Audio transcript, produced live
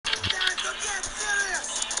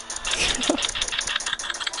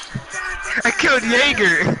killed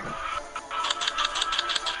Jaeger.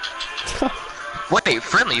 Wait,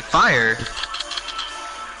 friendly fire.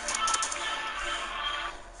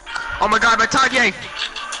 Oh my god, my Tanya!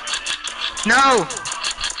 No!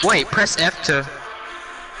 Wait, press F to...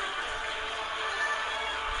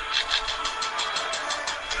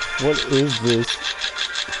 What is this?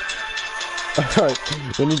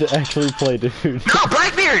 Alright, we need to actually play, dude. No,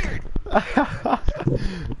 Blackbeard!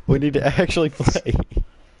 We need to actually play.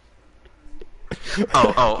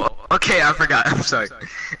 Oh, okay, I forgot, I'm sorry.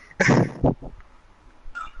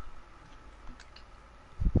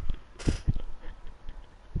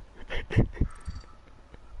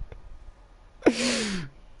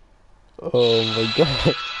 Oh my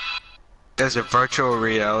god. There's a virtual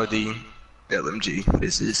reality LMG.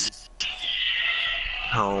 This is...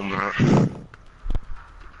 Oh my...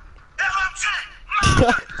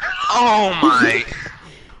 Oh my...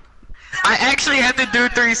 I actually had to do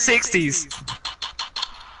 360s.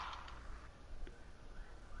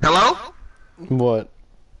 Hello? What?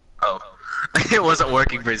 Oh. It wasn't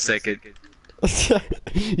working for a second.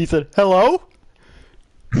 He said, hello?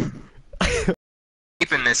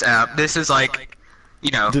 In this app, this is like,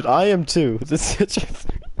 you know. Dude, I am too. This is just...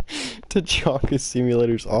 Tachanka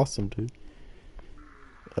simulator's awesome, dude.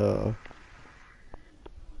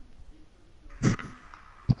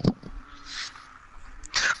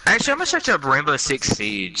 Actually, I'm gonna search up Rainbow Six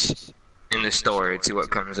Siege in the store and see what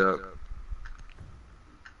comes up.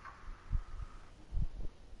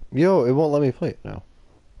 Yo, it won't let me play it now.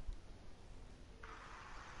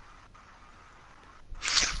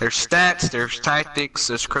 There's stats, there's tactics,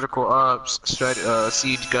 there's critical ops,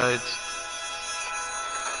 siege guides.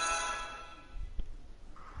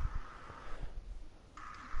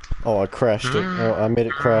 Oh, I crashed it. Oh, I made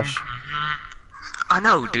it crash. I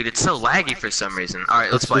know, dude, it's so laggy for some reason.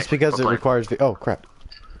 Alright, let's play. It's because it requires oh, crap.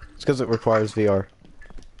 It's because it requires VR.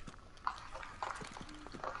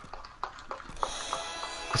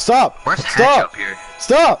 Stop! Where's Hatch Stop! up here?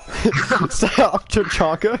 Stop! Stop,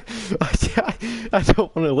 Tachanka! I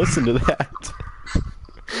don't want to listen to that.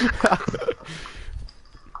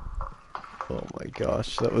 Oh my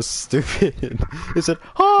gosh, that was stupid. It said,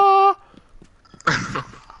 ah!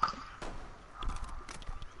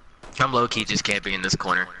 I'm low-key just camping in this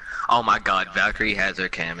corner. Oh my god, Valkyrie has her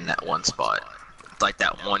cam in that one spot. It's like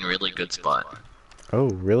that one really good spot. Oh,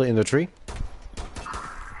 really? In the tree?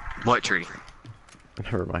 What tree?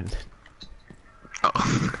 Never mind.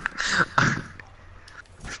 Oh.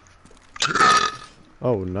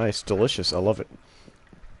 Oh, nice. Delicious. I love it.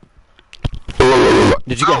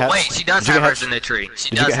 Did you get hatched? Wait, she does have hers in the tree.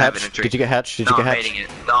 She does have it in the tree. Did you get hatched? Did you get hatched? I'm baiting it.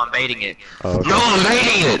 No, I'm baiting it. Oh, okay. No, I'm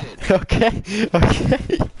baiting it! Okay,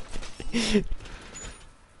 okay.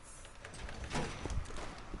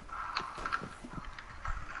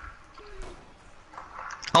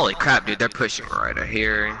 Holy crap, dude, they're pushing right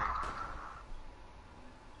here.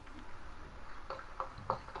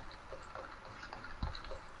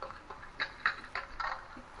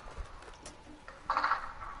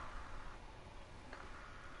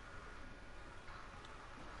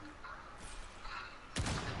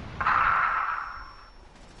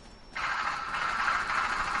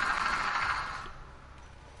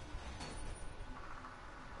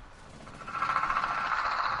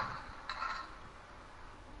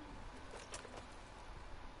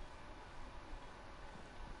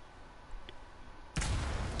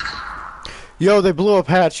 Yo, they blew up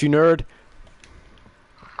Hatch, you nerd.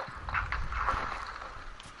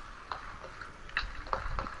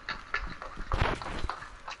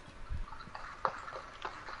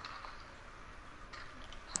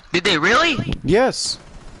 Did they really? Yes.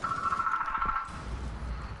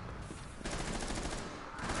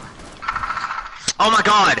 Oh my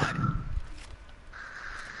god!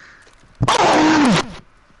 Oh!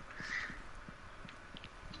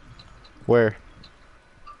 Where?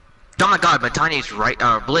 Oh my god, Matani's right,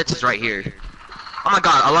 Blitz is right here. Oh my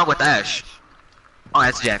god, along with Ash. Oh,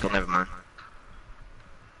 that's Jackal, never mind.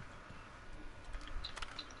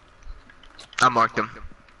 I marked him.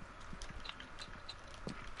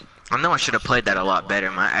 I know I should have played that a lot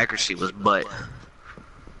better, my accuracy was butt.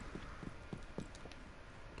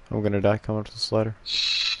 I'm gonna die, come up to this ladder.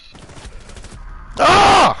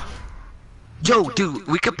 Ah! Yo, dude,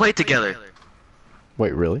 we could play together.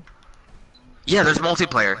 Wait, really? Yeah, there's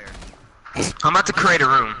multiplayer. I'm about to create a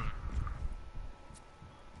room.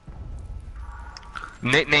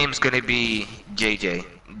 Nickname's gonna be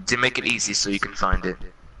JJ, to make it easy so you can find it.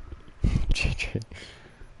 JJ.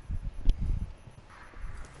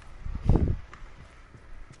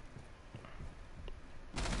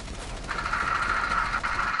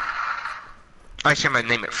 Actually, I'm gonna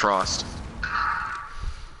name it Frost.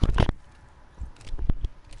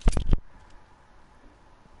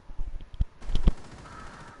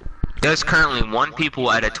 There's currently 1 people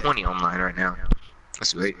out of 20 online right now.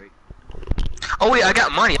 That's great. Oh wait, I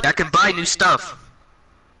got money. I can buy new stuff.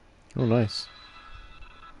 Oh, nice.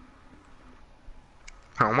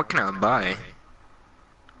 Oh, what can I buy?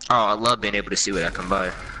 Oh, I love being able to see what I can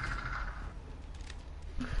buy.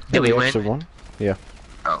 Did we win? Extra one? Yeah.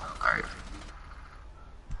 Oh, alright.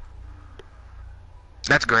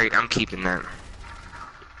 That's great. I'm keeping that.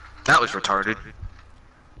 That was retarded.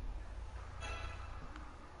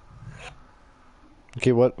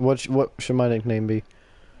 Okay, what should my nickname be?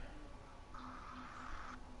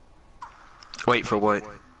 Wait for what?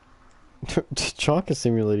 Tachanka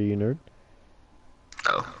Simulator, you nerd.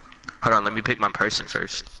 Oh. Hold on, let me pick my person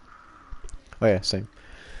first. Oh yeah, same.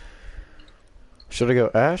 Should I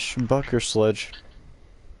go Ash, Buck, or Sledge?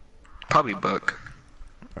 Probably Buck.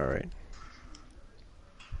 Alright.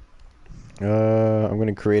 I'm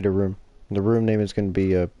gonna create a room. The room name is gonna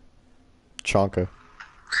be, Tachanka.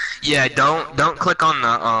 Yeah, don't click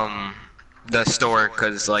on the store,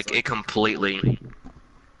 cause like it completely.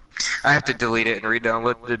 I have to delete it and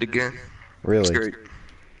re-download it again. Really? It's great.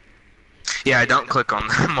 Yeah, don't click on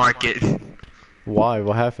the market. Why?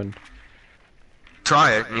 What happened?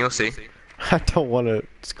 Try it and you'll see. I don't want to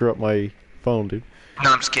screw up my phone, dude.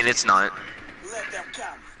 No, I'm just kidding. It's not.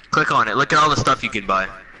 Click on it. Look at all the stuff you can buy.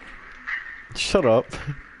 Shut up.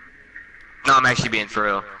 No, I'm actually being for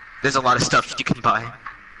real. There's a lot of stuff you can buy.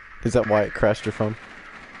 Is that why it crashed your phone?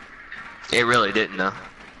 It really didn't though.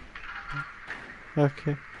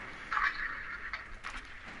 Okay.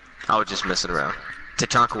 I was just messing around.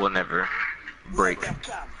 Tachanka will never break.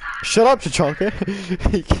 Shut up, Tachanka!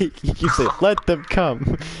 You say, let them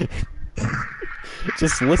come.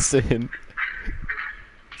 Just listen.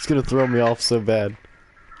 It's gonna throw me off so bad.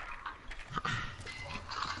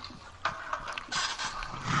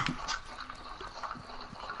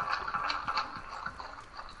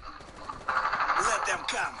 Let them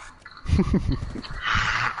come.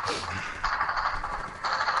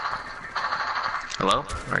 Hello?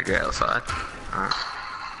 Right here outside. Alright.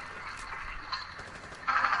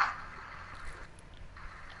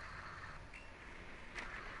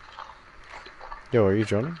 Yo, are you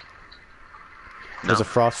joining? There's No. a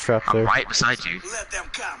frost trap I'm there. right beside you. Let them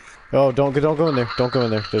come. Oh, don't go in there. Don't go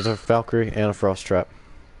in there. There's a Valkyrie and a frost trap.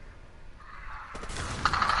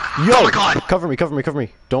 Yo! Oh my god! Cover me, cover me, cover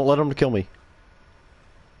me. Don't let them kill me.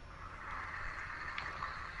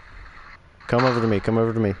 Come over to me, come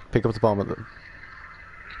over to me. Pick up the bomb.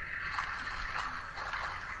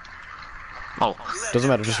 Oh. Doesn't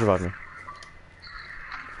matter, just revive me.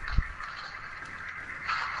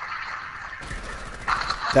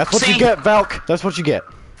 That's what See? you get, Valk! That's what you get.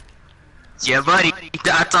 Yeah, buddy.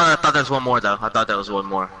 I thought there was one more though. I thought there was one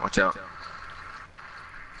more. Watch out.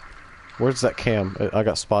 Where's that Cam? I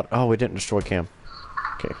got spotted. Oh, we didn't destroy Cam.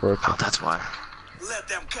 Okay, we're okay. Oh, that's why. Let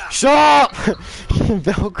them come. Shut up!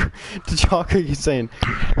 Valk, Tachanka, you saying,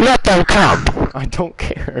 Let them come. I don't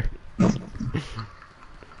care.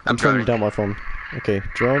 I'm turning trying. down my phone. Okay,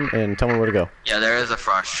 drone, and tell me where to go. Yeah, there is a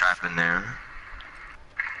frost trap in there.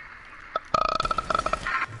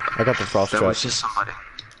 I got the frost That trap. was just somebody.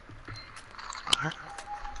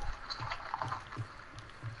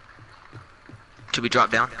 Should we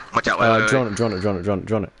drop down? Watch out! Wait, wait, Drone wait. it, drone it, drone it, drone it,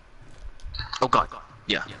 drone it. Oh god.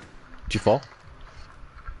 Yeah. Did you fall?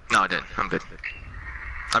 No, I didn't. I'm good.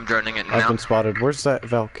 I'm droning it I've now. been spotted. Where's that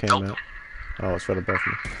Valk Cam Nope. at? Oh, it's right above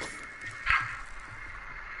me.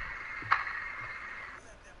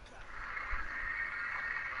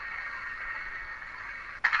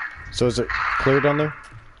 So is it clear down there?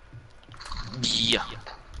 Yeah.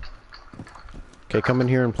 Okay, come in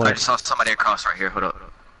here and I plant. just saw somebody across right here. Hold up.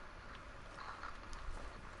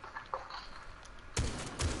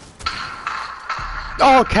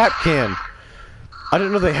 Oh, cap can! I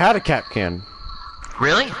didn't know they had a cap can.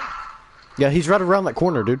 Really? Yeah, he's right around that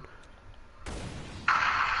corner, dude.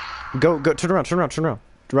 Go, turn around, turn around, turn around.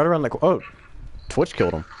 Right around that corner. Oh, Twitch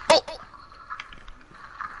killed him. Oh!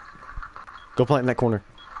 Go plant in that corner.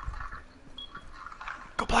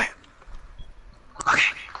 Go plant. Okay.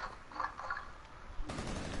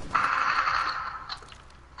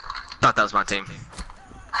 Thought that was my team.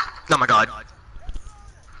 Oh my god.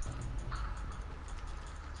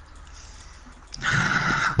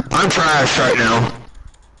 I'm trash right now.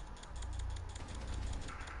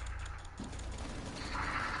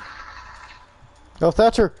 Oh,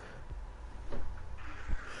 Thatcher.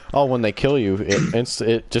 Oh, when they kill you,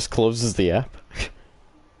 it just closes the app.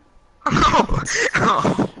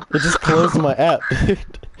 Oh. It just closed my app,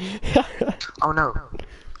 dude. Oh no.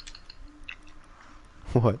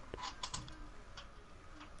 What?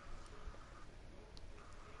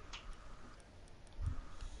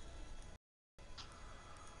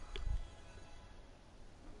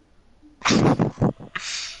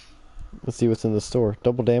 Let's see what's in the store.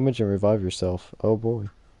 Double damage and revive yourself. Oh boy.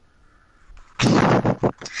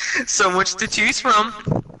 So much to choose from.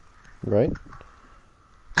 Right?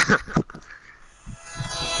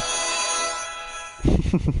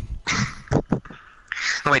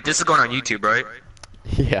 Wait, this is going on YouTube, right?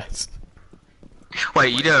 Yes.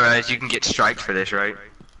 Wait, you know, you can get striked for this, right?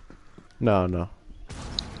 No, no.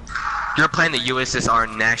 You're playing the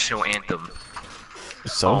USSR national anthem.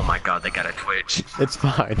 So? Oh my god, they got a Twitch. It's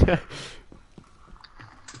fine.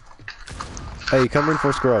 Hey, come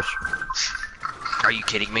reinforce garage. Are you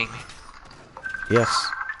kidding me? Yes.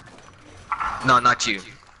 No, not you.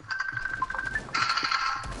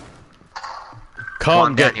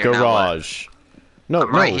 Come down get here now, garage. No,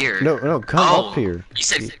 I'm no, right here. no, come up here. You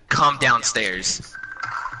said come downstairs.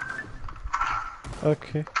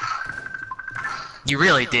 Okay. You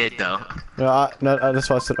really did, though. No, that's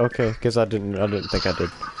why I said okay, because I didn't think I did.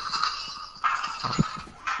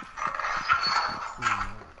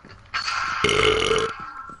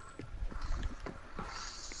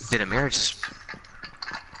 Did a marriage?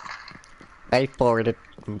 I forwarded.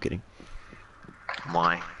 I'm kidding.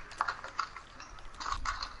 Why?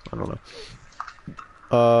 I don't know.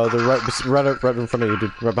 They're right in front of you,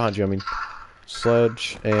 dude. Right behind you, I mean.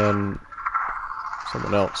 Sledge and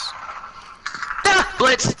someone else. Ah,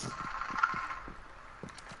 Blitz!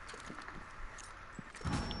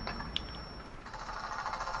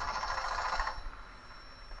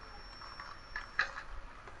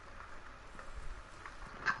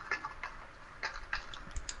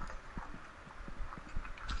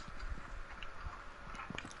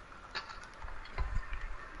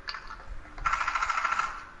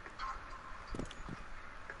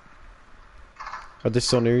 Are they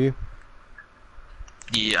still near you?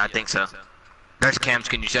 Yeah, I think so. There's cams,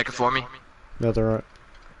 can you check it for me? No, there aren't.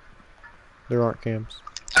 There aren't cams.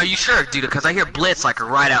 Are you sure, dude? Because I hear Blitz like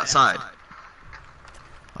right outside.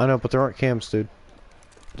 I know, but there aren't cams, dude.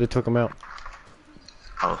 They took them out.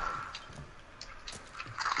 Oh.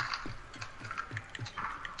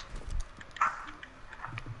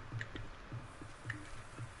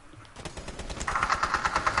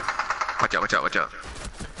 Watch out, watch out, watch out.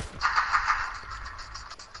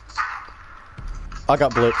 I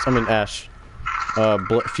got Blitz. I mean Ash.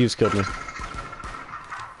 Fuse killed me.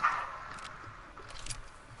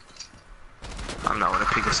 I'm not gonna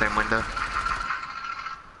peek the same window.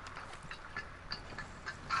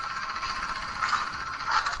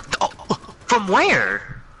 Oh, from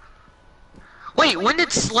where? Wait, when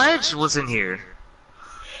did Sledge was in here?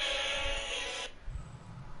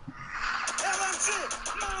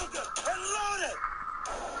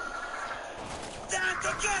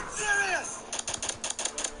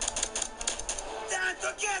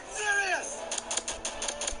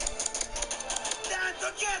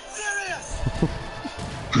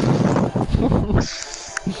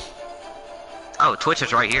 Oh, Twitch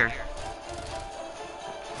is right here.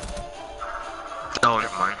 Oh,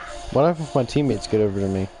 never mind. What happened if my teammates get over to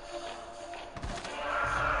me?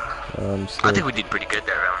 I think we did pretty good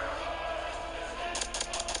that round.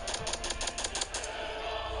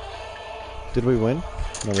 Did we win?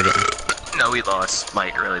 No, we didn't. No, we lost,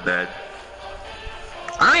 like, really bad.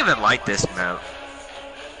 I don't even like this map.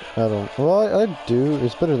 I don't. Well, I do.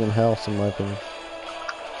 It's better than House, in my opinion.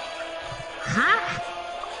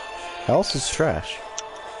 House is trash.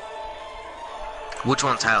 Which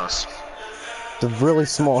one's house? The really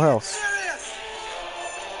small house.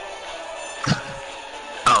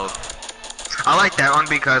 Oh. I like that one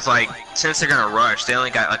because, like, since they're gonna rush, they only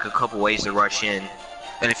got, like, a couple ways to rush in.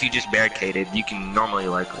 And if you just barricaded, you can normally,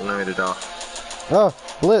 like, limit it off. Oh,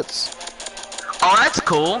 Blitz. Oh, that's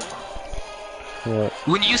cool. What?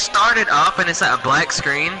 When you start it up and it's at a black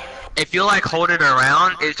screen, if you, like, hold it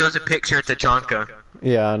around, it shows a picture of Tachanka.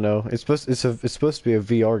 Yeah, I know. It's supposed to be a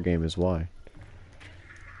VR game, is why.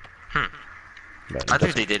 I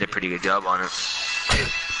think they did a pretty good job on it.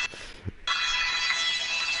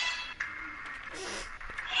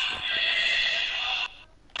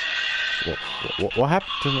 What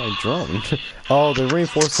happened to my drone? Oh, they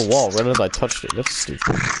reinforced the wall right as I touched it. That's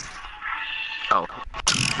stupid. Oh.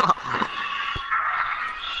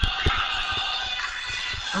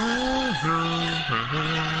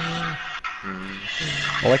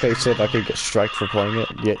 I like how you said I could get striked for playing it,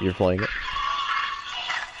 yet you're playing it.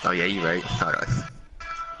 Oh yeah, you're right. Alright.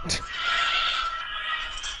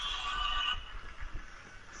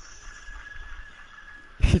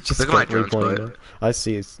 Just look at my kept replaying drone's it. I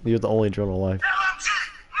see. You're the only drone alive.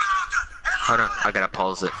 Hold on, I gotta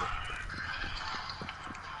pause it.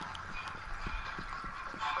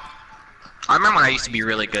 I remember when I used to be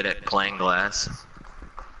really good at playing glass.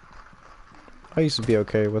 I used to be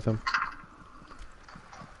okay with him.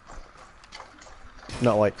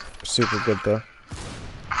 Not like super good though.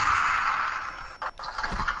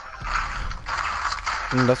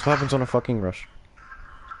 And that's what happens on a fucking rush.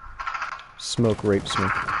 Smoke rapes me.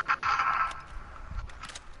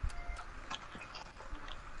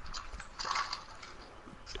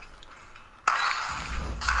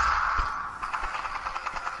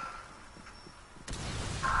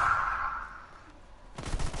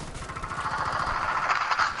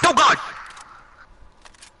 Oh God!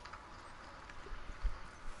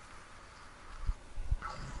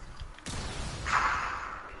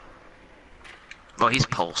 Well, he's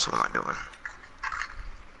pulse. What am I doing?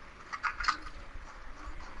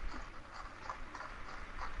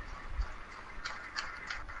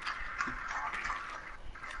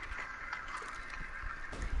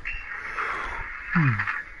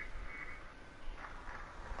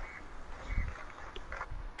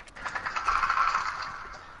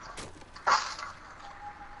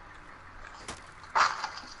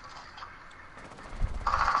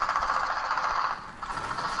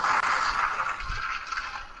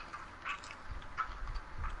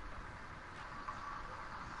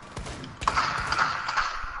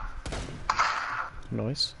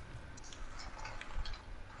 Nice.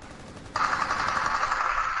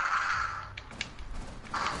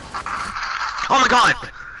 Oh my God!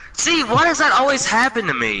 See, why does that always happen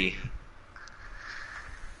to me?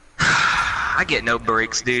 I get no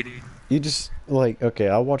breaks, dude. You just, like, okay,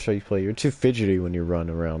 I'll watch how you play. You're too fidgety when you run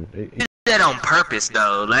around. You do that on purpose,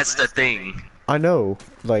 though. That's the thing. I know,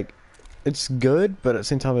 like, it's good, but at the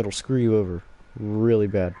same time it'll screw you over really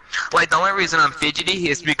bad. Like, the only reason I'm fidgety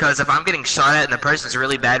is because if I'm getting shot at and the person's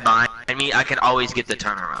really bad behind me, I can always get the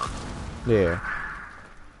turnaround. Yeah.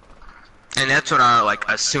 And that's what I, like,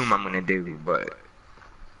 assume I'm gonna do, but...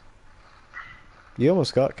 You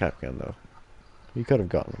almost got Capcan, though. You could have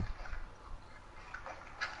gotten him.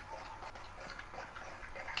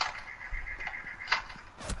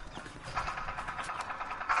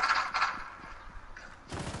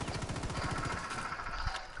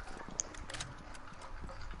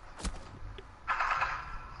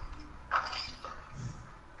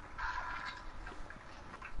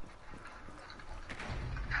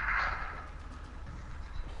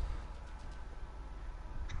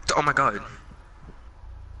 Oh my God.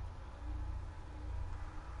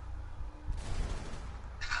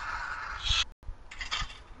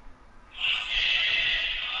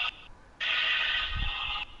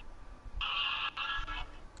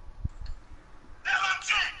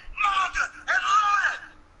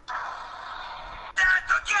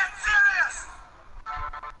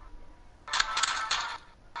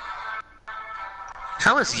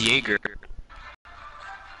 How is Jaeger?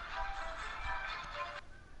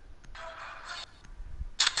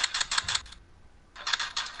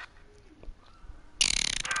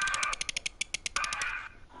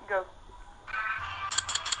 Go.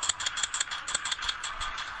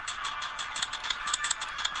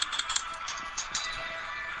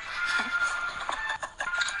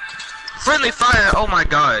 Friendly fire! Oh my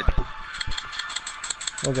God.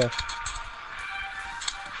 Okay.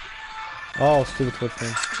 Oh, stupid Twitch thing.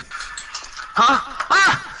 Huh?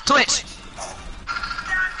 Ah! Twitch!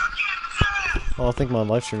 Oh, I think my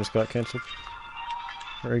live stream just got cancelled.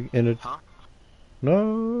 Or it ended. Huh?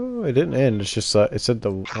 No, it didn't end. It's just it said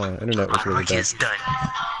the internet was really Work bad. is done.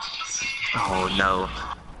 Oh no.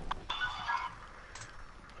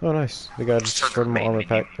 Oh, nice. The guy just Took destroyed my main armor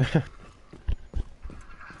menu. pack.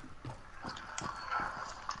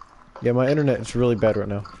 Yeah, my internet is really bad right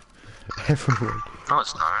now. Everywhere. No,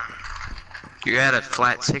 it's not. You're at a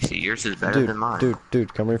flat 60. Yours is better than mine.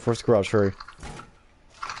 Dude, come reinforce the garage, hurry.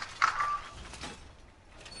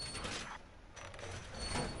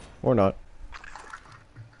 Or not.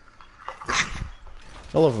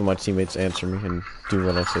 I love when my teammates answer me and do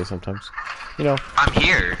what I say sometimes. You know. I'm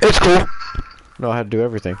here. It's cool. No, I had to do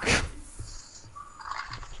everything.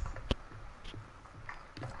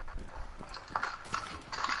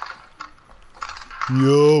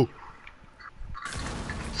 Yo!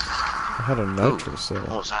 I had a nitro sale.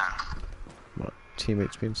 What was that? My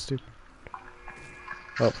teammates being stupid.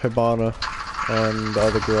 Oh, Hibana on the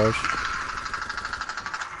other garage.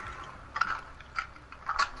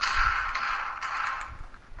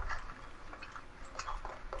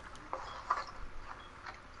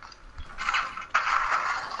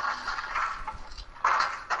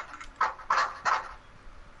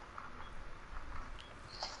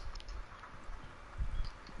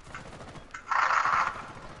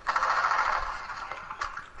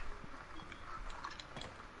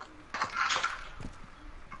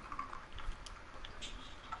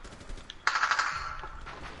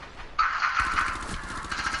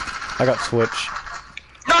 I got Switch.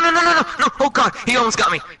 No! Oh god, he almost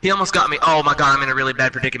got me. He almost got me. Oh my god, I'm in a really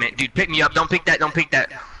bad predicament. Dude, pick me up. Don't pick that. Don't pick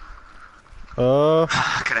that.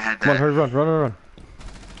 I could have had that. Come on, hurry, run.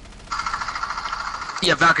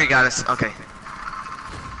 Yeah, Valkyrie got us. Okay.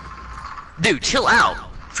 Dude, chill out.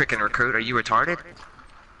 Freaking recruit, are you retarded?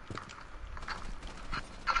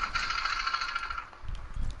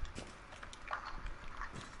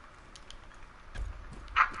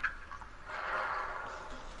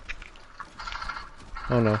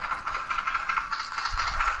 Oh no. I'm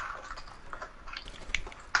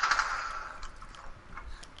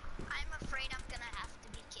afraid I'm gonna have to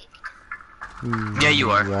be kicked. Yeah, you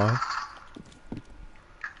are. Why?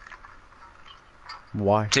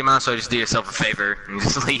 Why? So you might as well just do yourself a favor and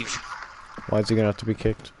just leave. Why is he gonna have to be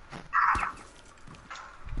kicked?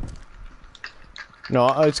 No,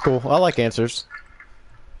 it's cool. I like answers.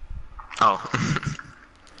 Oh.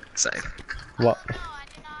 Say. What? No, I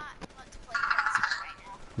do not want to play Xbox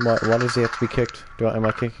right now. Why does he have to be kicked? Am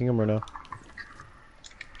I kicking him or no?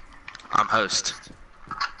 I'm host.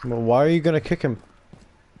 Well, why are you gonna kick him?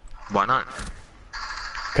 Why not?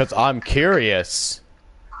 Cause I'm curious.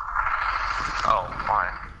 Oh,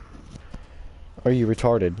 why? Are you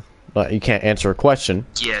retarded? You can't answer a question.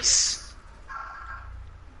 Yes.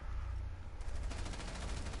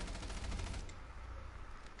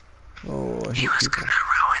 Oh, He was gonna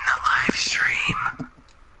ruin the live stream.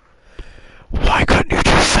 why couldn't you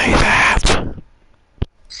just say that?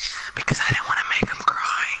 Because I didn't want to make him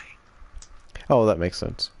cry. Oh, that makes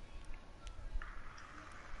sense.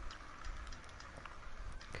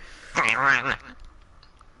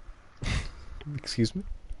 Excuse me?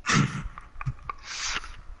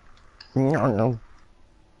 No.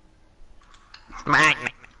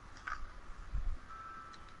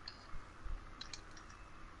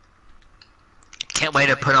 Can't wait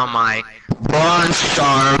to put on my bronze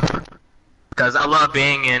scarf because I love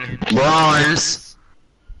being in bronze.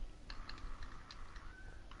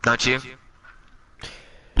 Don't you?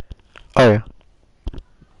 Oh yeah.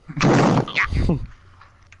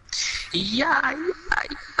 Yeah.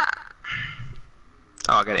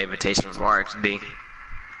 Oh, I got an invitation from RXD.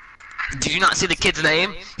 Did you not see the kid's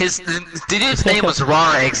name? The dude's name was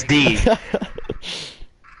RXD.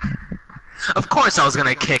 Of course I was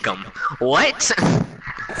gonna kick him. What?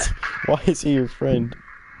 Why is he your friend?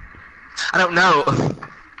 I don't know.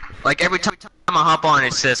 Like every time I hop on,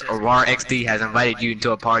 it says RXD has invited you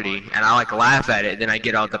to a party, and I like laugh at it. Then I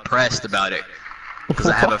get all depressed about it because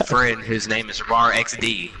I have a friend whose name is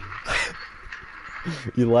RXD.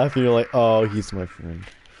 You laugh and you're like, oh, he's my friend.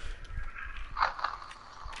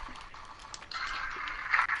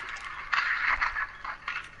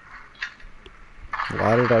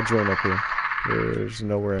 Why did I join up here? There's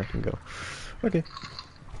nowhere I can go. Okay.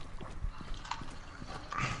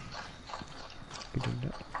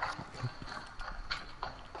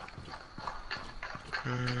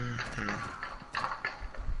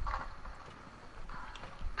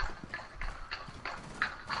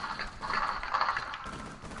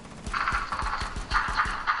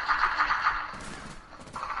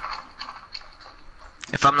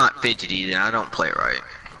 If I'm not fidgety, then I don't play right.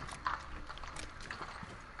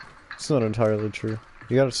 It's not entirely true.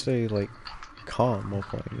 You gotta stay, like, calm while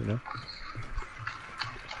playing, you know?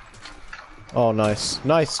 Oh, nice.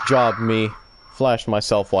 Nice job, me. Flash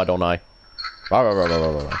myself, why don't I? Rah, rah, rah, rah,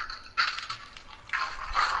 rah, rah.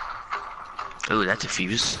 Ooh, that's a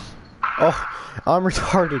fuse. Oh, I'm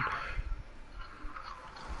retarded.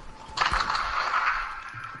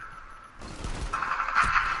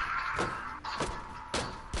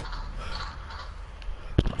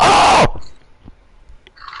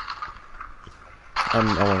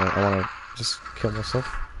 I wanna just kill myself.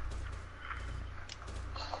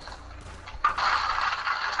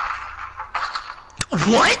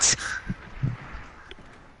 What?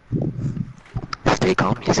 Stay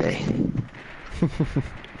calm, you say.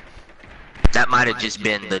 That might have just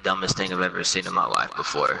been the dumbest thing I've ever seen in my life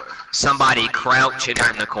before. Somebody crouching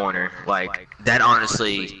in the corner. Like, that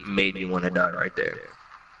honestly made me want to die right there.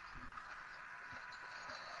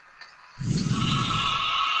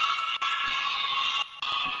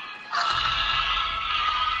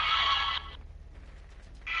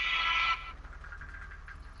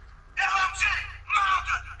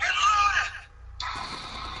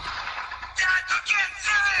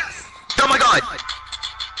 Oh my god!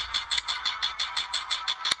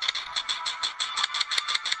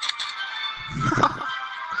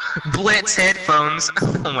 Blitz headphones.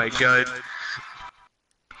 Oh my god.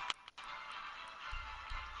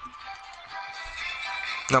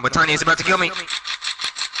 No, but Tanya's about to kill me.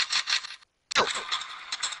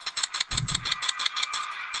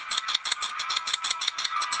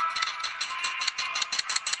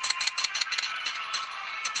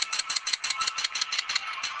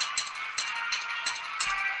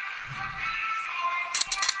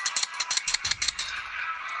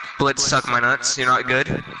 Blitz suck my nuts. You're not good.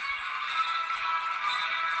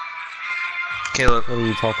 Caleb. What are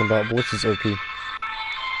you talking about? Blitz is OP.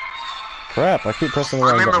 Crap, I keep pressing the I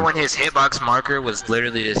wrong remember button. when his hitbox marker was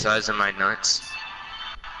literally the size of my nuts.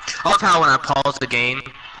 I love how when I pause the game,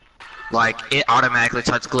 like, it automatically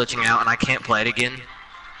starts glitching out and I can't play it again.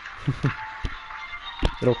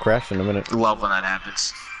 It'll crash in a minute. Love when that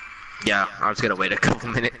happens. Yeah, I was gonna wait a couple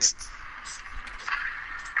minutes.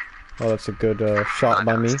 Oh, that's a good shot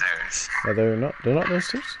by me. Downstairs. Oh, they're not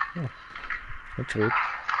downstairs? Oh, that's weird.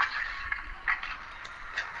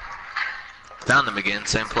 Found them again,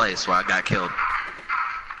 same place where I got killed.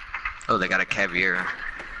 Oh, they got a caviar.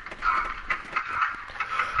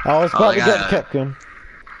 I was about to they get got kept gun.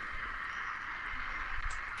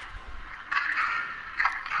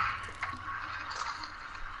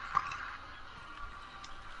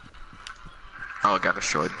 Oh, it got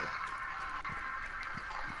destroyed.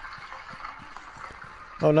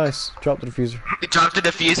 Oh, nice. Drop the diffuser. You dropped the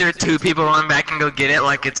diffuser, 2 people run back and go get it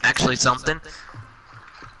like it's actually something.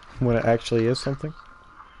 When it actually is something.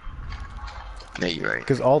 Yeah, you're right.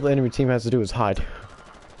 Because all the enemy team has to do is hide.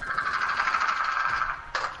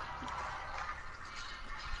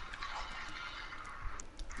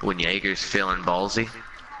 When Jaeger's feeling ballsy.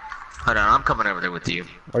 Hold on, I'm coming over there with you.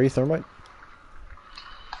 Are you thermite?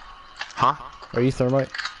 Huh? Are you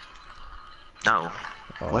thermite? No.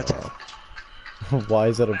 What? Why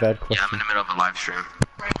is that a bad Yeah, question? I'm in the middle of a live stream.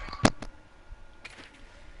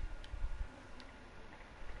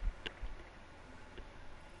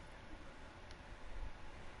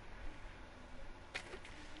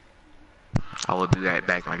 I will be right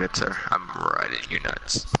back, my good sir. I'm right in your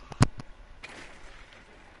nuts.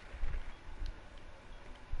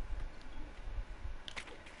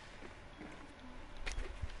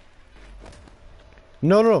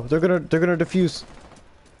 No, no, no. They're gonna defuse.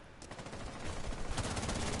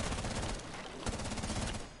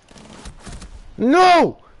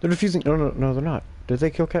 No! They're defusing. No, no, no, they're not. Did they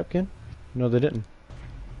kill Capkin? No, they didn't.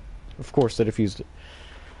 Of course, they defused it.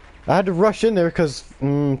 I had to rush in there because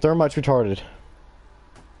thermite's retarded.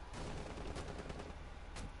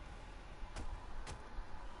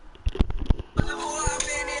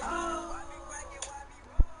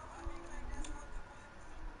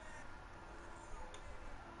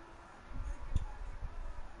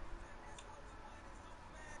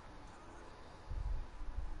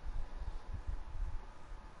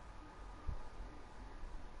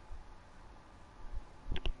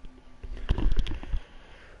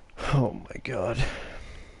 Oh my god.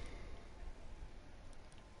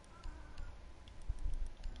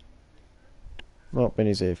 Well,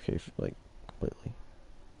 Benny's AFK, like, completely.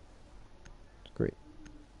 It's great.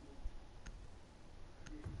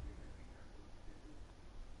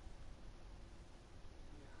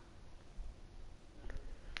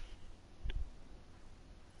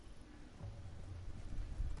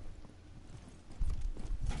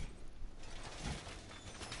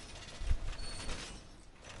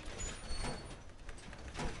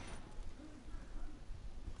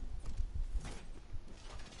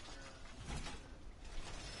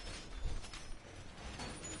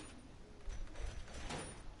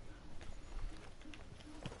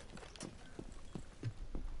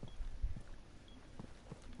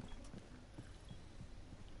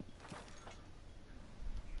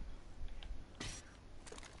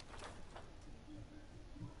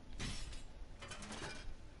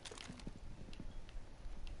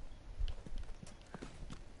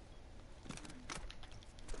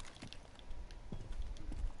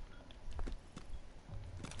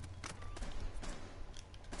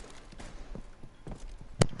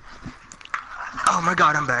 Oh my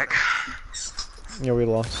god, I'm back. Yeah, we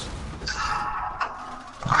lost.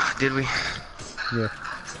 Did we? Yeah.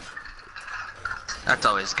 That's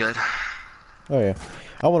always good. Oh yeah.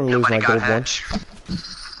 I want to lose Nobody my got gold one. hatch.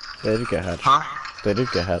 They did get hatched. Huh? They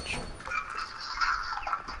did get hatched.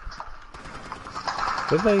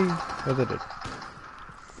 Did they? Yeah, they did.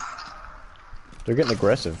 They're getting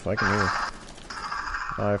aggressive. I can hear.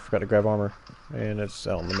 I forgot to grab armor, and it's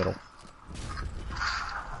out in the middle.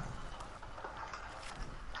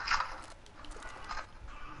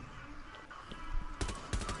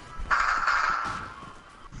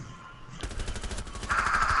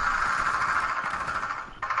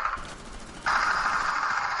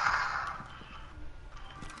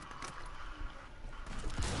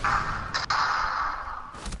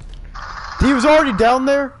 He was already down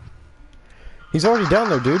there? He's already down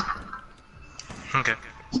there, dude. Okay.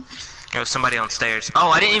 There was somebody on stairs. Oh,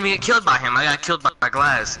 I didn't even get killed by him. I got killed by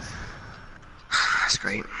glass. That's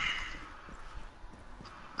great.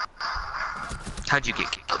 How'd you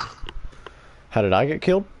get killed? How did I get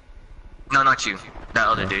killed? No, not you. That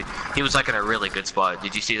other Oh. dude. He was like in a really good spot.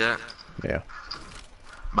 Did you see that? Yeah,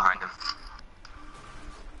 Behind him.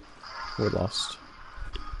 we lost.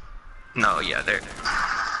 No, yeah, there.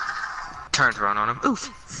 Turned around on him.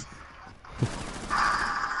 Oof.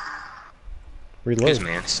 Reload. His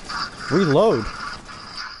man. Reload.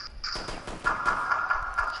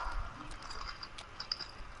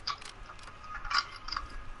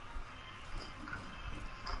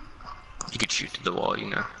 You could shoot to the wall, you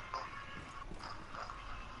know.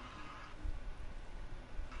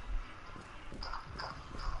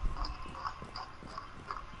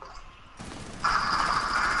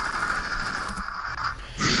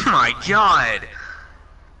 My God.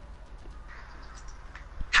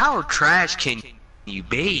 How trash can you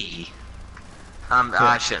be?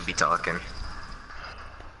 I shouldn't be talking.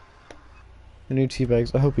 I need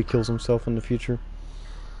teabags. I hope he kills himself in the future.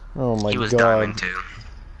 Oh my god. He was diamond too.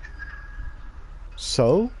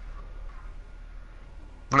 So?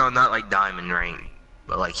 No, not like diamond rank,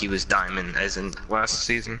 but like he was diamond as in last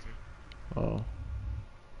season. Oh.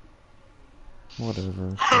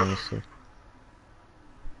 Whatever, honestly.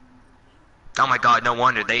 Oh my God, no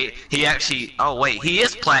wonder he actually. Oh wait, he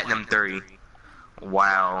is platinum 3.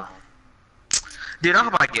 Wow. Dude, I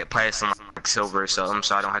hope I get past some like silver or something,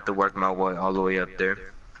 so I don't have to work my way all the way up there.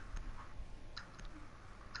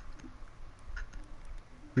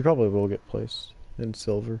 You probably will get placed in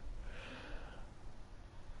silver.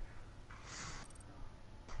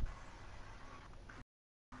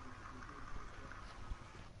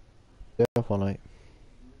 Yeah, one night.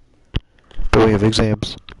 But we have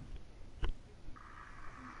exams.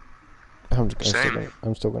 I'm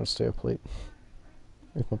still gonna stay up late.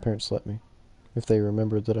 If my parents let me. If they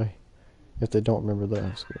remember that if they don't remember that I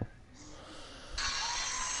have school.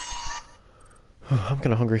 I'm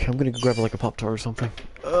kinda hungry. I'm gonna go grab like a Pop-Tart or something.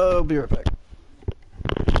 I'll be right back.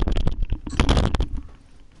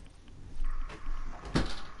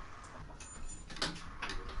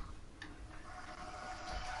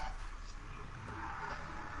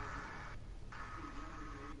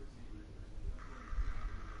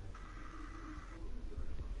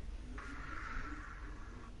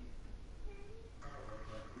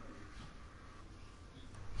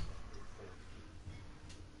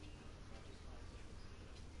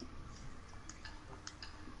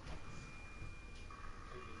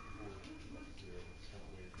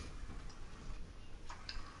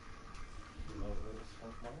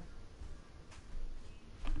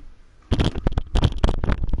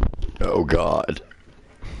 Oh god.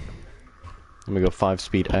 Let me go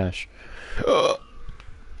 5-speed Ash.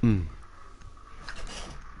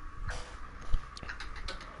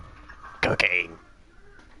 Cocaine.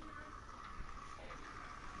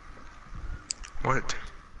 What?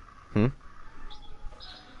 Hmm?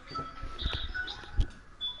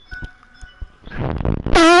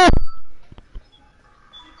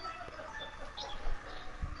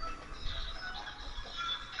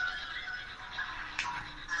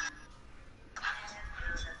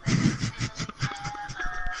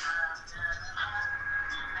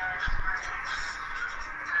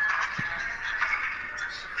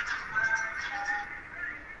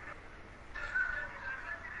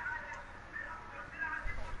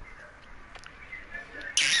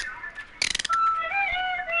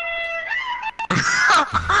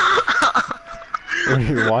 When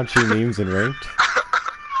you're watching memes and ranked?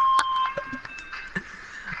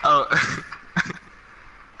 Oh.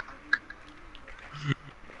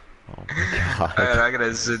 Oh my god. Alright, I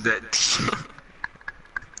gotta send that.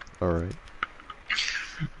 Alright.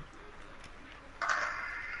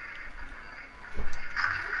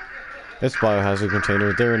 It's biohazard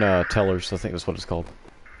container. They're in tellers, I think that's what it's called.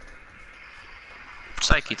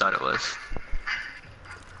 Psyche thought it was.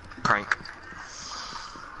 Prank.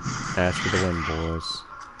 Ash for the win, boys.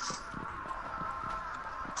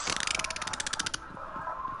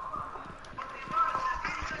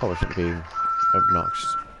 Probably shouldn't be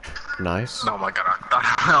obnoxious. Nice. Oh my God, I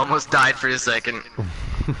thought I almost died for a second.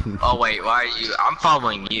 Oh wait, why are you? I'm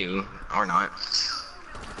following you, or not?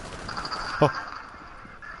 Oh.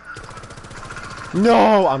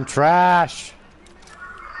 No, I'm trash.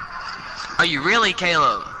 Are you really,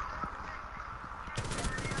 Caleb?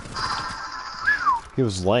 He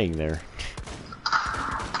was laying there.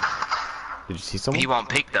 Did you see someone? He won't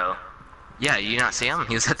peek though. Yeah, you not see him?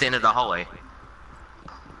 He was at the end of the hallway.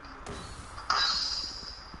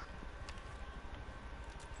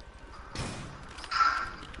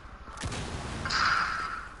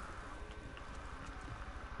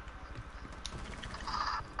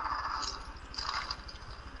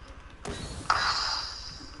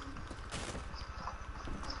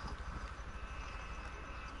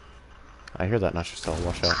 I hear that nitro cell.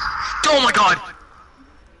 Watch out. Oh my god!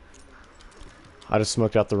 I just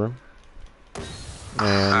smoked out the room.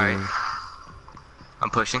 And Alright. I'm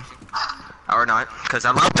pushing. Or not, because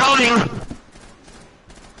I love coding!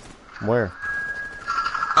 where?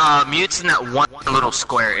 Mute's in that one little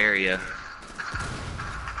square area.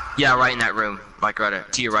 Yeah, right in that room. Like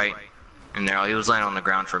right to your right. In there. He was laying on the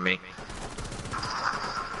ground for me.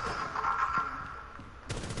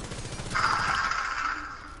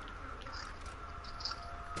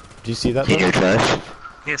 Do you see that? He though? did, Josh.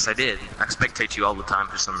 Yes, I did. I spectate you all the time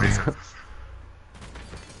for some reason.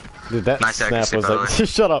 Dude, that Nice snap accuracy, was by the like, way.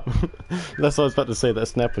 shut up. That's what I was about to say. That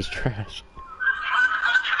snap was trash.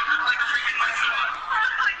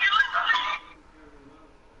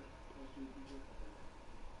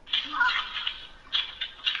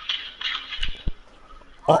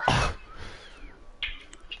 Oh.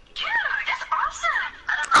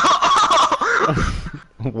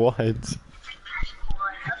 What?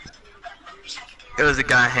 It was a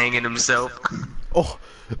guy hanging himself. Oh,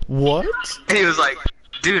 what? And he was like,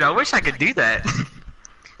 dude, I wish I could do that. He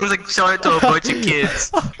was like showing it to a bunch of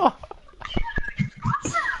kids.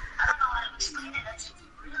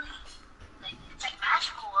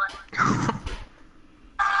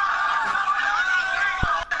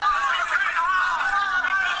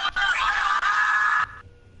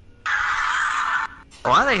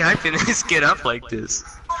 Why are they hyping this kid up like this?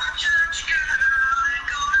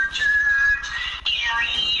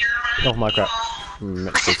 Oh my crap.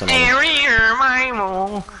 That's another one. Reader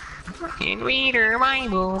Bible. Reader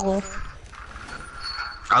Bible.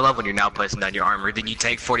 I love when you're now placing down your armor, then you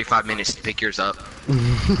take 45 minutes to pick yours up.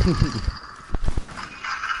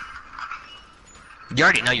 You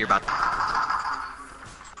already know you're about to...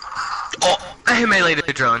 Oh, I meleeed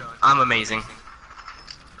the drone. I'm amazing.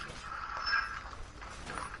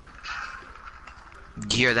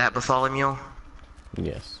 You hear that, Bartholomew?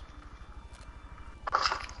 Yes.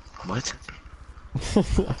 What?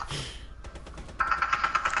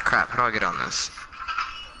 Crap, how do I get on this?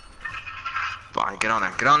 Fine, get on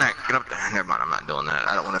there, get on there, get up there. Never mind, I'm not doing that.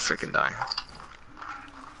 I don't want to freaking die.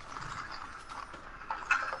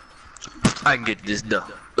 I can get this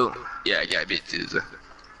done. Oh, yeah, bitches.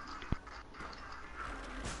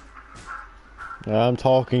 I'm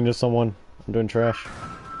talking to someone. I'm doing trash.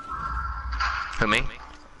 Who, me?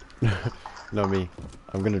 No, me.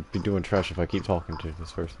 I'm gonna be doing trash if I keep talking to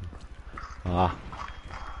this person. Ah.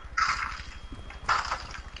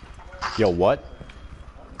 Yo, what?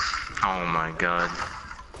 Oh my god.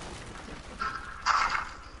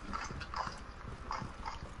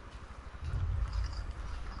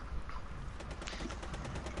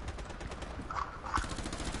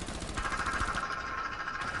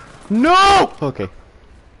 No! Okay.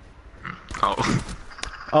 Oh.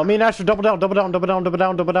 Oh, me and Asher, double down, double down, double down, double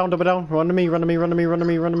down, double down, double down. Run to me, run to me, run to me, run to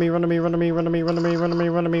me, run to me, run to me, run to me, run to me, run to me, run to me,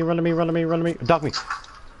 run to me, run to me, run to me, run to me. Dock me.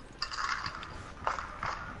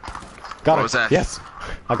 Got her. What was that? Yes.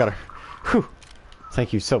 I got her. Whew.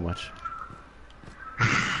 Thank you so much.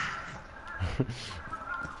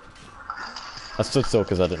 I stood still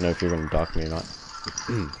because I didn't know if you were going to dock me or not.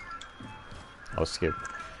 I was scared.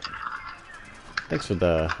 Thanks for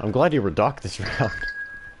the... I'm glad you were docked this round.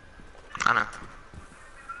 I know.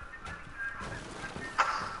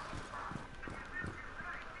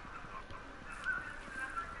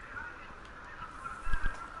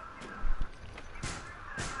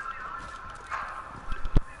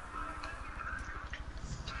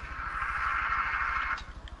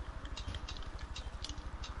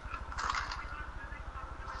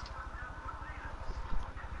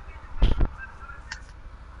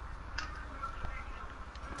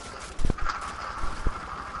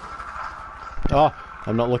 Oh,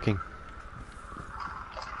 I'm not looking.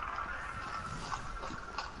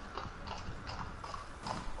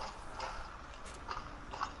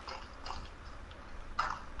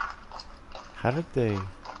 How did they...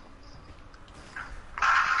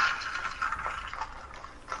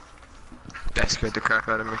 That scared the crap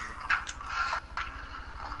out of me.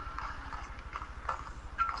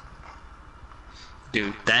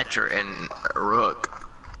 Dude, Thatcher and Rook.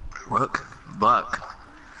 Buck.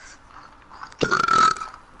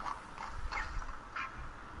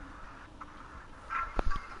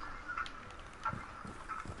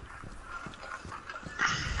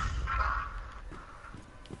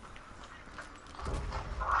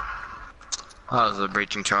 Oh, it was a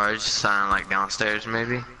breaching charge, sounding like downstairs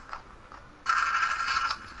maybe.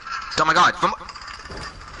 Oh my god!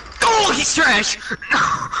 Oh, he's trash!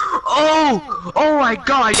 Oh my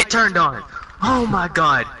god, it turned on! Oh my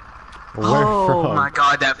god! Where Oh from? my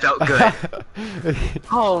god, that felt good!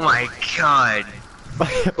 Oh my god!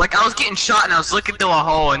 Like I was getting shot and I was looking through a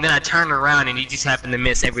hole and then I turned around and he just happened to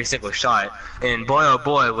miss every single shot. And boy oh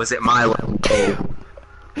boy was it my level.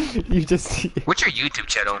 You just... What's your YouTube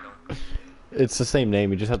channel? It's the same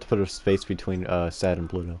name, you just have to put a space between Sad and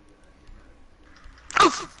Pluto.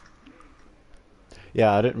 Oof.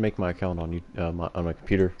 Yeah, I didn't make my account on you on my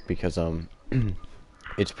computer because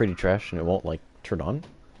it's pretty trash and it won't like turn on.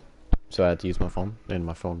 So I had to use my phone, and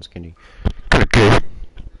my phone is skinny.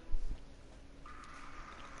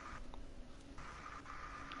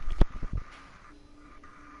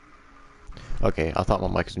 Okay, I thought my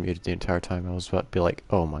mic was muted the entire time. I was about to be like,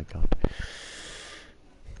 oh my god.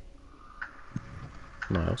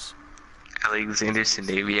 Miles. Alexsandr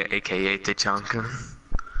Senaviev, aka Tachanka.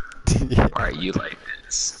 Yeah. Why are you like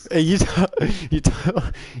this? Hey,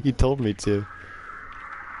 you told me to.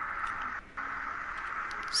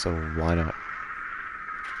 So why not?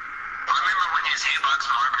 Remember when his hitbox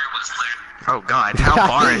marker was lit? Oh god, how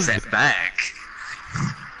far is that back?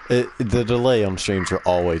 The delay on streams are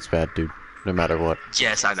always bad, dude. No matter what.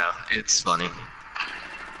 Yes, I know. It's funny.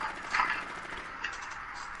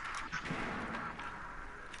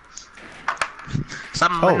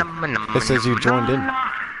 Oh, it says you joined in.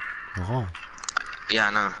 Oh. Yeah,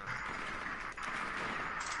 I know.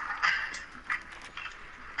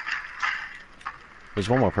 There's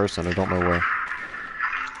one more person, I don't know where.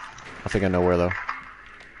 I think I know where though.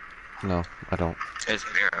 No, I don't. It's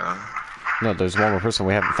Miro. No, there's one more person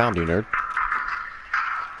we haven't found, you nerd.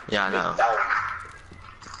 Yeah, I know.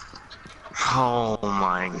 Oh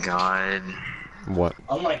my god. What?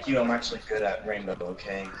 Unlike you, I'm actually good at Rainbow,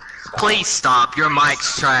 okay? Stop. Please stop, your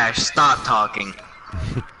mic's trash. Stop talking.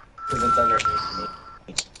 Because it's underneath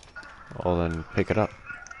me. Well then, pick it up.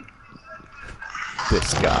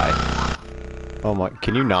 This guy. Oh my,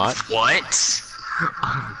 can you not? What?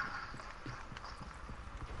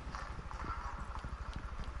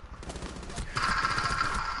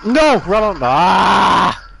 No! Run on!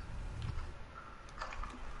 Ah!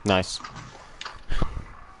 Nice.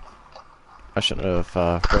 I shouldn't have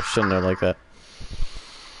rushed in there like that.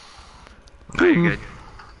 No, you're good.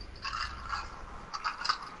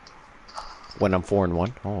 When I'm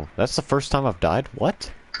 4-1. Oh, that's the first time I've died?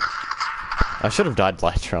 What? I should have died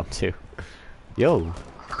last round too. Yo,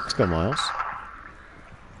 let's go, Miles.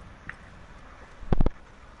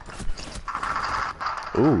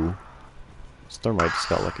 Ooh. Thermite just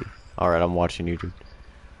got lucky. Alright, I'm watching you, dude.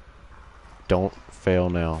 Don't fail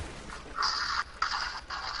now.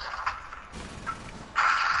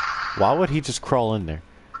 Why would he just crawl in there?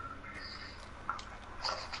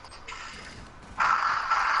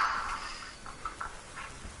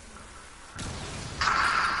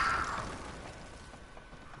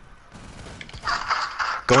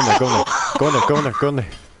 Go in there, go in there. Go in there, go in there, go in there.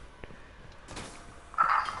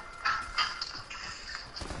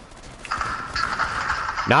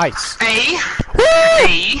 Nice! Hey!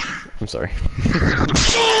 Hey! I'm sorry.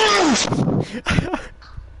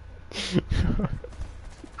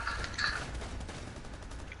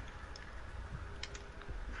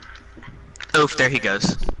 Oof, there he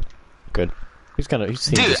goes. Good. He's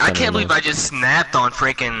Dude, I can't believe I just snapped on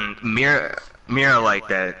freaking Mira like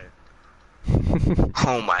that.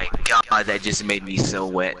 Oh my god, that just made me so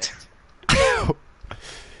wet.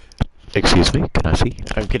 Excuse me, can I see?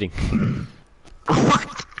 I'm kidding.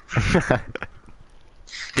 What?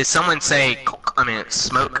 Did someone say,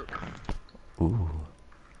 smoke? Ooh.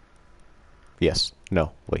 Yes.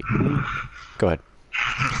 No. Wait. Go ahead.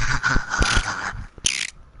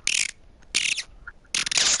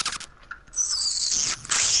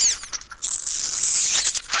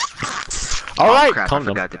 Alright! Crap, I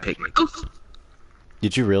forgot to pick me. Oof.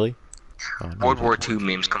 Did you really? Oh, no, World War II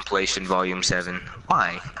memes compilation volume 7.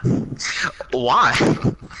 Why? Why?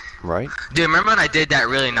 Right? Dude, remember when I did that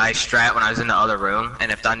really nice strat when I was in the other room,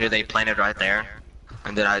 and if Thunder they planted right there,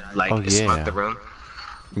 and then I'd like smoke the room?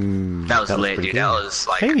 That was lit, dude. Good. That was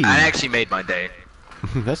like, Hey. I actually made my day.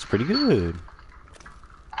 That's pretty good.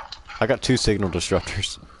 I got 2 signal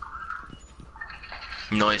disruptors.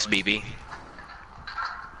 Noise, BB.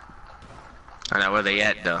 I know where they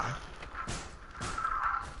at though.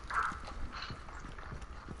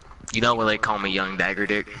 You know where they call me Young Dagger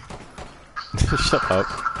Dick? Shut up.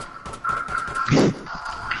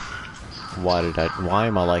 Why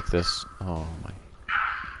am I like this? Oh my.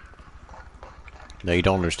 No, you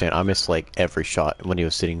don't understand. I missed like every shot when he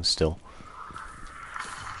was sitting still.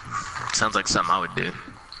 Sounds like something I would do.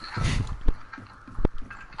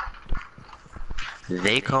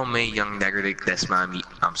 They call me Young Dagger Dick, that's my meat.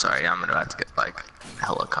 I'm sorry, I'm gonna have to get like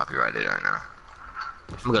hella copyrighted right now.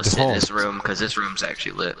 I'm gonna sit in this room because this room's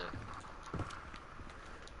actually lit.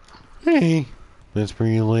 Hey. That's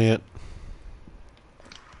pretty lit.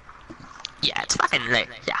 Yeah, it's fucking lit.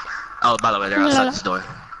 Yeah. Oh, by the way, they're outside this door.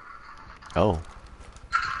 Oh.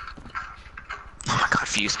 Oh my god,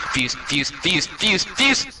 fuse, fuse, fuse, fuse, fuse,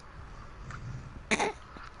 fuse!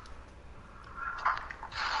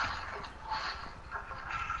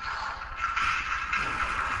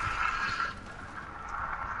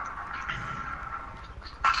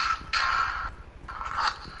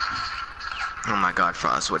 Oh my god,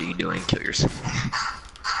 Frost, what are you doing? Kill yourself.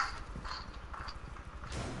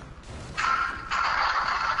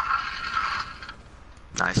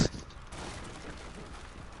 Nice.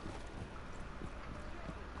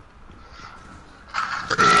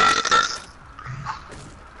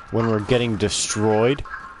 When we're getting destroyed?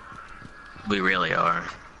 We really are.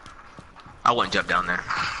 I wouldn't jump down there.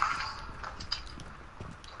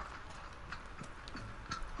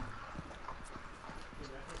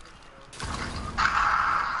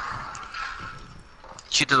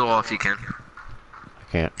 Shoot to the wall if you can.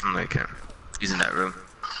 I can't. No, you can't. He's in that room.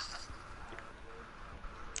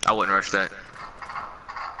 I wouldn't rush that.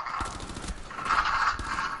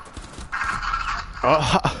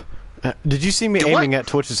 Did you see me Do aiming what? at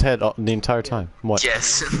Twitch's head the entire time? What?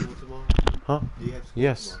 Yes. Huh?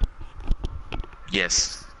 Yes.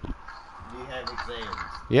 Yes. Do you have exams?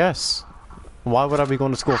 Yes. Why would I be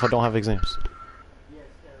going to school if I don't have exams?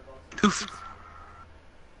 Oof.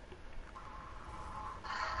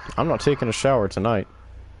 I'm not taking a shower tonight.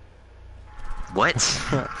 What?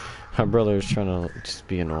 My brother is trying to just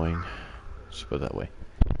be annoying. Just put it that way.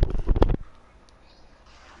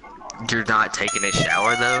 You're not taking a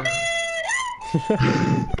shower though?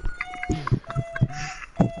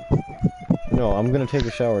 No, I'm gonna take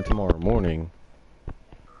a shower tomorrow morning.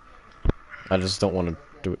 I just don't want to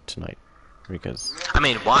do it tonight because. I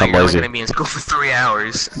mean, why? I'm You're only lazy. gonna be in school for 3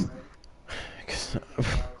 hours.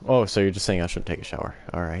 Oh, so you're just saying I shouldn't take a shower?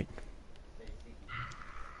 All right.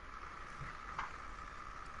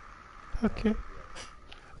 Okay.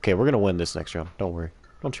 Okay, we're gonna win this next round. Don't worry.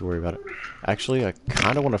 Don't you worry about it. Actually, I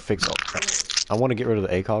kind of want to fix. I want to get rid of the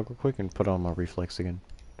ACOG real quick and put on my reflex again.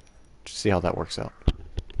 Just see how that works out.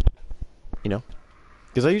 You know,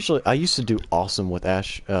 because I used to do awesome with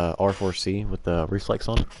Ash R4C with the reflex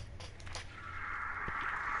on.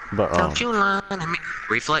 But Don't you lie to me.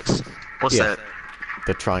 Reflex? What's yeah, that?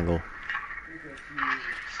 the triangle.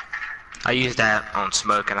 I used that on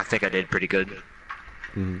smoke and I think I did pretty good.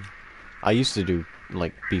 I used to do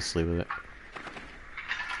like beastly with it.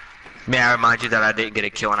 May I remind you that I didn't get a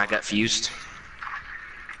kill and I got fused?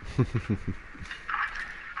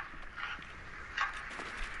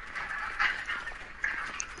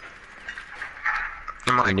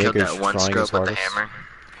 Remember I killed Niggas that one trying his scope with the hardest. hammer?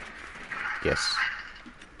 Yes.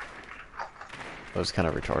 That was kind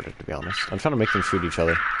of retarded, to be honest. I'm trying to make them shoot each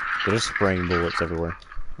other. They're just spraying bullets everywhere.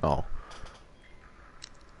 Oh.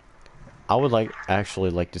 I would actually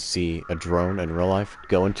like to see a drone in real life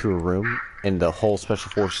go into a room and the whole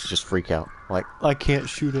special forces just freak out. Like, I can't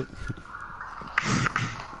shoot it.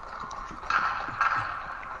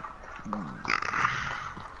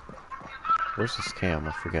 Where's this cam?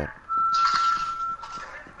 I forget.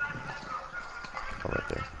 Oh, right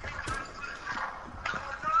there.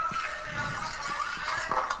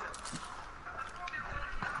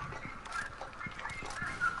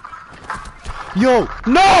 Yo!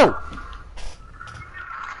 No!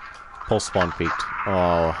 Pulse spawn peaked.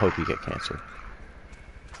 Oh, I hope you get cancer.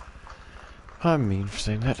 I'm mean for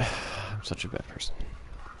saying that. I'm such a bad person.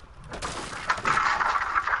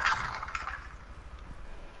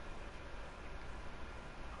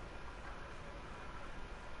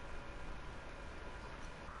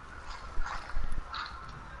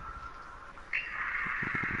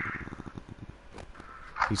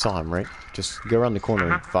 You saw him, right? Just go around the corner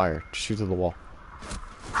and fire. Just shoot through the wall.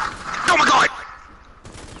 Oh my god!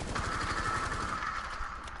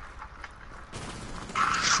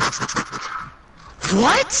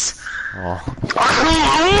 What? Oh.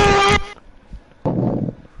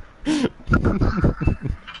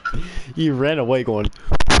 You ran away going.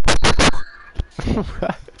 I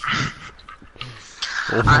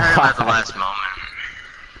heard him at the last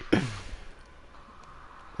moment.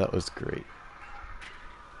 That was great.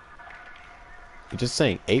 Just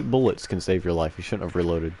saying, 8 bullets can save your life. You shouldn't have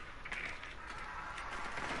reloaded.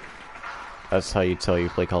 That's how you tell you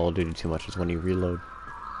play Call of Duty too much, is when you reload.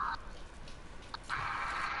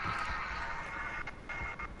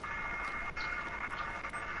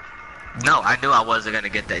 No, I knew I wasn't gonna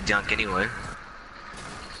get that junk anyway.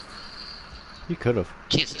 You could have.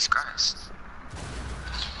 Jesus Christ.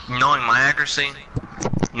 Knowing my accuracy?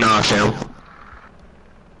 No, I failed.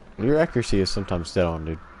 Your accuracy is sometimes dead on,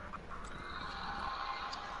 dude.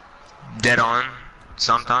 dead on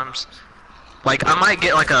sometimes. Like I might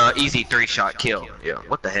get like a easy 3-shot kill. Yeah.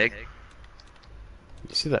 What the heck?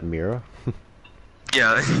 You see that mirror?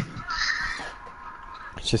 Yeah.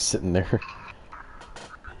 It's just sitting there.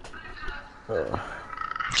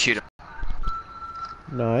 Shoot him.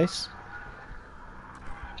 Nice.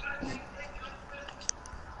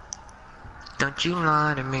 Don't you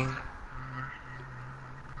lie to me.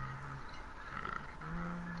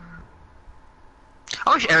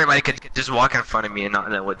 I wish everybody could just walk in front of me and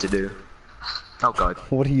not know what to do. Oh god.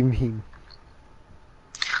 What do you mean?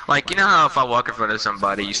 Like, you know how if I walk in front of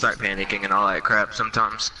somebody, you start panicking and all that crap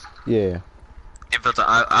sometimes? Yeah. It feels like,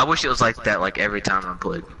 I wish it was like that like every time I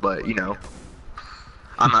played, but you know,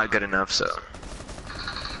 I'm not good enough, so.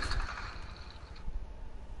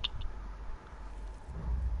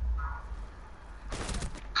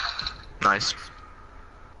 Nice.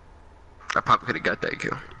 I probably could have got that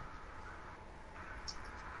kill.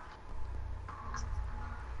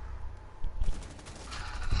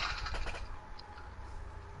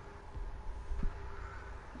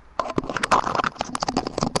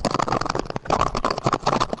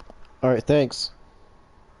 Alright, thanks.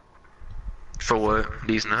 For what?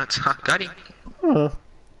 These nuts? Ha, got him. Huh.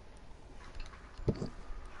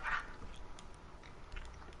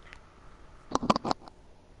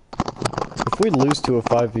 If we lose to a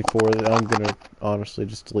 5v4, then I'm gonna honestly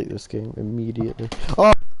just delete this game immediately.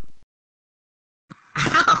 Oh!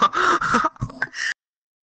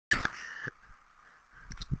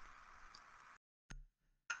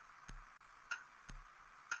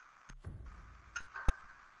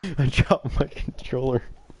 I dropped my controller.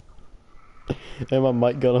 And my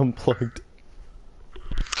mic got unplugged.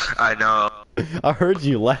 I know. I heard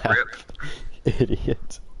you laugh.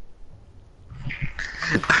 Idiot.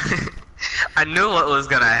 I knew what was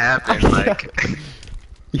gonna happen, like.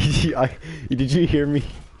 Did you hear me?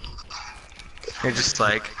 You're just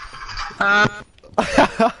like,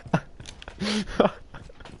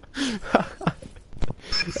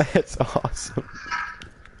 That's awesome.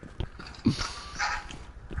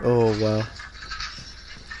 Oh wow.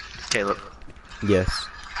 Caleb. Yes.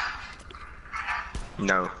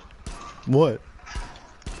 No. What?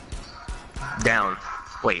 Down.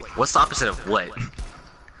 Wait, what's the opposite of what?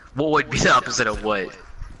 What would be the opposite of what?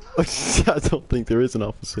 I don't think there is an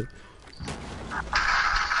opposite.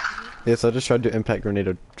 Yes, I just tried to impact grenade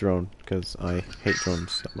a drone because I hate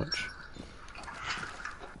drones that much.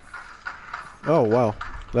 Oh wow,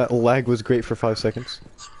 that lag was great for 5 seconds,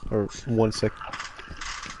 or 1 second.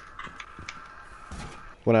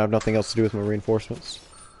 When I have nothing else to do with my reinforcements.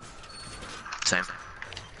 Same.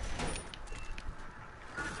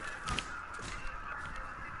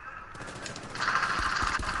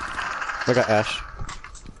 I got Ash.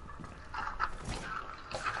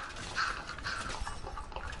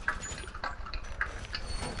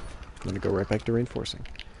 I'm gonna go right back to reinforcing.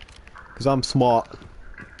 Cause I'm smart.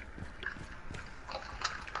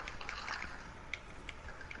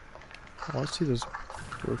 Oh, I see those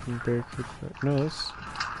broken barricades. No, that's...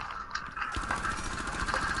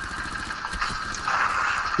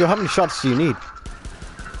 Yo, how many shots do you need?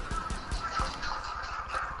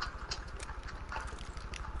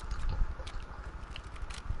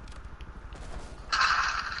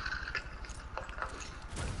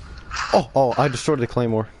 Oh, I destroyed the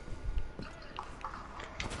claymore.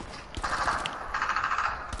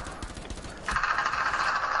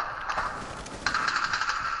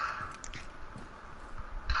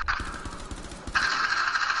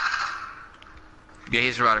 Yeah,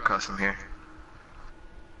 he's right across from here.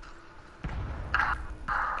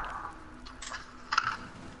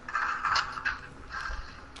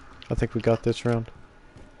 I think we got this round.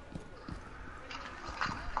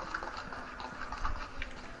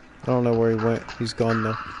 I don't know where he went. He's gone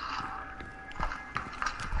now.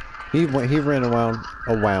 He ran around.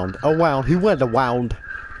 He went around.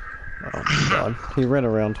 Oh my god. He ran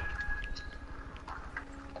around.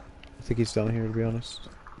 I think he's down here, to be honest.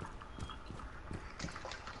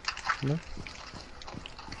 No?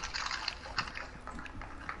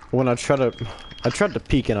 When I tried to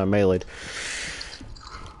peek and I meleeed.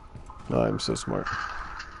 Oh, I'm so smart.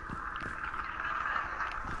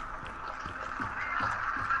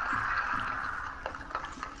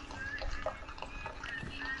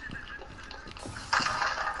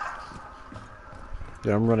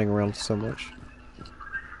 Yeah, I'm running around so much.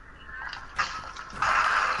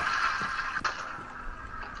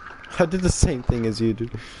 I did the same thing as you did.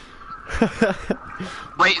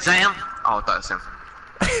 Wait, Sam? Oh, I thought it was him.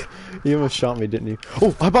 You almost shot me, didn't you? Oh,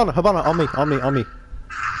 Habana, on me.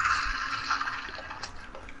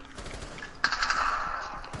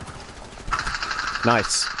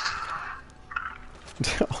 Nice.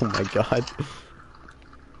 Oh my god.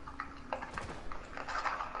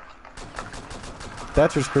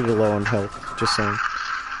 Thatcher's pretty low on health, just saying.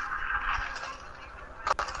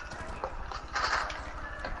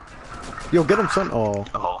 Yo, get him, son. Oh.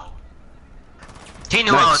 Oh. He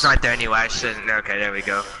knew Nice. I was right there anyway. I shouldn't. Okay, there we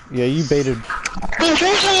go. Yeah, you baited.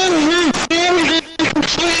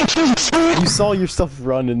 You saw yourself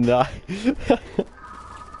run and die.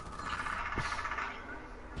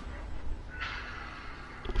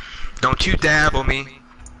 Don't you dabble me.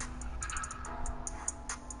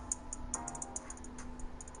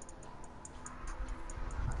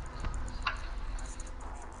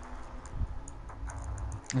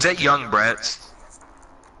 Is that Young Brett's?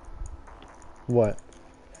 What?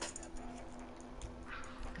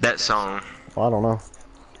 That song. Well, I don't know.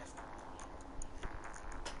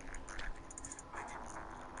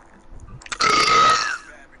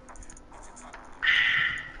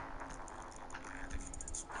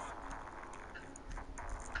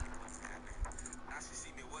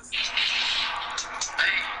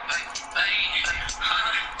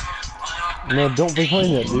 No, don't be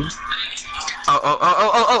playing that, dude.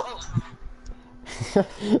 Oh.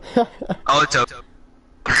 Oh, it's okay.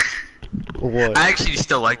 What? I actually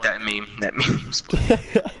still like that meme. That meme's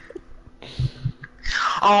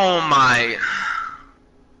Oh my.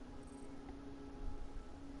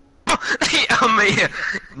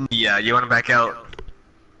 Yeah, you wanna back out?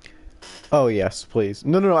 Oh yes, please.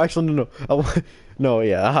 No, actually, no. No,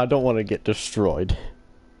 yeah, I don't want to get destroyed.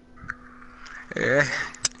 Yeah.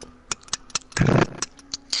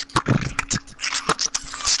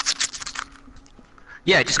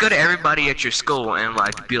 Yeah, just go to everybody at your school and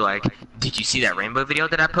like be like, did you see that rainbow video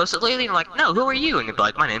that I posted lately? And like, no, who are you? And you'd be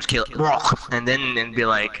like, my name's Kill. And then be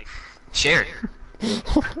like, share.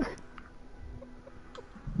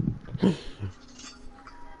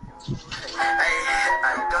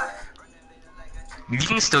 You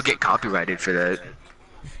can still get copyrighted for that.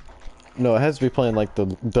 No, it has to be playing like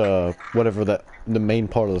the whatever the main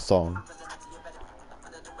part of the song.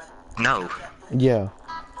 No. Yeah.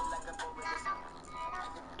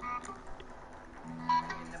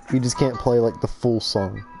 You just can't play like the full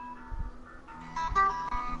song.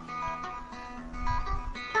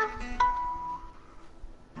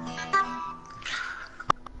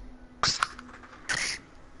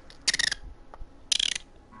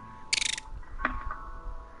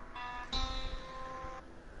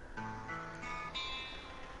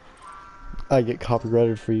 I get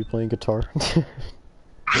copyrighted for you playing guitar.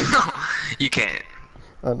 You can't.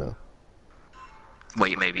 I know.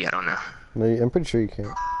 Wait, maybe, I don't know. Maybe, I'm pretty sure you can't.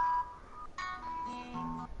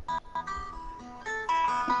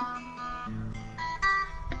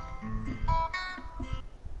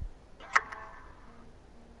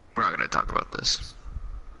 We're not gonna talk about this.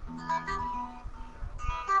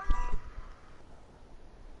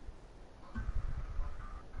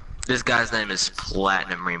 This guy's name is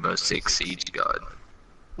Platinum Rainbow Six Siege God.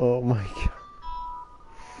 Oh my god.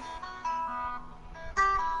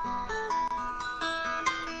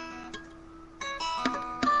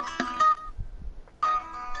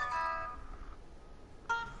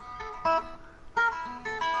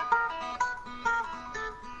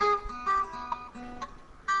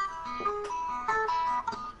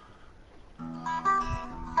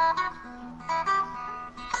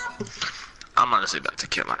 I'm honestly about to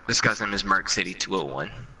kill him. This guy's name is Merc City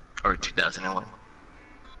 201 or 2001.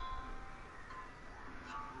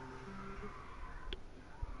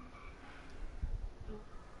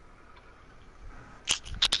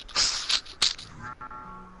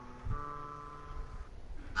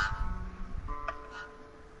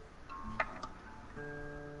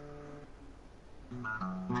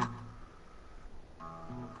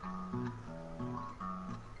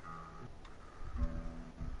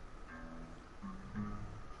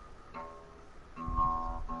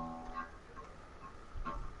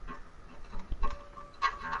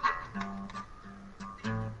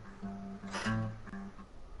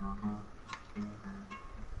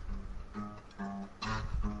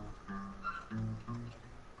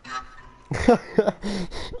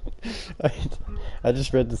 I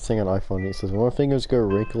just read this thing on iPhone. It says, when my fingers go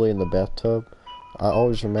wrinkly in the bathtub, I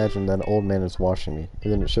always imagine that an old man is washing me.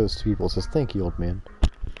 And then it shows two people. It says, thank you, old man.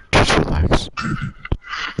 Just relax.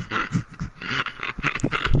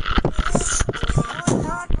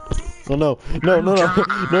 Oh no. No.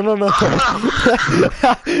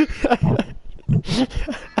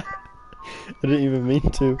 I didn't even mean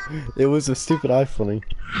to. It was a stupid iPhone.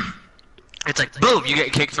 It's like, boom, you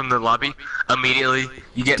get kicked from the lobby. Immediately,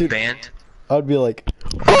 you get banned. I'd be like,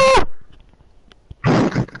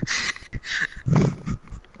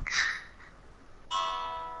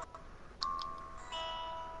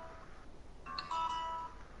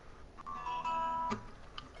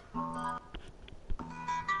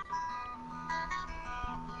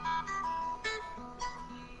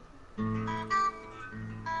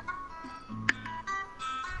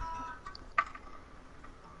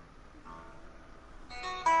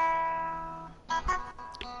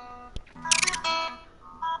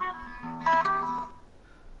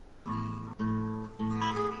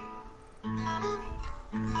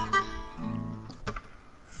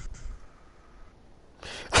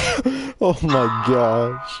 Oh my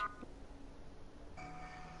gosh.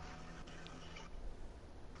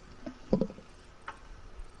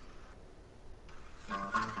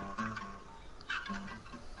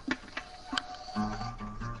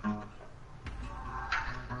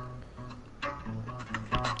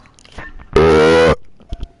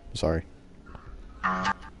 Sorry.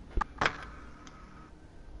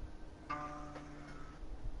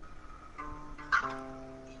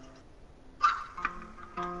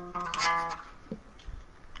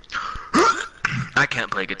 I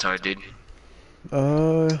can't play guitar, dude.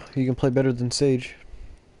 You can play better than Sage.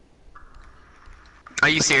 Are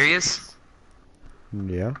you serious?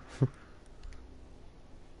 Yeah.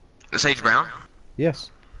 Sage Brown?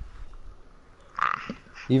 Yes.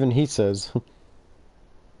 Even he says.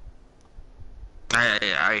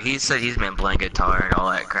 He said he's been playing guitar and all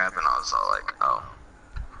that crap, and I was all like, oh.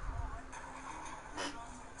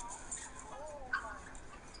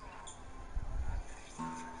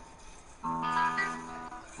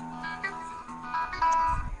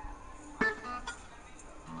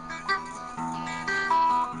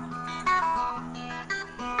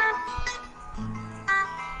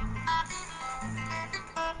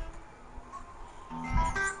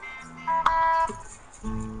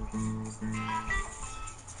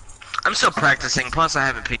 I'm still practicing, plus I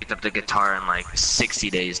haven't picked up the guitar in like 60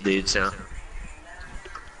 days, dude, so.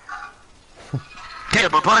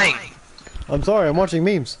 Caleb, we're playing! I'm sorry, I'm watching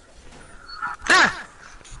memes. Ah!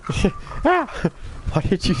 Ah! Why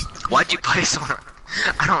did you... Why'd you place on?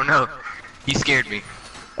 I don't know. You scared me.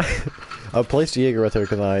 I placed a Jaeger right there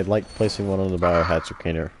because I like placing one on the biohazard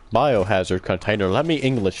container. Biohazard container. Let me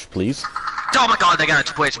English, please. Oh my god, they got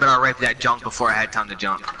a Twitch, but I raped that junk before I had time to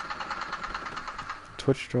jump.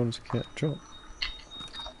 Twitch drones can't jump.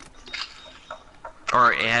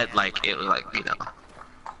 Or it had like, it was like, you know.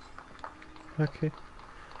 Okay.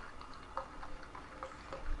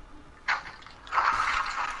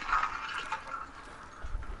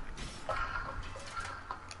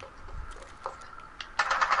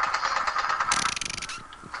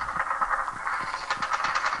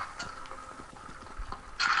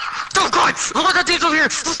 Oh god! Oh my god, dude's over here!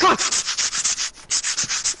 Oh god!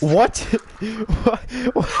 What?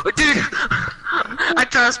 What? Dude! I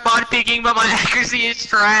tried spot peeking, but my accuracy is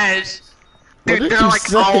trash! What Dude, did they're you like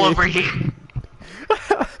say? all over here.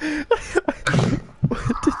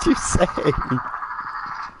 What did you say?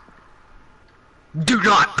 Do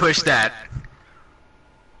not push that.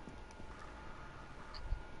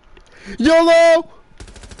 YOLO!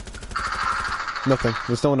 Nothing.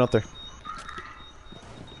 There's no one out there.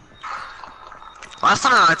 Last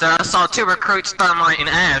time I was there, I saw 2 recruits, Thermite and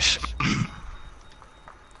Ash.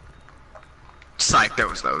 Psych, there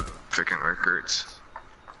was no freaking recruits.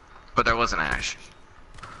 But there was an Ash.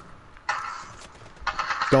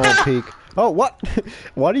 Don't peek. Oh, what?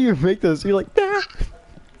 Why do you make those? You're like, ah.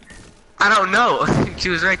 I don't know. She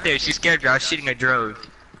was right there. She scared me. I was shooting a drone.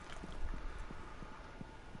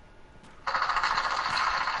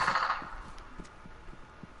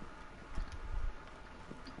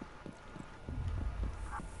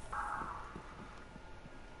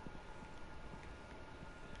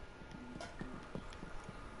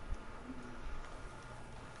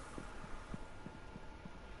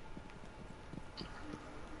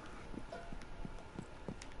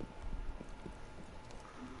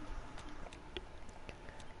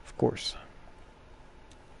 Of course.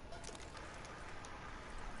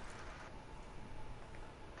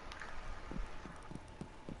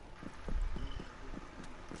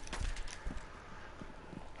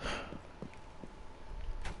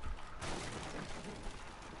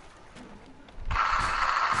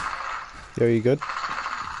 Yo, you good?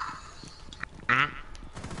 Mm-hmm.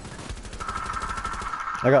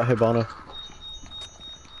 I got Hibana.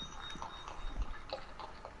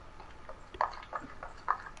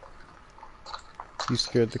 You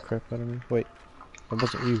scared the crap out of me. Wait, that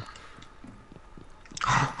wasn't you.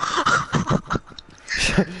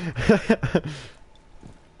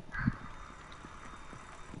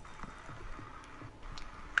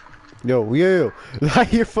 Yo. I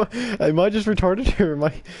hear am I just retarded or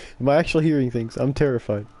am I actually hearing things? I'm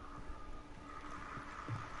terrified.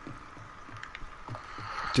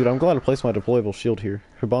 Dude, I'm glad I placed my deployable shield here.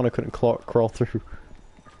 Hibana couldn't crawl through.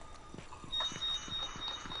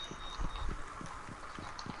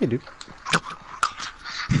 Hey, dude.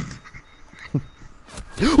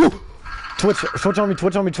 Twitch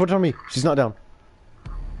on me. She's not down.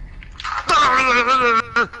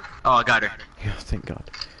 Oh, I got her. Yeah, thank God.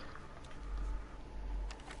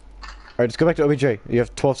 Alright, let's go back to OBJ. You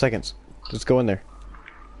have 12 seconds. Let's go in there.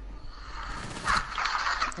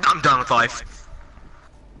 I'm done with life.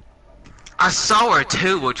 I saw her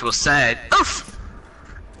too, which was sad. Oof!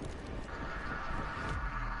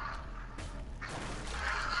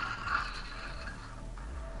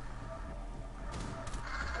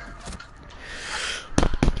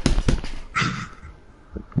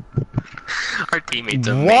 Our teammate's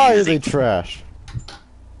amazing. Why are they trash?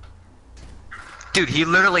 Dude, he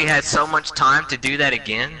literally had so much time to do that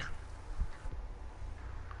again.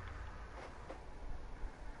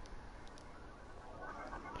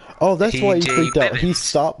 Oh, that's why he TJ freaked out. He Bivens.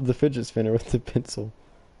 stopped the fidget spinner with the pencil.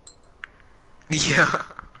 Yeah.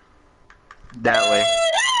 That way.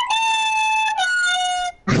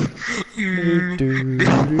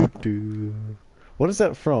 What is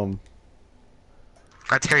that from?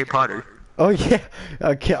 That's Harry Potter. Oh yeah,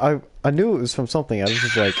 I knew it was from something. I was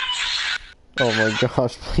just like, oh my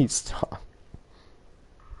gosh, please stop.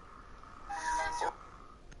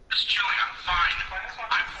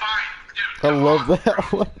 I love that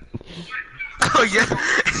one. Oh yeah,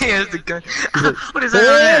 he has the gun. Like, What is that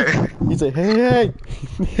on there? He's like, hey, hey.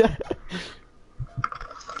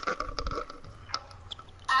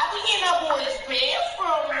 I be in a boy's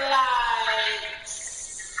bedroom like.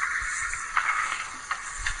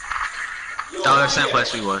 Oh, that's the same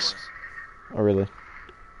place we was. Oh really?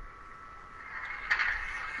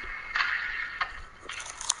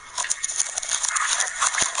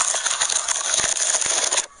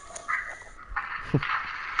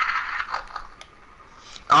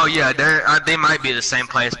 Oh yeah, they might be the same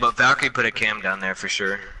place, but Valkyrie put a cam down there for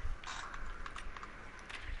sure.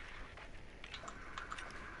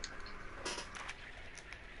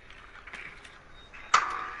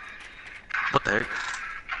 What the heck?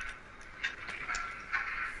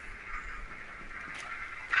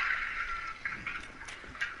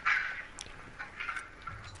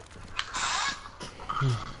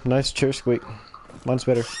 Nice chair squeak. Mine's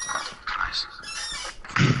better. Nice.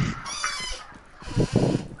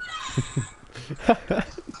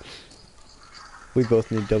 We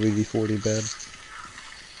both need WD-40 bad.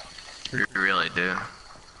 We really do.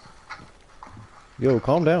 Yo,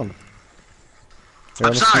 calm down. Here,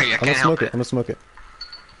 I'm sorry, I I'm gonna can't help smoke it. it. I'm gonna smoke it.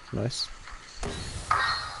 Nice.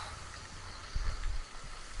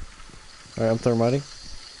 Alright, I'm thermiting.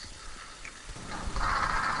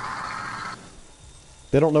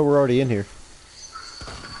 They don't know we're already in here.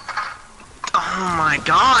 Oh my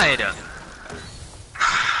god!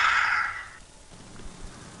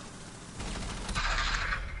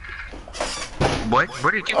 What?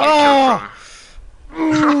 Where did you get killed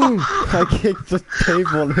from? I kicked the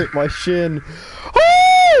table and hit my shin.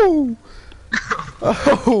 Oh!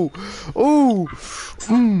 Oh! Oh!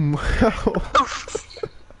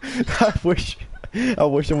 I wish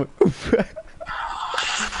I went.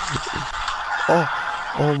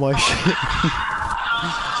 Oh my shit!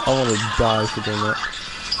 I want to die for doing that.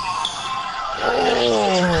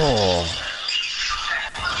 Oh!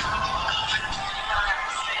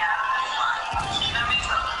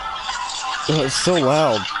 Oh, it's so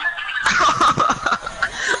loud.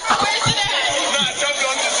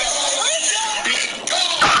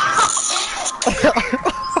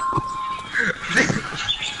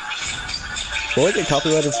 Will I get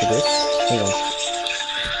copyrighted for this? Hang on.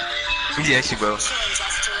 Yes, you will.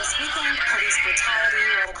 Injustice, we blame police brutality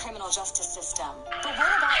or the criminal justice system. But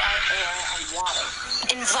what about our air and water?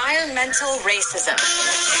 Environmental racism.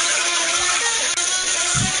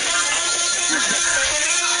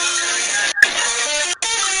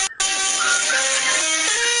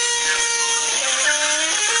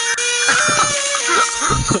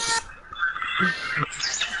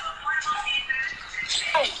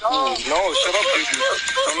 No, shut up, dude.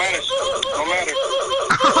 Don't matter. Don't matter.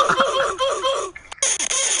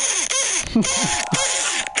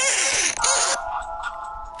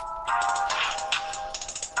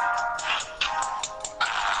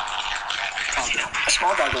 A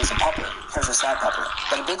small doggo is a pupper. There's a sad pupper.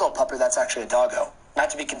 But a big old pupper, that's actually a doggo. Not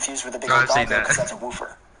to be confused with a big Oh, old I've seen doggo, that. because that's a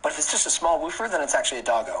woofer. But if it's just a small woofer, then it's actually a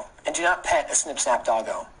doggo. And do not pet a snip-snap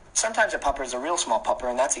doggo. Sometimes a pupper is a real small pupper,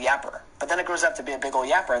 and that's a yapper. But then it grows up to be a big old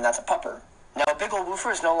yapper, and that's a pupper. Now, a big old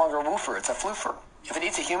woofer is no longer a woofer, it's a floofer. If it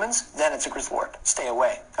eats the humans, then it's a grizzlord. Stay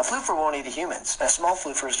away. A floofer won't eat the humans, and a small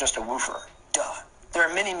floofer is just a woofer. Duh. There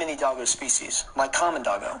are many, many doggo species, like common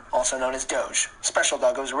doggo, also known as doge. Special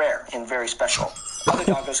doggo is rare and very special. Other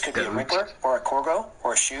doggos could be a wrinkler, or a corgo,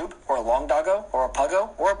 or a shoob, or a long doggo, or a puggo,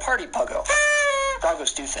 or a party puggo.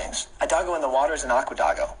 Doggos do things. A doggo in the water is an aqua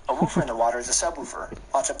doggo. A woofer in the water is a subwoofer.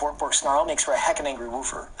 Lots of bork bork snarl makes for a heckin' angry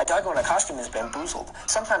woofer. A doggo in a costume is bamboozled.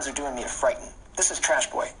 Sometimes they're doing me a frighten. This is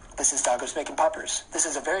Trash Boy. This is doggos making puppers. This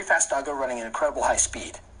is a very fast doggo running at incredible high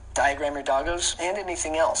speed. Diagram your doggos and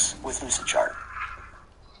anything else with Lucid Chart.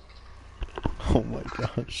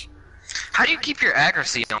 gosh. How do you keep your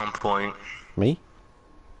accuracy on point? Me?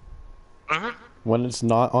 Mhm. When it's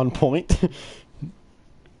not on point?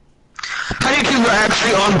 How do you keep your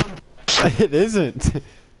accuracy on? It isn't.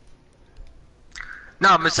 No,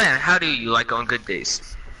 I'm just saying. How do you like on good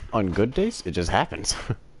days? On good days, it just happens.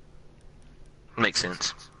 Makes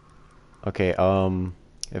sense. Okay,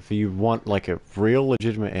 if you want like a real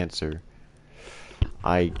legitimate answer,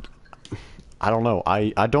 I don't know.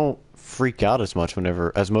 I don't freak out as much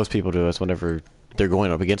as most people do whenever they're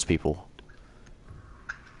going up against people.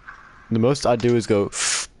 The most I do is go.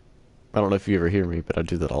 I don't know if you ever hear me, but I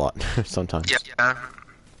do that a lot sometimes. Yeah.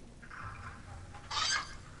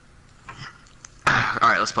 All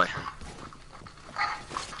right, let's play.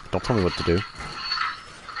 Don't tell me what to do.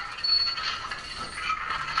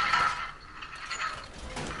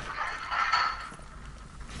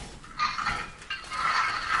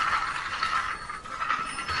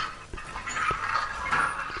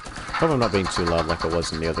 Hope I'm not being too loud like I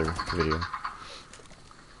was in the other video.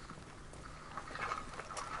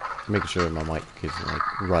 Making sure my mic is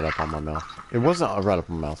like right up on my mouth. It wasn't right up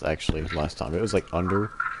on my mouth actually last time. It was like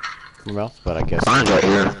under my mouth, but I guess. Mine's right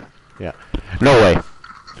here. Yeah. No way.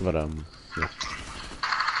 But yeah.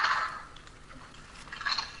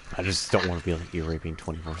 I just don't want to be like ear raping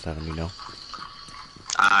 24/7, you know.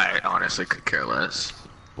 I honestly could care less.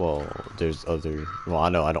 Well, there's other. Well, I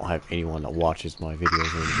know I don't have anyone that watches my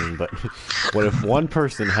videos or anything, but what if one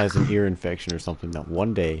person has an ear infection or something that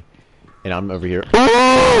one day, and I'm over here,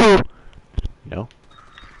 you know,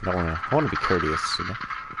 I want to be courteous, you know.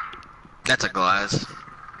 That's a glass.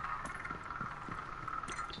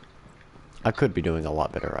 I could be doing a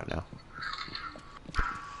lot better right now.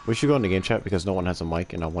 We should go into game chat because no one has a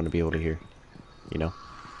mic, and I want to be able to hear, you know.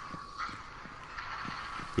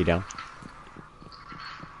 You down?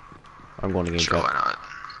 I'm going to game Sure, chat. why not?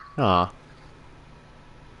 Ah.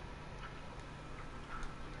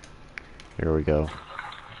 Here we go.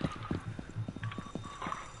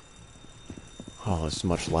 Oh, it's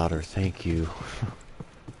much louder. Thank you.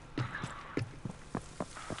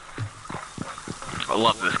 I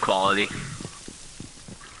love this quality.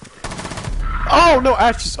 Oh no,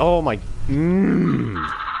 Ashes! Oh my.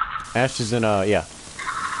 Ashes in yeah.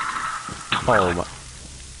 Oh my.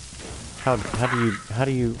 How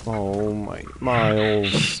do you? Oh my,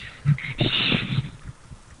 Miles.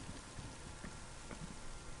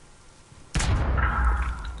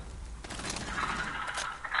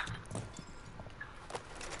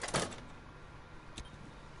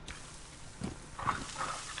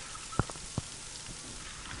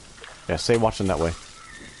 Yeah, stay watching that way.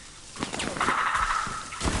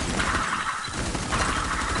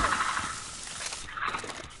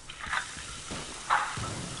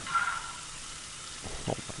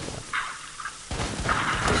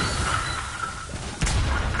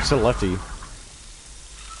 To the left of you.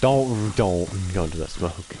 Don't go into that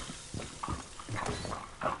smoke.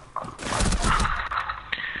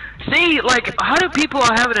 See, like, how do people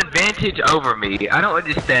have an advantage over me? I don't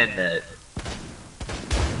understand that.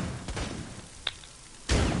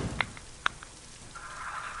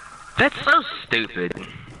 That's so stupid.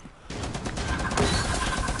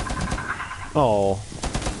 Oh.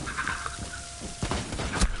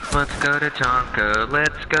 Let's go to Tachanka,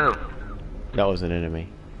 let's go. That was an enemy.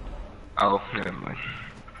 Oh, never mind.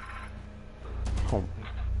 Oh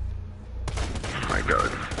my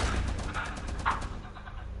god.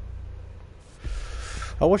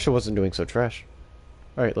 I wish I wasn't doing so trash.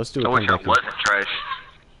 Alright, let's do it. I wish I wasn't trash.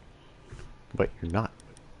 But you're not.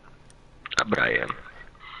 But I am.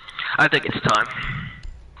 I think it's time.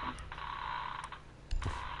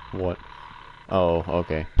 What? Oh,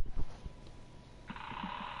 okay.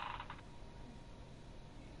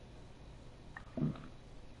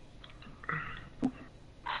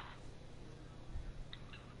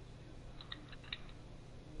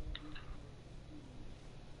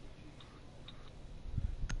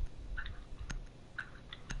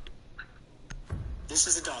 This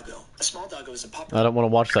is a doggo. A small doggo is a puppy. I don't want to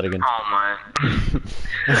watch that again. Oh my.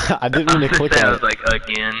 I didn't mean to click on I it. was like,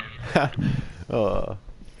 again.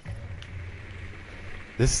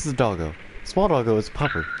 This is a doggo. Small doggo is a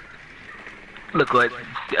pupper. Look what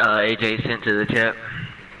AJ sent to the chat.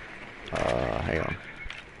 Hang on.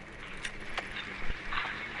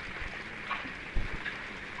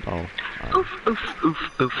 Oh. Oof, oof, oof,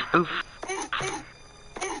 oof, oof.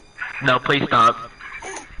 No, please stop.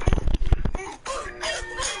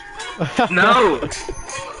 No!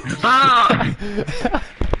 Stop!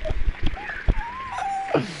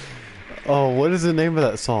 Oh, what is the name of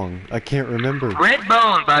that song? I can't remember.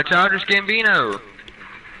 Redbone by Childish Gambino.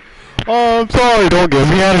 Oh, I'm sorry, don't give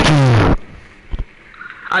me attitude.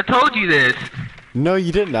 I told you this. No,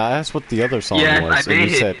 you didn't. I asked what the other song Yes, was, I and you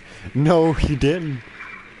did. said, no, you didn't.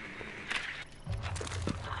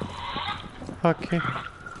 Okay.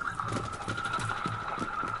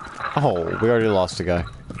 Oh, we already lost a guy.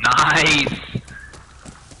 Nice.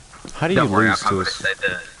 How do you Don't worry, I lose to probably us? said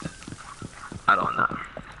that. I don't know.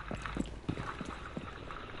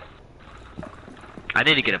 I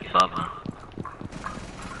need to get a bubba.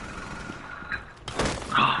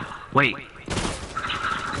 Wait.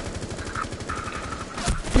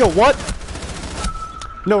 Yo, what?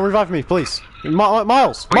 No, revive me, please. Miles, Where you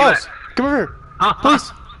Miles, come over here,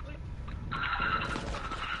 please.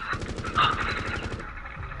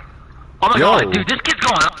 Oh my Yo. god, dude, this kid's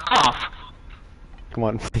going off. Come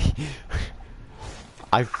on.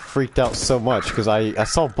 I freaked out so much because I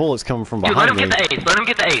saw bullets coming from Dude, let behind him me. get the ace. Let him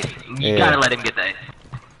get the ace. You gotta let him get the ace.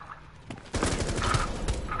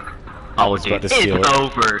 I was about to steal it. It's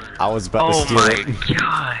over. I was about to steal it. Oh my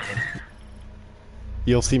god.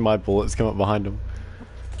 You'll see my bullets come up behind him.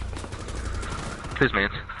 Whose man?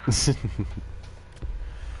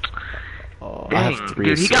 Oh, Dang, I have 3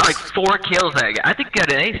 dude, he got like assists. 4 kills that guy. I think he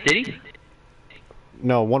got an ace, did he?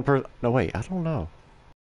 No, one person. No, wait, I don't know.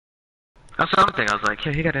 That's something. I was like,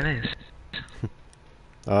 yeah, he got an ace.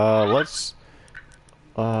 Let's.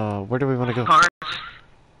 Where do we want to go? Cards.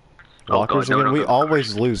 Lockers Oh, God, no, again? no, We no.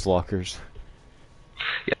 always lose lockers.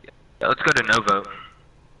 Yeah, let's go to Novo.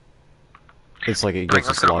 It's like it Bring gives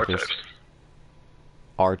us us to lockers.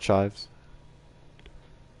 Archives.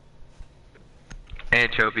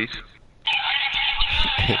 Anchovies.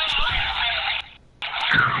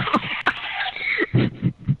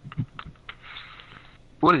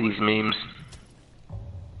 What are these memes?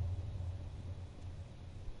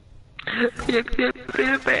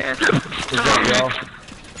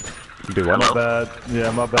 Do what? My bad.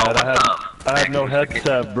 Yeah, my bad. I had no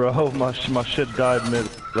headset, bro. My shit died mid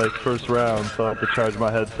first round, so I have to charge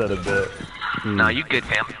my headset a bit. No, you good,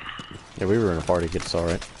 fam. Yeah, we were in a party. It's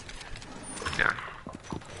alright. Yeah.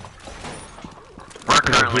 We're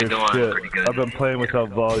currently Hear doing shit. pretty good. I've been playing without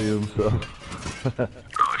volume, so.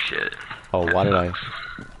 Oh shit. Oh, why did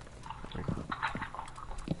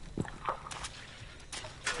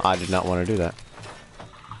I did not want to do that.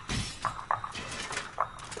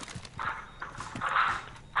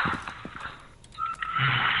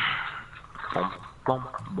 Boom,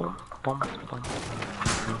 boom, boom, boom.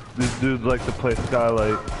 These dudes like to play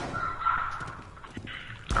Skylight.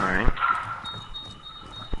 Alright.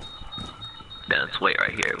 Then let's wait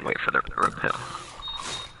right here and wait for the repel.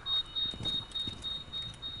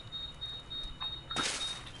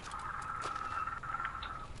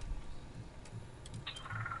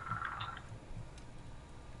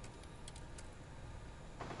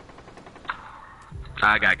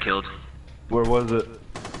 I got killed. Where was it?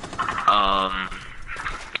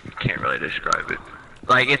 Can't really describe it.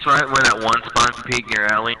 Like, it's right where that one spawn peak near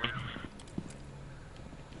alley.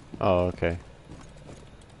 Oh, okay.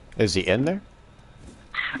 Is he in there?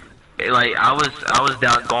 Like, I was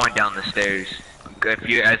going down the stairs. As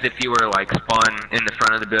if you were like spawn in the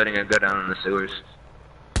front of the building and go down in the sewers.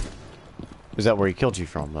 Is that where he killed you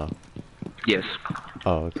from, though? Yes.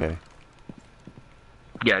 Oh, okay.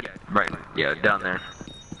 Yeah, right. Yeah, down there.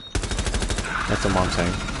 That's what I'm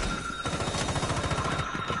saying.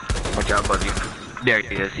 Watch out, buddy. There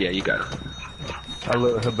he is. Yeah, you got him. I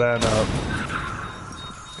lit Habana up.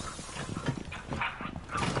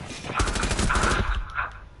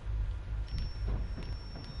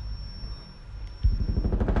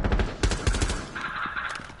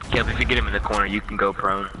 Yeah, but if you get him in the corner, you can go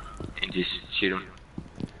prone and just shoot him.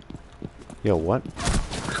 Yo, what?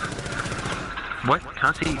 What?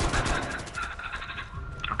 Can't see.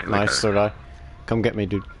 Okay, Nice, third eye. Come get me,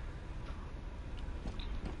 dude.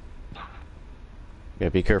 Yeah,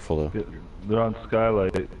 be careful, though. They're on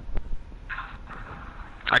Skylight.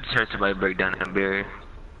 I just heard somebody break down that barrier.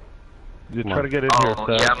 You try to get in here, Oh,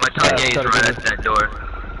 Seth. yeah, my Tanya is Try to right get at that door.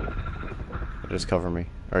 Just cover me.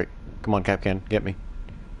 Alright, come on, Capcan, get me.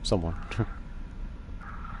 Someone.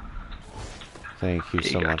 Thank you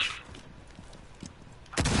so much.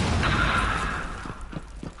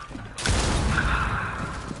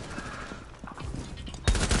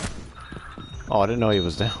 Oh, I didn't know he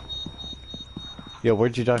was down. Yo,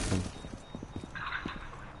 where'd you die from?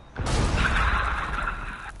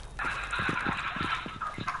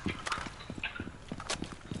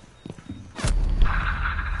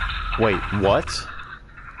 Wait, what?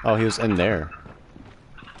 Oh, he was in there.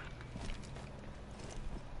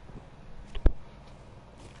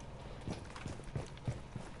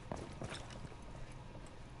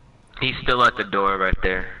 He's still at the door right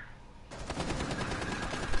there.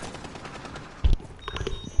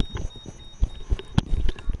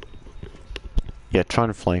 Yeah, trying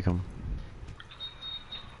to flank him.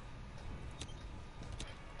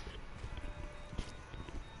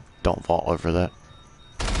 Don't fall over that.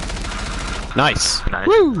 Nice! Nice.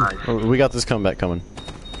 Woo! Nice. Oh, we got this comeback coming.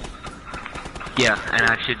 Yeah, and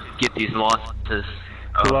I should get these losses.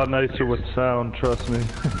 It's a lot nicer with sound, trust me.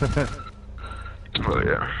 Oh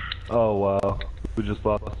yeah. Oh wow. We just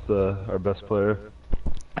lost our best player.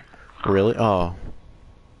 Really? Oh.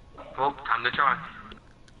 Well, time to try.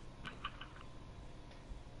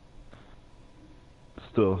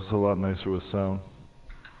 Still, it's a lot nicer with sound.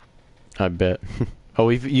 I bet. Oh,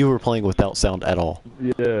 you were playing without sound at all.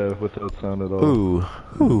 Yeah, without sound at all. Ooh.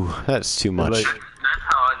 Ooh, that's too much. Like, That's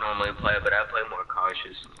how I normally play, but I play more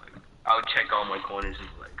cautious. Like, I would check all my corners and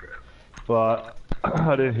like crap. well,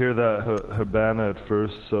 I didn't hear that Habana at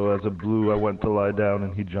first, so as a blue, I went to lie down,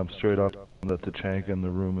 and he jumped straight on that Tachanka in the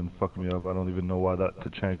room and fucked me up. I don't even know why that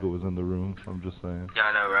Tachanka was in the room. I'm just saying. Yeah,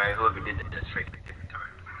 I know, right? Whoever did that, that's freaking retarded.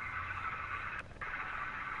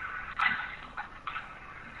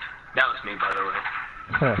 That was me, by the way.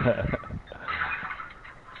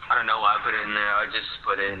 I don't know why I put it in there. I just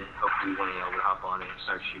put it in. Hopefully, one of y'all would hop on it and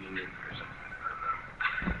start shooting it or something.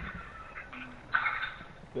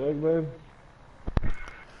 Big babe.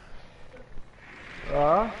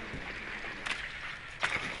 Ah.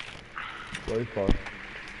 Very far.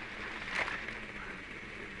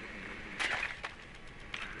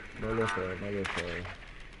 No go far, no go far.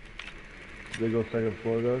 They go second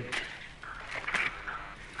floor, guys.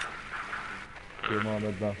 Come on,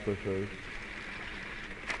 that's not so close.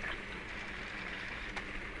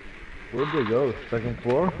 Where'd they go? Second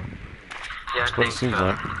floor? Yeah, That's what it seems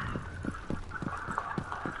like.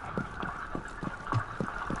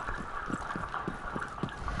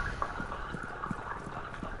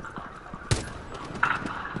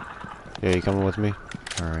 Yeah, you coming with me?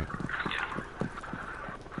 Alright.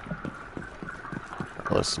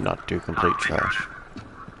 Let's not do complete trash.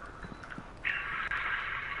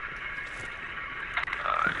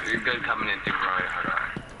 You're good coming in through right.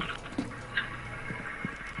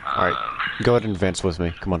 Alright, go ahead and advance with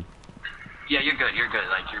me. Come on. Yeah, you're good. You're good.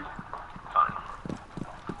 Like, you're fine.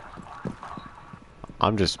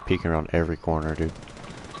 I'm just peeking around every corner, dude.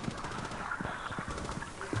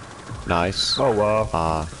 Nice. Oh,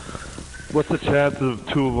 wow. What's the chance of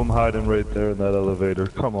two of them hiding right there in that elevator?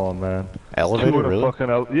 Come on, man. Elevator, two in really?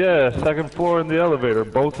 Fucking yeah, second floor in the elevator.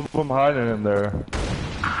 Both of them hiding in there.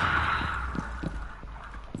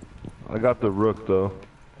 I got the rook, though.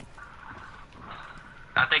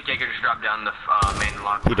 I think Jaeger just dropped down the main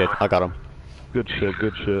lock. He did. I got him. Good shit,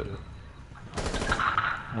 good shit.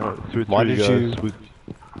 Alright, 3-3, Why did guys. you...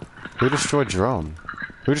 Who destroyed drone?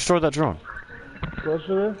 Who destroyed that drone?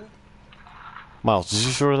 Miles, did you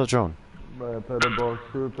destroy that drone?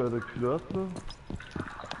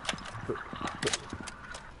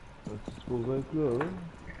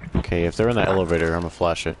 Okay, if they're in the elevator, I'm gonna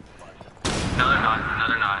flash it. No, they're not. No,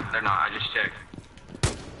 they're not. They're not. I just checked.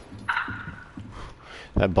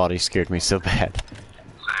 That body scared me so bad.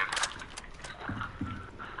 Same.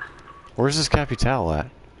 Where's this Capital at?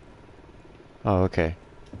 Oh, okay.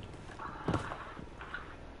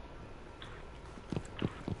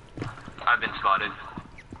 I've been spotted.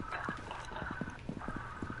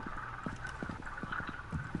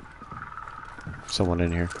 Someone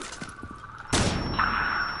in here.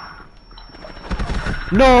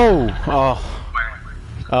 No! Oh.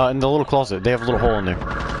 In the little closet. They have a little hole in there.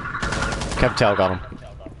 Capital got him.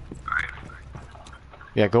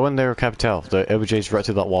 Yeah, go in there, Capital. The OBJ's right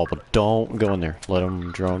through that wall, but don't go in there. Let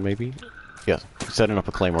him drone, maybe? Yeah, setting up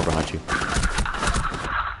a claymore behind you.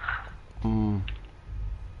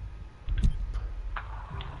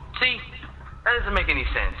 See? That doesn't make any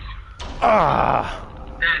sense. Ah!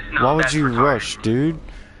 Why would you rush, dude?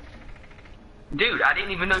 Dude, I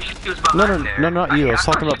didn't even know she was behind there. No, not you. I was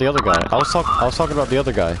talking about the other guy. I was talking about the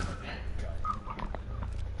other guy.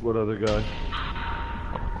 What other guy?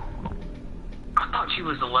 I thought she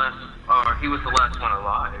was the last, or he was the last one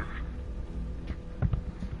alive.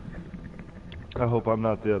 I hope I'm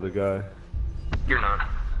not the other guy. You're not.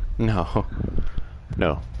 No.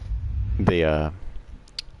 No. The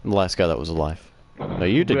last guy that was alive. No,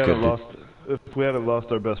 you did good. If we hadn't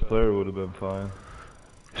lost our best player, it would have been fine.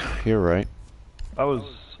 You're right. I was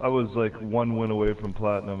like 1 win away from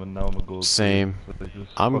platinum, and now I'm a gold. Same.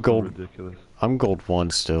 I'm gold. Ridiculous. I'm gold 1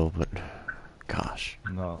 still, but gosh.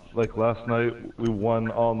 No, like last night we won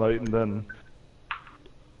all night, and then.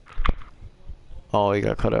 Oh, he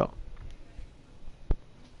got cut out.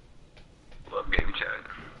 Love baby chat.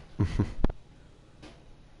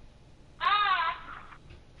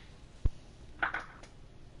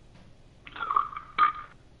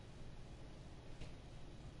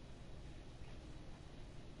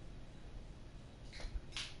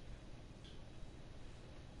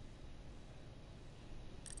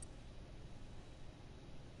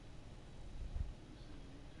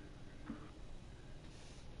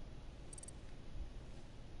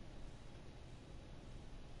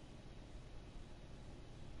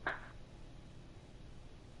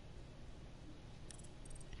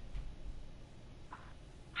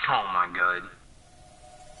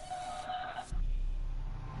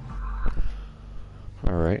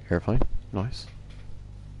 Airplane. Nice.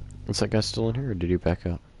 Is that guy still in here, or did he back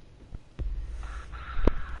out?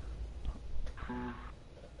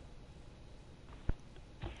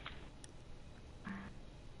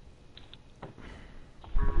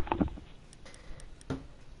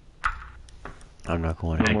 I'm not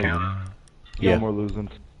going to down. Yeah. No more losing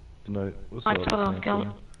tonight. What's up, man?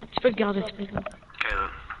 Caleb.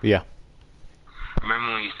 Yeah. Remember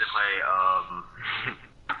when we used to play,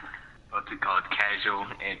 what's it called, casual,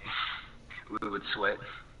 and we would sweat?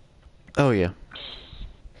 Oh yeah.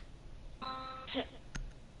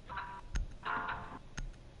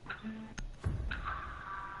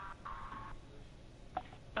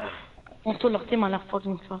 Mon leur team a l'air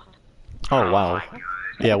fucking fort. Oh wow.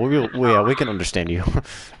 Yeah, we can understand you.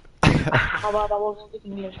 How about I will speak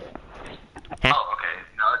English? Oh, okay.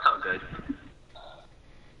 No, it's all good.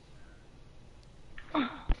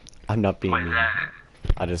 I'm not being mean.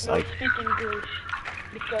 I just No, like. speak English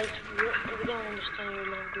because we don't understand your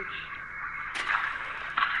language.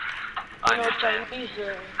 You know Chinese? I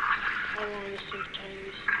don't understand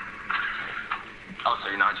Chinese. Oh, so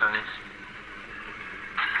you're not Chinese?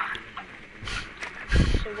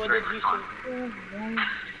 So what did you say?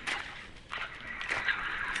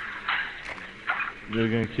 You're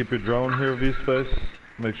gonna keep your drone here, V-Space?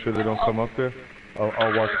 Make sure they don't come up here?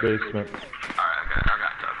 I'll watch basement.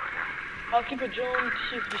 I'll keep a drone to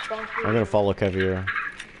see if the spawn food. I'm gonna follow Caviar.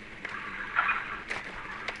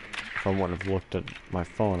 If I wouldn't have looked at my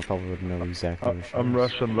phone, I probably would know exactly where she I'm is.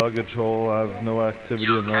 rushing luggage hole. I have no activity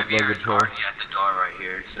in that luggage hole. At the door right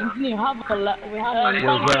here, so. We have we have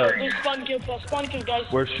Where's that? There's spawn kill, guys.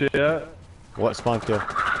 Where's she at? What spawn kill?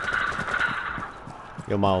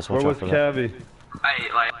 Yo, Miles, watch Where out was for that. Cavi?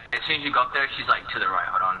 Hey, like, as soon as you go up there, she's like to the right.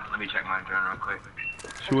 Hold on, let me check my drone real quick.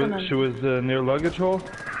 She was near luggage hole?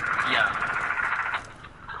 Yeah.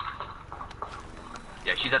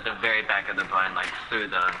 Yeah, she's at the very back of the blind, like through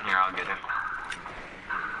the. Here, I'll get her.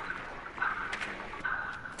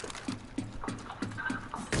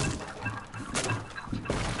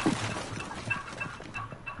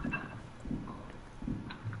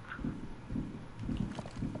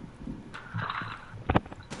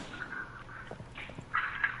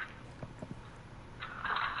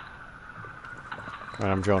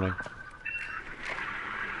 Alright, I'm droning.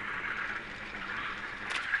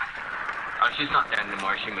 Oh, she's not there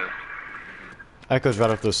anymore. She moved. Echo's right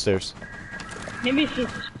up those stairs. Maybe she's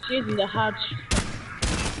in the hatch.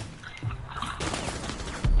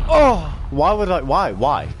 Oh! Why would I? Why?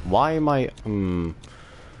 Why am I?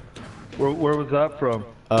 Where was that from?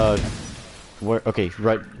 Where? Okay,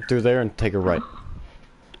 right through there and take a right.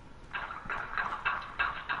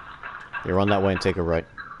 You run that way and take a right.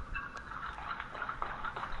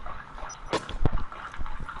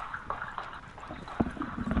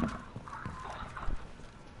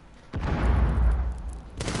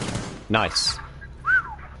 Nice.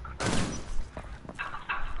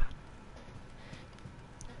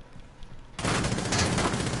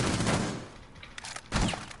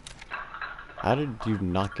 How did you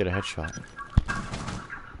not get a headshot?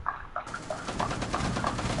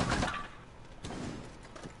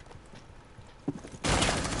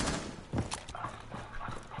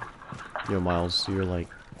 Yo, Miles, you're like,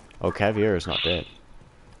 oh, Caviar is not dead.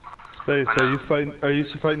 Space, are you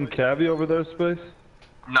fighting Cavi over there, Space?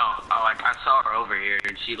 No, I saw her over here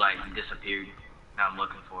and she like disappeared. Now I'm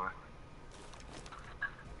looking for her.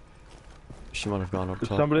 She might have gone up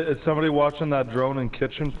top. Is somebody watching that drone in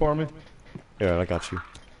kitchen for me? Yeah, I got you.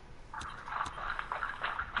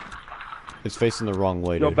 It's facing the wrong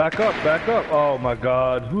way, Yo, dude. back up, back up! Oh my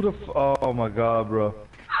god, oh my god, bro.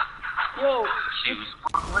 Yo, She was.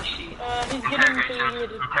 What was she? he's getting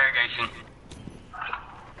interrogated. Interrogation.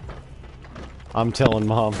 I'm telling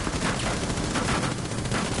Mom.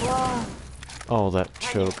 Wow. Oh, that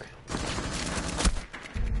choke.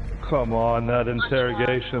 Come on, that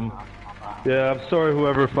interrogation. Yeah, I'm sorry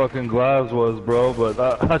whoever fucking Glass was, bro, but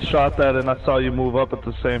I shot that and I saw you move up at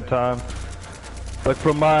the same time. Like,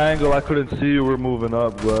 from my angle, I couldn't see you were moving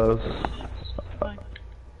up, Glass.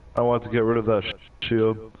 I wanted to get rid of that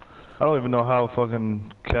shield. I don't even know how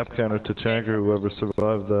fucking Capcan or Tachanka, whoever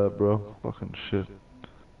survived that, bro. Fucking shit.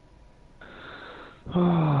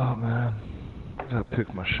 Oh, man. I gotta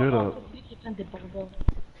pick my shit up.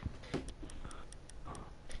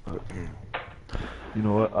 You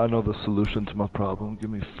know what? I know the solution to my problem. Give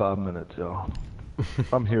me 5 minutes, y'all.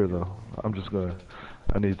 I'm here, though. I'm just gonna...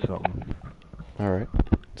 I need something. Alright.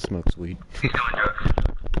 Smokes weed.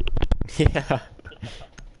 Yeah.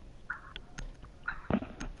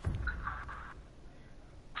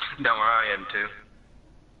 Don't worry, I am too.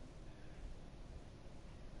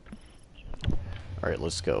 Alright,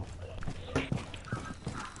 let's go.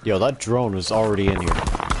 Yo, that drone was already in here.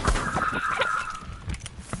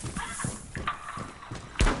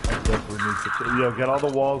 Yo, get all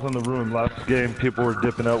the walls in the room. Last game, people were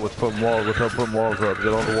dipping out with putting walls without putting walls up. Get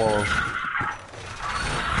all the walls.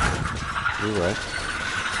 You're right.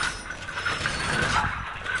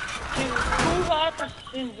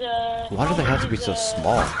 Why do they have to be so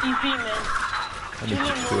small? I need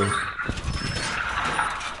to twist.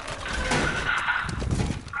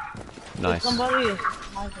 Nice. Somebody is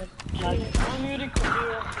I'm muting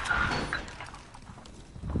computer.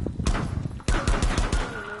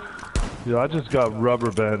 Yo, I just got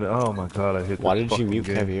rubber banded. Oh my god, I hate this. Why did you mute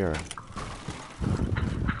game. Caviera?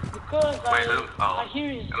 Because Wait, who? Oh, I hear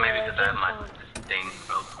his maybe because I have my thing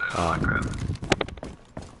open. Oh, crap.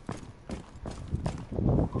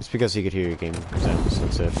 It's because he could hear your game presents.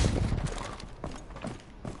 That's it.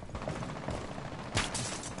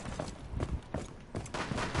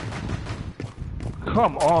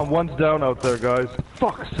 Come on, one's down out there, guys.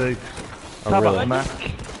 Fuck's sake. Oh, really?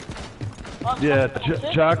 Yeah,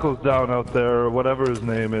 Jackal's down out there, or whatever his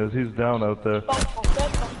name is. He's down out there.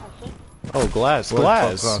 Oh, Glass.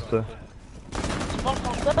 Glass!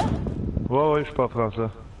 Whoa, je parle français.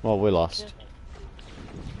 Well, we lost.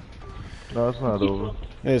 No, it's not over.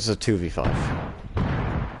 It's a 2v5.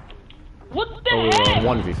 What the Oh, heck?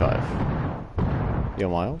 1v5. Yo,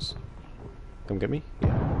 Miles? Come get me?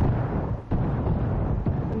 Yeah.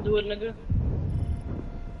 Do it, nigga.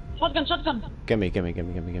 Shotgun, shotgun. Get me.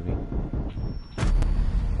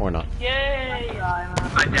 Or not. Yay!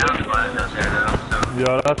 I downed one of those there though, so.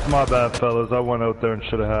 Yo, that's my bad, fellas. I went out there and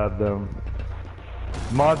should have had them.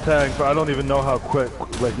 Montang, I don't even know how quick.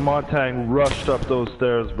 Like Montang rushed up those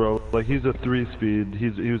stairs, bro. Like he's a 3-speed. He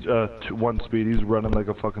was 1-speed. He's running like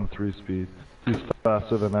a fucking 3-speed. He's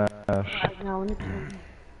faster than Ash.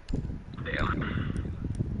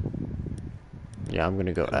 Yeah, I'm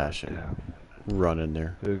gonna go Ash and run in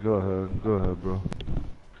there. Yeah, go ahead, bro.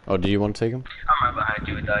 Oh, do you want to take him? I'm right behind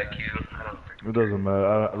you with the IQ. I don't think. It doesn't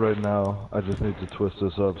matter. Right now, I just need to twist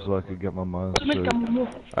this up so I can get my mind straight.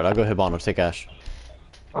 Alright, I'll go Hibana. Take Ash.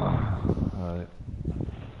 Alright.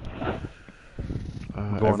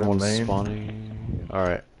 Everyone's spawning.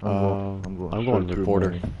 Alright, I'm going to Porter.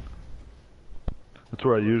 Main. That's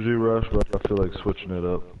where I usually rush, but I feel like switching it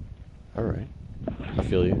up. Alright. I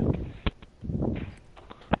feel you.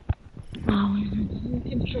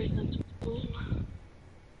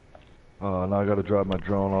 Now I gotta drive my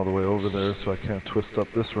drone all the way over there, so I can't twist up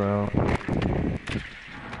this round.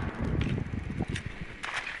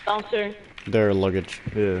 Downstairs. Their luggage.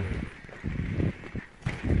 Yeah.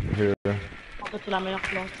 Here. En fait, c'est la meilleure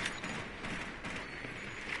place.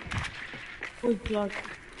 Full plug.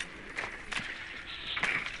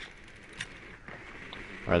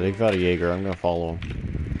 Alright, they've got a Jaeger. I'm gonna follow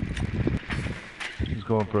him. He's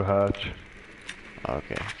going for hatch.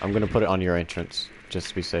 Okay. I'm gonna put it on your entrance, just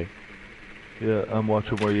to be safe. Yeah, I'm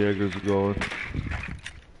watching where Jaeger's going.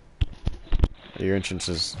 Your entrance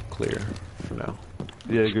is clear for now.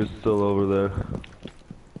 Jaeger's still over there.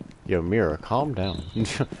 Yo, Mira, calm down.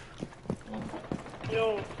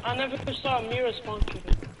 Yo, I never saw a mirror spawn.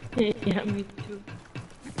 Yeah, me too.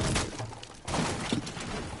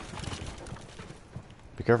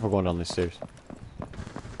 Be careful going down these stairs.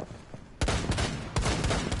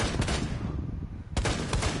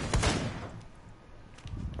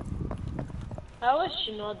 How is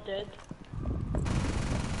she not dead?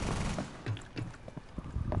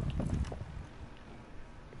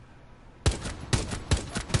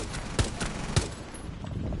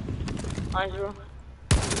 Nice, bro.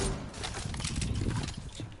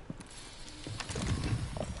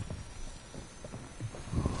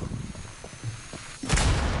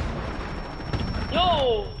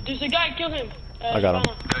 Yo, there's a guy, kill him. I got him.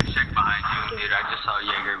 Go check behind you, dude. I just saw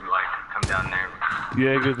Jaeger like come down there.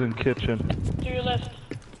 Jaeger's in kitchen. To your left.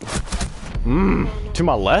 To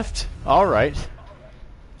my left? Alright.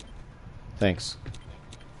 Thanks.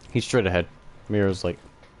 He's straight ahead. Mira's like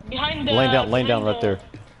Behind the, laying down right there.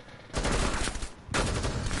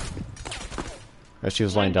 Oh, she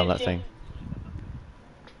was laying down that thing.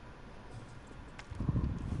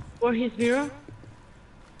 Or his mirror?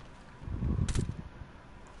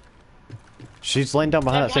 She's laying down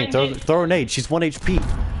behind that thing. Throw a nade. She's 1 HP.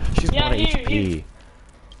 She's 1 HP.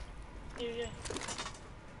 Here.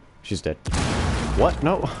 She's dead. What?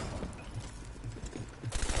 No.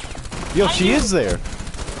 Yo, she is there.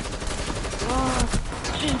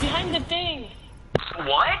 She's behind the thing.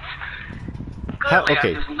 What? How,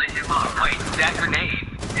 okay. Wait, that grenade.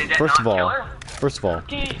 Did that First of not kill all, her?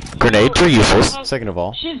 grenades are useless. Second of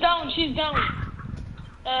all, She's down.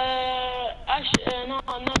 No,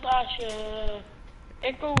 not Ash,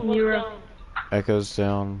 Echo was Mira. down. Echo's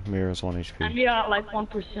down, Mira's 1 HP. And Mira at like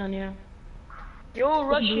 1%, yeah. Yo,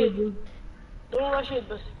 rush it. Don't rush it,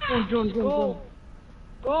 but Drone.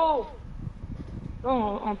 Go.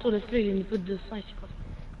 Non, en tour de feu, il y a une faute de 5, c'est quoi?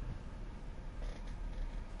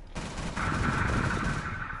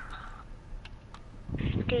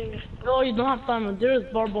 Okay. No, you don't have time, there is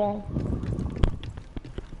barbell.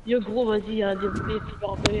 Yo gros, vas-y, il y a des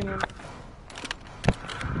barbelés, man.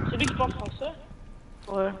 C'est lui qui parle français?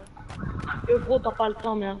 Ouais. Yo gros, t'as pas le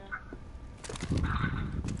temps, merde.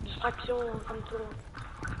 Distraction, comme toi.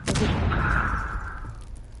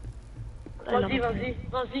 Vas-y,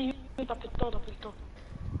 t'as plus de temps.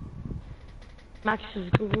 Max,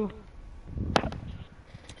 c'est go.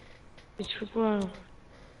 Et tu fais quoi, là?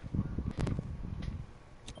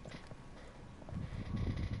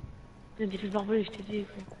 T'as des fils barbelés, je t'ai dit,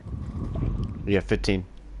 quoi. Yeah, 15.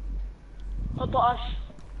 Attends, H.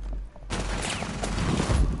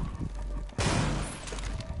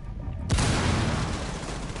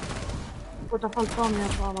 Oh, t'as pas le temps,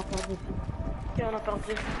 merde, on va pas réussir. Ok, on a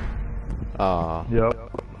perdu. Ah.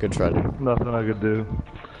 Yep. Good try, dude. Nothing I could do.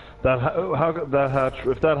 That hatch,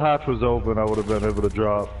 if that hatch was open, I would have been able to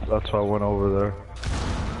drop. That's why I went over there.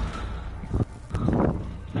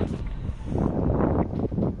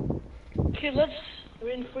 Okay, let's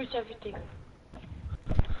reinforce everything.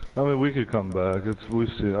 I mean, we could come back. I've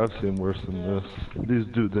seen worse than this. These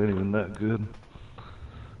dudes ain't even that good.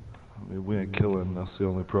 I mean, we ain't killing. That's the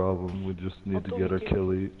only problem. We just need to get our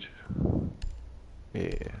kill each.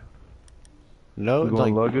 Yeah. No, We like,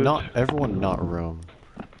 going luggage? not everyone, not room.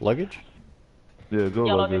 Luggage? Yeah, go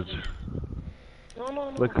Yeah, luggage.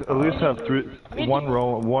 No. Like, at least have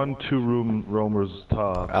one, 2 room roamers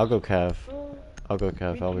top. I'll go Cav. I'll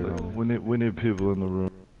be roaming. We need people in the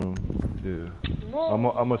room. Yeah.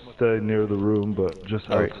 No. I'm gonna stay near the room, but just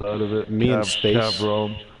Alright, outside of it. me and Cav- Space- Cav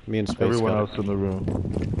roam. Me and Space Everyone got else in the room.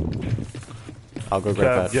 I'll go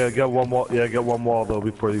grab Cav, that. yeah, get one wall. Yeah, get one wall though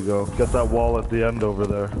before you go. Get that wall at the end over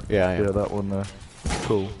there. Yeah, Yeah, that one there.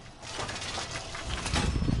 Cool.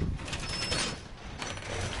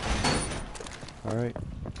 Alright.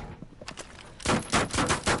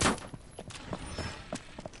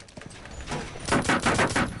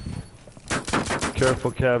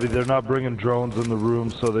 Careful, Cavi. They're not bringing drones in the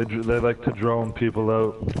room, so they like to drone people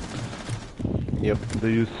out. Yep. They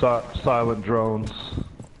use silent drones.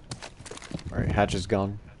 Alright, hatch is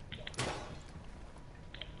gone.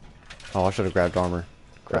 Oh, I should have grabbed armor.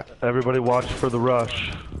 Crap. Everybody watch for the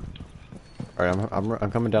rush. Alright,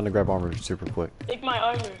 I'm coming down to grab armor super quick. Take my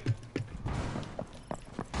armor.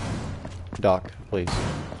 Doc, please.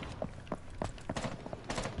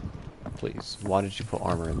 Please. Why did you put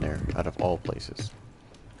armor in there out of all places?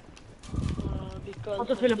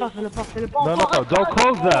 Because... Fais-le pas. No, don't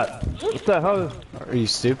close that! What the hell? Are you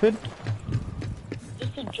stupid?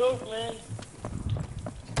 Just a joke, man.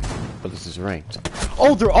 But this is ranked.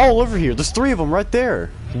 Oh, they're all over here! There's 3 of them right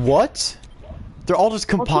there! What? They're all just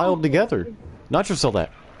compiled together. Nitro sell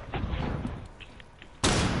that.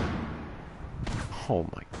 Oh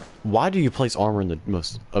my... Why do you place armor in the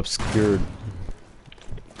most obscure...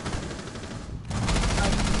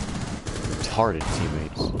 retarded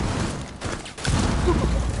teammates?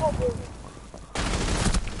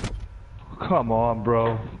 Come on,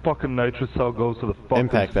 bro. Fucking nitro cell goes to the fucking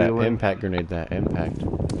Impact that. ceiling. Impact grenade that. Impact. Dude,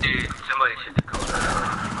 somebody should call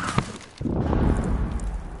that.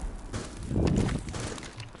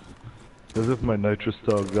 As if my nitro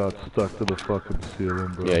cell got stuck to the fucking ceiling,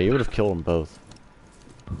 bro. Yeah, you would have killed them both.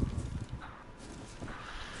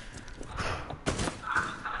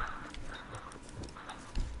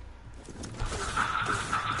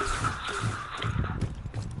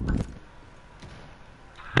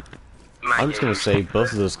 I'm just gonna say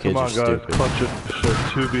both of those kids Come are on, guys, stupid. clutch it. Shit,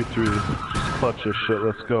 2v3. Just clutch this shit.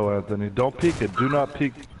 Let's go, Anthony. Don't peek it. Do not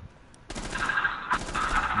peek.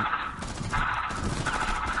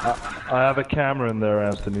 I have a camera in there,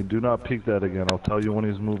 Anthony. Do not peek that again. I'll tell you when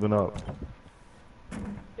he's moving up.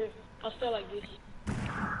 Here, I'll stay like this.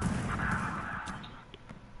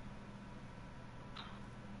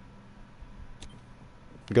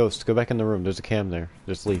 Ghost, go back in the room. There's a cam there.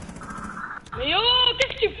 Just leave. Mais yo,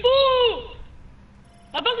 qu'est-ce que tu fous?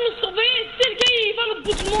 La base me surveille, c'est le gars, il va à l'autre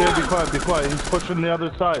bout du Yeah, be monde. quiet, be quiet. He's pushing the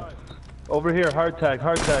other side. Over here, hard tag,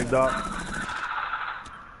 Doc.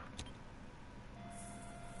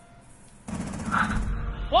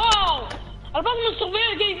 Wow! La base me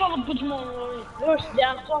surveille, le gars, il va à l'autre bout du monde. Yo, je suis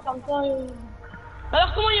derrière toi comme ça.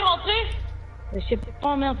 Alors, comment il est rentré? Je sais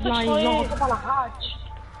pas, merde, ils l'ont rentré par la hatch.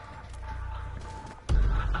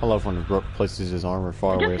 I love when he places his armor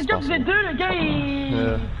far away as Qu'est-ce que possible. tu fais deux, le gars,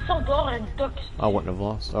 il sort dehors avec Doc. I wouldn't have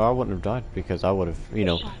lost, or I wouldn't have died because I would have, you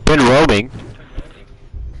know, been roaming.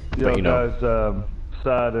 Yo, But, you know. guys,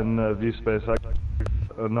 Sad and V-Space, I got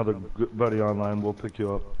another good buddy online. We'll pick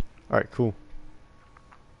you up. All right, cool.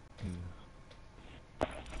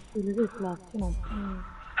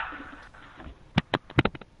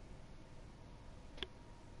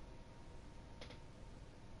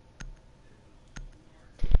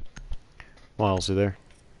 Miles, you there?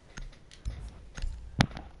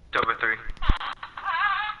 Over 3.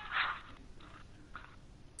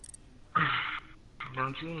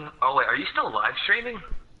 Don't you know? Oh wait, are you still live streaming?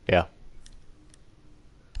 Yeah.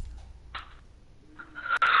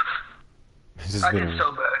 This I has did been.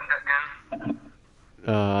 so bad in that game.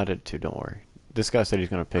 I did too. Don't worry. This guy said he's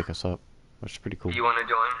gonna pick us up, which is pretty cool. You want to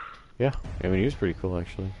join? Yeah. I mean, he was pretty cool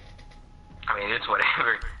actually. I mean, it's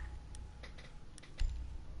whatever.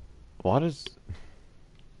 Why does?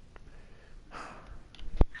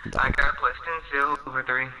 I got placed in Silver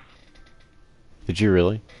 3. Did you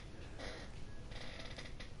really?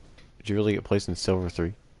 Did you really get placed in Silver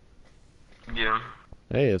 3? Yeah.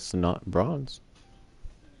 Hey, it's not bronze.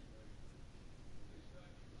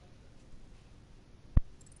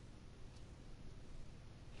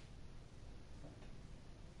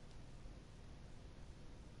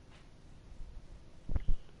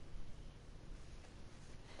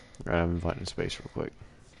 Alright, I'm inviting Space real quick.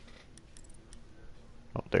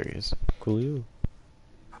 Oh, there he is. Coolio.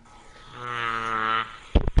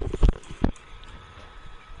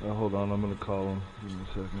 Hold on, I'm gonna call him. Give me a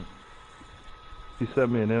second. He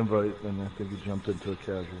sent me an invite, and I think he jumped into a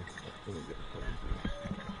casual.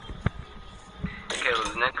 Okay, well,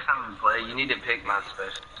 the next time we play, you need to pick my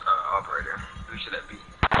special operator. Who should that be?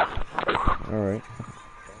 Alright.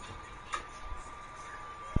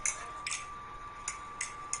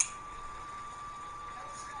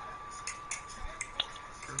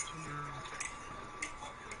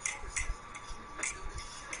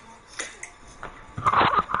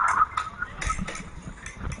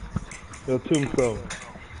 Yo, Tombstone.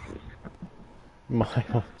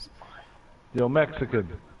 Miles. Yo, Mexican.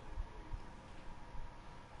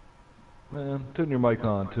 Man, turn your mic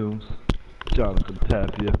on, Tombs. Jonathan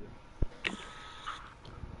Tapia.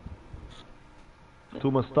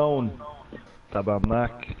 Tombstone.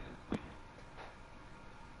 Tabarnak. Oh,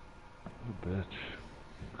 bitch.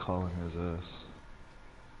 Calling his ass.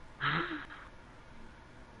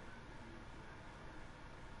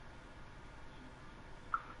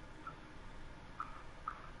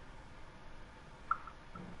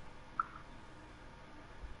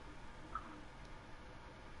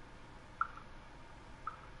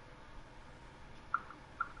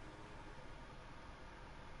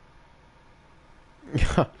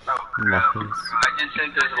 I just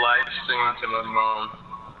sent this live stream to my mom.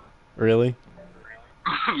 Really?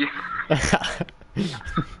 Yeah.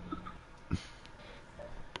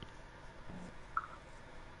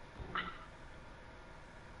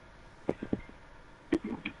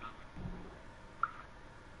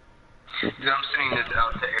 Dude, I'm sending this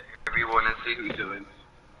out to everyone and see who's doing.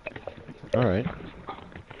 Alright.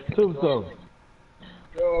 Tombstone.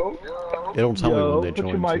 Yo. It'll tell me when they put join.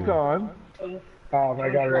 your mic too. on. Oh, I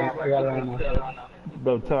got it on.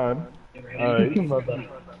 About time. Alright.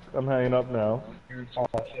 I'm hanging up now.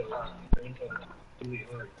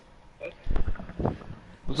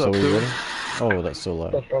 What's So up, we dude? ready? Oh, that's so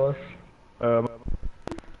loud. I'm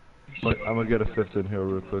gonna get a fifth in here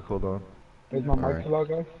real quick, hold on. Is my mic low,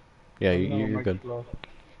 guys? Yeah, you're good.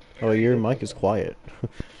 Oh, your mic is quiet.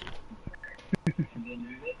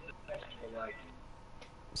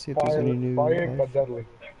 See if there's any new. Quiet but deadly.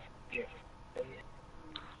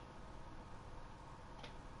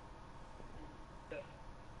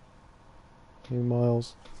 New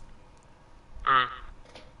Miles.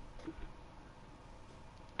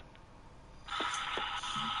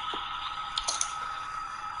 Yeah,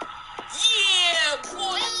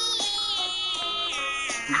 boy.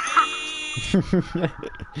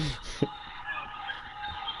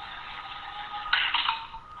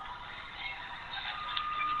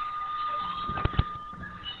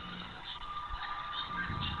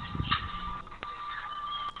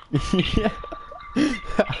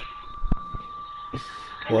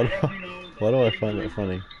 Why do I find that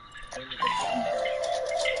funny?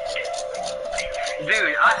 Dude,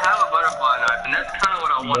 I have a butterfly knife, and that's kind of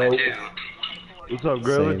what I want to do. What's up,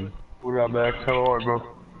 Grilly? Same. What up, Max? How are you, bro?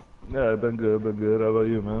 Yeah, been good, been good. How about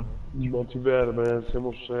you, man? Not too bad, man.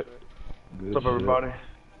 Simple shit. Good What's up, shit. everybody?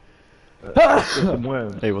 Get some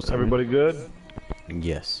wins. Hey, what's up, Everybody good?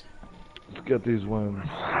 Yes. Let's get these wins.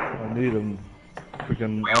 I need them.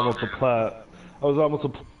 freaking almost a plat. I was almost a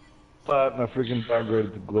plat, and I freaking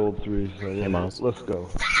downgraded to gold 3. So yeah, Hey, Miles. let's go.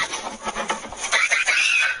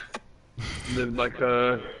 Then like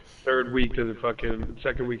third week of the fucking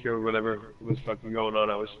second week or whatever was fucking going on,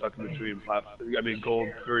 I was stuck in between gold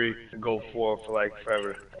 3 and gold 4 for like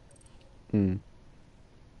forever. Hmm.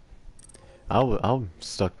 I'm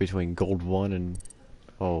stuck between gold 1 and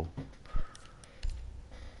oh.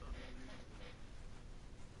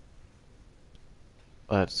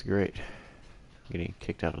 That's great. Getting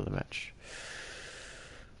kicked out of the match.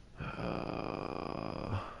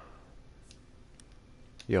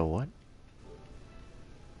 Yo, what?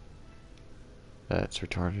 That's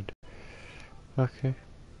retarded. Okay.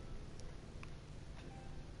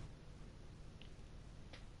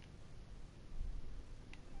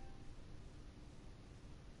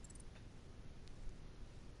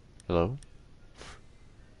 Hello?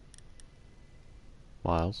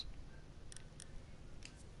 Miles?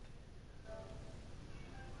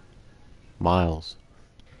 Miles.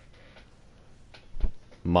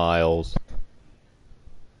 Miles.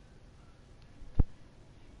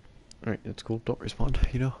 Alright, that's cool. Don't respond,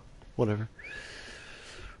 you know? Whatever.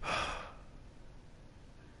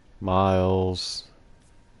 Miles.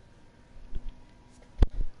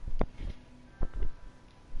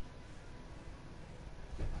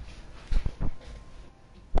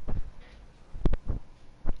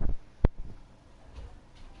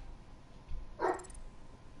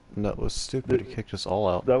 That was stupid. He kicked us all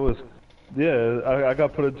out. That was, yeah, I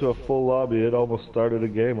got put into a full lobby. It almost started a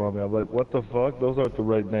game on me. I'm like, what the fuck? Those aren't the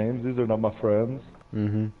right names. These are not my friends.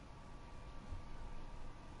 Mm-hmm.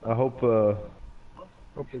 I hope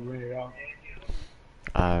they ran it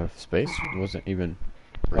out. Space wasn't even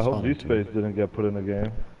I hope responding to me. V-Space didn't get put in the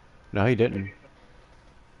game. No, he didn't.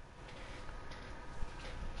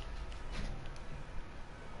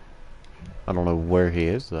 I don't know where he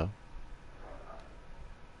is, though.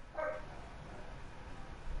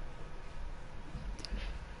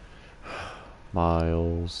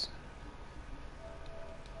 Miles.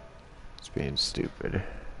 It's being stupid.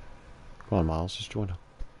 Come on, Miles, just join up.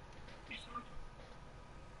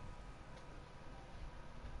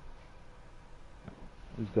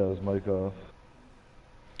 He's got his mic off.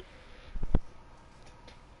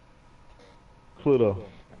 Pluto.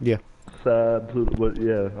 Yeah. Sad Pluto. What?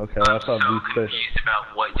 Yeah. Okay. I thought V-Space. Confused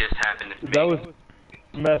about what just happened to me. That was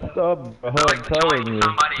messed up. I'm telling you.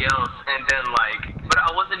 Somebody else, and then but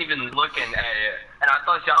I wasn't even looking at it, and I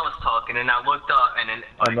thought y'all was talking, and I looked up, and then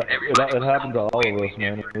everybody. It happened to all of us,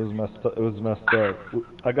 man. It was messed up. It was messed up.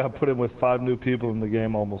 I got put in with 5 new people, and the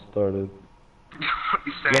game almost started.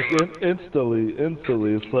 Like instantly,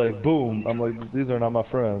 it's like boom. I'm like, these are not my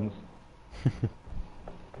friends.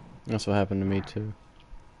 That's what happened to me too.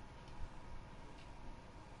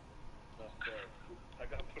 I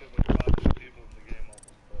got put in with 5 new people, and the game almost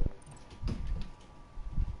started.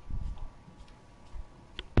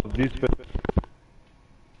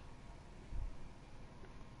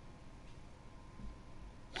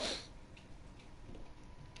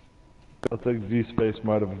 I think V-Space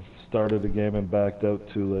might have started the game and backed out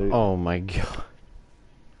too late. Oh my god.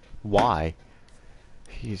 Why?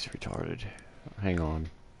 He's retarded. Hang on.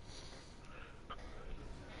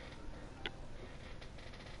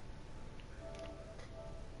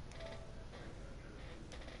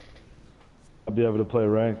 I'll be able to play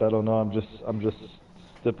ranked. I don't know. I'm just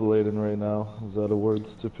stipulating right now. Is that a word,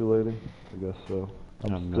 stipulating? I guess so.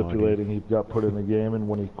 I'm stipulating he got put in the game, and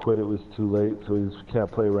when he quit it was too late, so he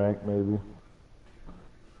can't play ranked maybe.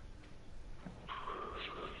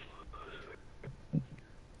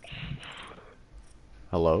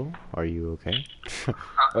 Hello? Are you okay?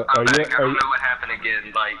 I'm back. I don't know what happened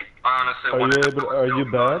again. Like, honestly, are you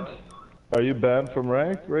banned? Are you banned from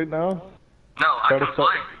ranked right now? No, I can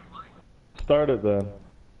play. Start it then.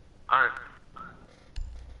 Alright.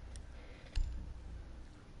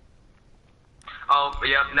 Oh,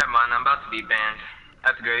 yep, never mind. I'm about to be banned.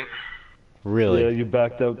 That's great. Really? Yeah, you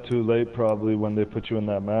backed out too late probably when they put you in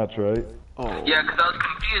that match, right? Oh. Yeah, because I was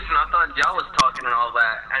confused and I thought y'all was talking and all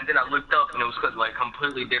that, and then I looked up and it was like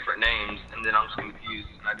completely different names, and then I was confused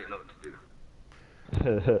and I didn't know what to do.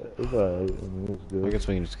 It's alright. I mean, it's good. I guess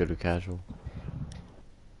we can just go to casual.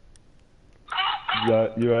 Yeah,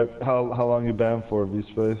 you right. How long you banned for,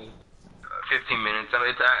 V-Space? 15 minutes. I mean,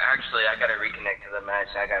 it's actually I gotta reconnect to the match.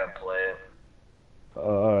 I gotta play it.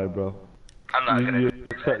 Alright, bro. I'm not gonna.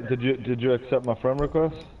 Did you accept my friend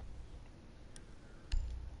request?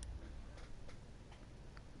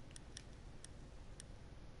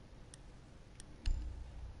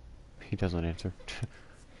 He doesn't answer.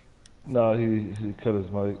 No, he cut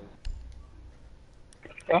his mic.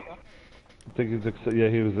 I think yeah,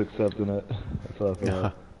 he was accepting it. That's what I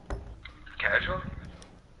thought. Casual?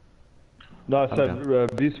 No, I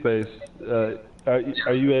said V-Space.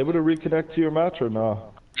 Are you able to reconnect to your match or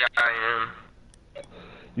no? Yeah, I am.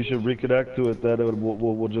 You should reconnect to it. Then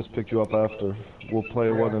we'll just pick you up after. We'll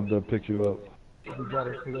play one and then pick you up. It'd be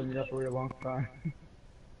better because I've been up for a long time.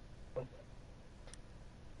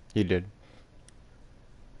 He did.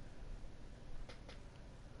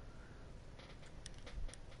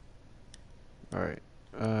 Alright.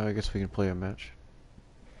 I guess we can play a match.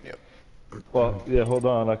 Yep. Well, yeah, hold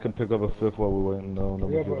on. I can pick up a fifth while we're waiting. No,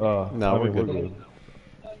 we're good.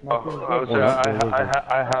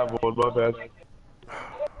 I have one, my bad.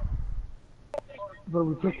 But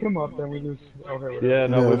we pick him up, then we lose. Okay, yeah,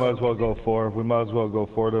 no, we might as well go for it. We might as well go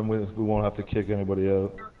for it, and we won't have to kick anybody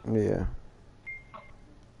out. Yeah.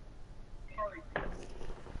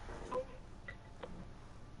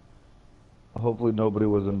 Hopefully nobody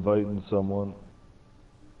was inviting someone.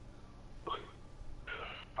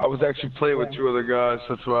 I was actually playing with two other guys,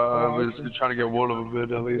 that's why I was trying to get one of them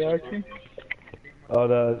in at least. Oh,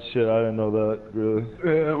 that shit, I didn't know that, really.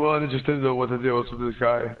 Yeah, well, I just didn't know what the deal was with this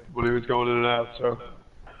guy when he was going in and out, so.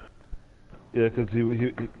 Yeah, because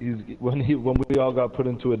when we all got put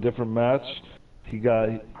into a different match, he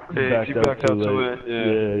backed out too late.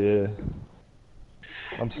 Yeah.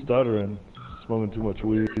 I'm stuttering, smoking too much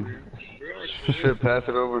weed. Should pass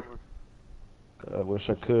it over. I wish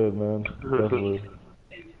I could, man. Definitely.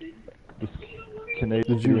 This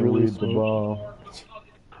Canadian Did you really weed's the bomb.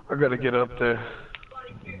 I gotta get up there.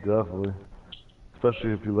 Definitely.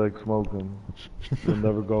 Especially if you like smoking. You'll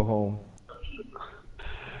never go home.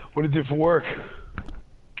 What do you do for work?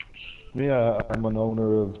 Me, I'm an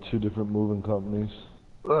owner of 2 different moving companies.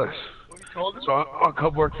 Nice. So I'll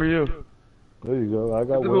come work for you. There you go. I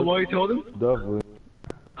got work. What you told him? Definitely.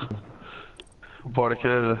 What part of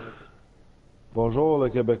Canada? Bonjour, les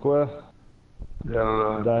Québécois. Yeah,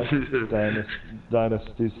 I don't know.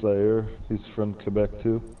 Dynasty Slayer. He's from Quebec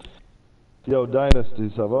too. Yo, Dynasty,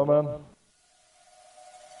 ça va, man?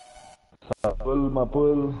 Ça roule, ma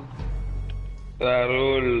poule? Ça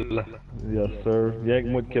roule. Yes, sir. Rien que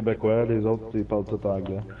moi de Québécois, les autres, ils parlent tout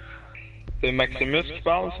anglais. C'est Maximus qui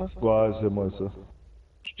parle, ça? Ouais, c'est moi, ça.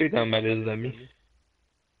 Je t'ai dans ma liste d'amis.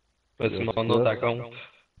 C'est mon nom à compte.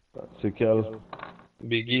 C'est quel?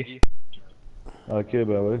 Biggie. Ok,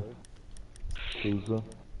 ben oui. C'est ça.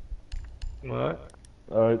 Ouais.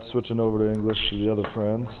 Alright, switching over to English to the other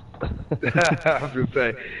friends. I was gonna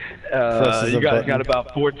say, you guys got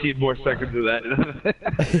about 14 more seconds of that.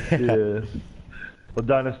 Yeah. Well,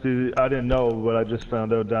 Dynasty, I didn't know, but I just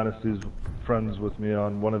found out Dynasty's friends with me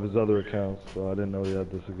on one of his other accounts, so I didn't know he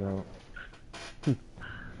had this account.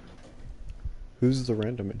 Who's the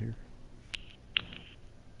random in here?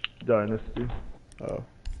 Dynasty. Oh.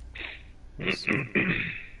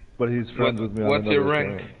 But he's friends with me on what's your another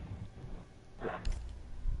rank? account.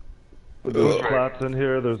 There's plats in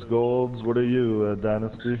here, there's golds. What are you,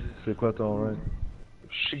 Dynasty? C'est quoi ton rank?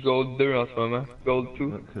 Je suis gold 2 en ce moment. Gold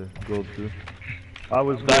 2. Okay, gold 2. I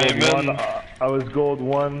was gold 1. I was gold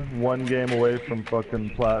 1 game away from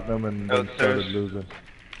fucking platinum and then started losing.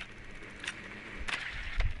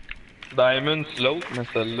 Diamond, l'autre, mais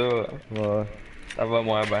celle-là, ça va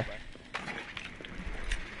moins bien.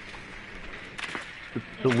 It's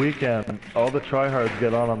the weekend. All the tryhards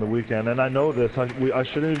get on the weekend, and I know this. I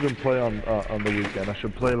shouldn't even play on the weekend. I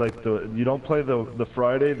should play like you don't play the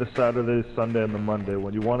Friday, the Saturday, Sunday, and the Monday.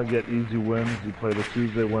 When you want to get easy wins, you play the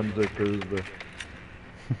Tuesday, Wednesday, Thursday.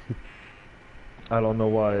 I don't know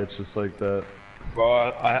why. It's just like that.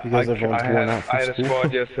 Well, I had a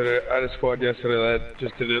squad yesterday. I had a squad yesterday that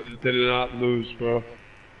just did not lose, bro.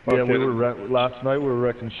 Yeah, we were last night. We were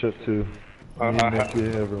wrecking shit too. Me, Nicky,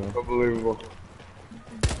 everyone. Unbelievable.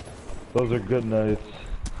 Those are good nights.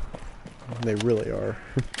 They really are.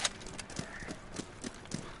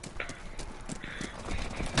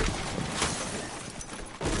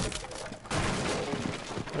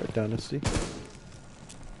 Alright, Dynasty.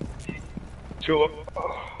 Tulip.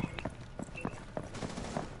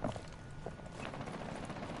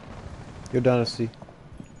 Yo, Dynasty.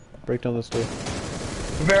 Break down this door.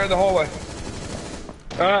 Prepare the hallway.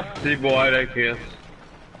 See, boy, I can't.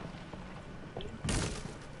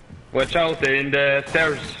 Watch out, they're in the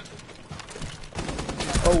stairs.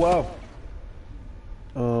 Oh, wow.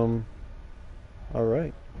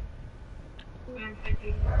 Alright.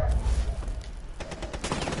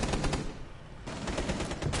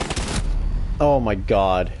 Oh my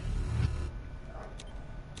god.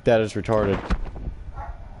 That is retarded.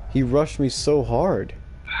 He rushed me so hard.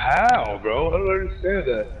 How, bro? I don't understand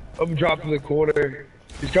that. I'm dropped in the corner.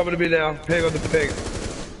 He's coming to me now. Ping on the ping.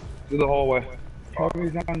 To the hallway. Oh,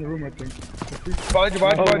 he's not in the room, I think.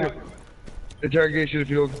 Behind you. Interrogation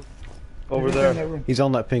field. Over there. He's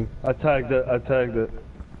on that ping. I tagged it.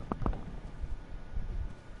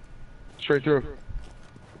 Straight through.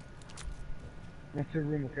 That's the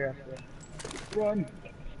room, okay, after. Run!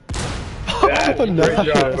 That's Oh, no. great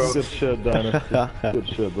job, bro. Good shit, Dynasty. Good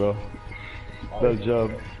shit, bro. Good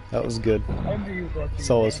job. That was good.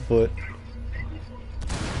 Saw his foot.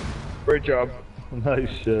 Great job. Nice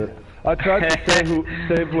shit. I tried to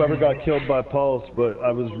save whoever got killed by Pulse, but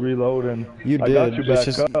I was reloading. You did. I got you back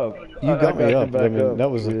just, up. You got me up. back I mean, up.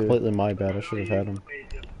 that was completely my bad. I should have had him.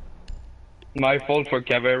 My fault for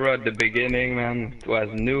Caveira at the beginning, man. It was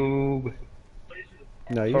noob.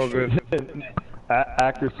 No, you should.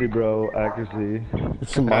 Accuracy, bro. Accuracy.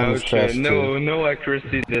 Mine was trash no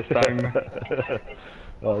accuracy this time.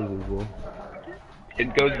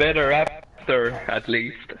 It goes better after, at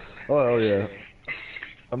least. Oh yeah.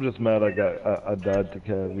 I'm just mad I died to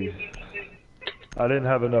Cavi. I didn't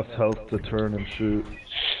have enough health to turn and shoot.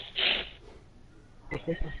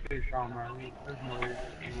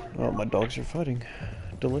 Oh, my dogs are fighting.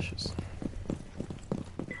 Delicious.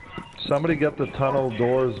 Somebody get the tunnel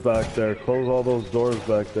doors back there. Close all those doors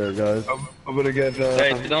back there, guys. I'm gonna get.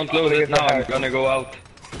 Hey, if you don't close it now, I'm gonna go out.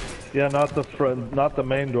 Yeah, not the front, not the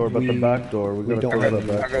main door, but the back door. We gotta close that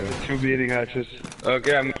back I got the 2 beating hatches.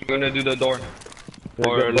 Okay, I'm gonna do the door. Yeah,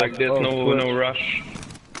 Or like this, no switch. rush.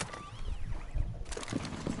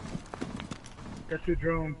 Got 2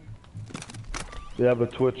 drones. We have a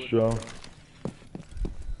Twitch drone.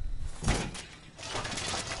 I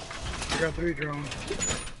got 3 drones.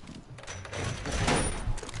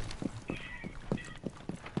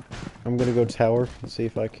 I'm gonna go tower and see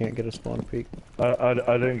if I can't get a spawn peek. I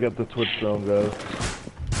didn't get the Twitch drone, guys.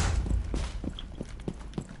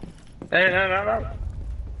 Hey, no.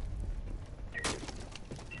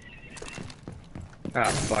 Ah,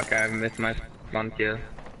 fuck, I missed my spawn kill.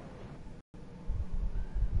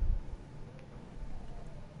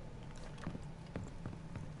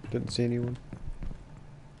 Didn't see anyone.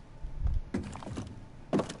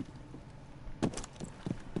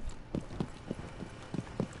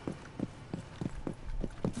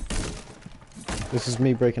 This is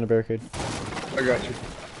me breaking a barricade. I got you.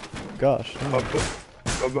 Gosh. I'll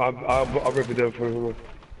rip it down for you.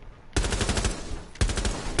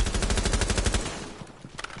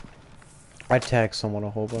 I tagged someone a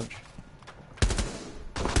whole bunch.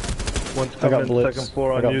 One's I got coming in blitz. second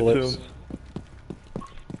floor I on got YouTube. blitz.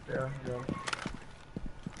 Yeah.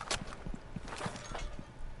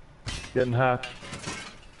 Getting hacked.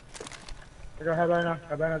 I got Havana.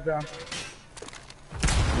 Havana's down.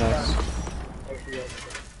 Nice.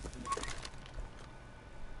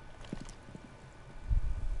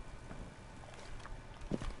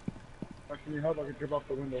 Actually, help, I can jump off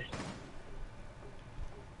the window.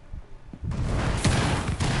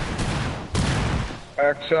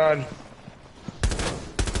 Action.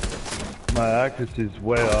 My accuracy's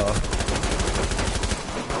way off.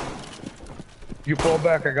 You fall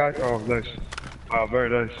back, I got you. Oh, nice. Wow, very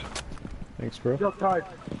nice. Thanks, bro. Still tied.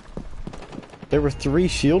 There were 3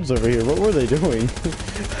 shields over here. What were they doing?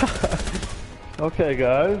 Okay,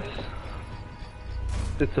 guys.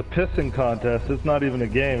 It's a pissing contest. It's not even a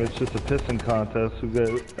game. It's just a pissing contest.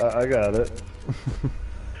 I got it.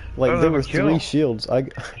 Like, there were kill. 3 shields. I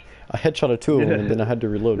headshot 2 of them, and then I had to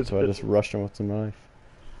reload, so I just rushed them with the knife.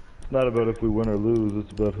 It's not about if we win or lose.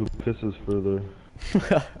 It's about who pisses further.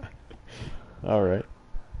 Alright.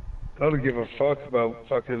 I don't give a fuck about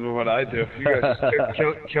fucking what I do. You guys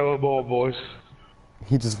kill them all, boys.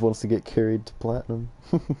 He just wants to get carried to platinum.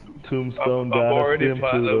 Tombstone I'm already Dynasty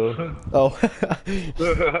platinum. Oh.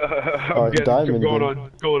 Alright, diamond. Going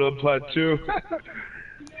on plat 2.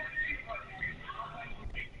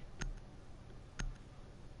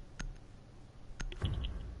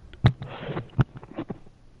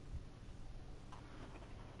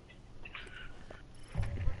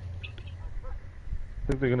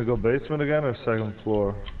 Think they're gonna go basement again or second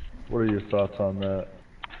floor? What are your thoughts on that?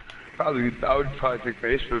 Probably, I would probably pick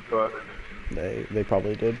basement, but They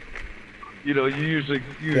probably did. you know, you usually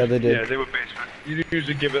Yeah, they did. Yeah, they were basement. You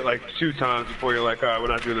usually give it like 2 times before you're like, all right, we're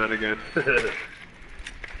not doing that again.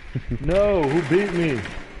 No, who beat me?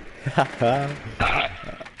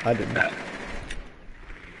 I didn't.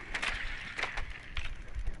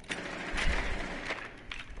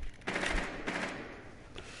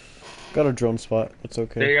 Got a drone spot. It's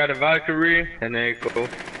okay. They got a Valkyrie and they go.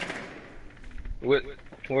 Who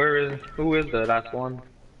is the last one?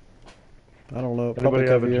 I don't know. Anybody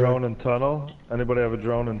have a Caviar. drone in tunnel? Anybody have a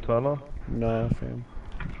drone in tunnel? Nah, fam.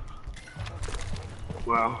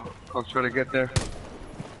 Wow, I'll try to get there.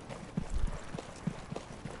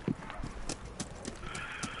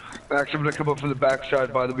 Actually, I'm gonna come up from the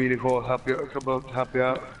backside by the meeting hall. Help you, come up, help you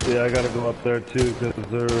out. Yeah, I gotta go up there too, cause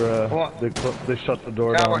they shut the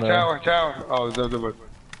door down there. Tower. Oh, no, no.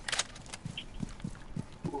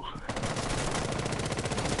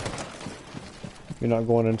 You're not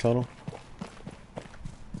going in tunnel?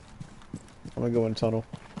 I'm gonna go in tunnel.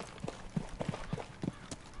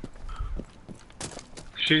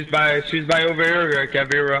 She's by over here,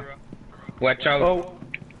 Kavira. Watch out. Oh.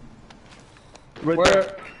 Right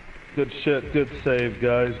there. Good shit, good save,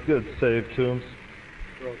 guys. Good save, Tombs.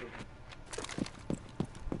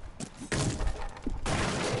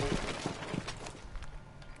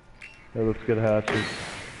 Yeah, let's get hatches.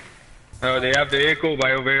 Oh, they have the echo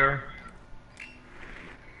by over here.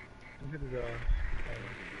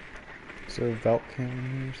 Is there a vault cannon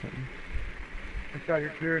in here or something? Scott,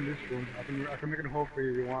 you're clear in this room. I can make a hole for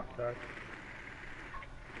you if you want, Scott.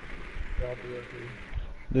 Yeah, I'll do that for you.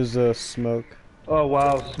 There's a smoke. Oh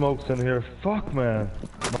wow, smoke's in here. Fuck, man.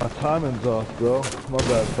 My timing's off, bro. My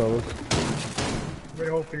bad, fellas. Made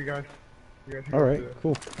a hole for you guys. Alright,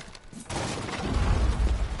 cool.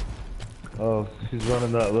 Oh, he's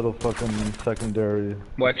running that little fucking secondary.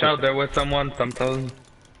 Watch out, there was someone, something.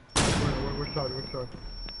 Which side?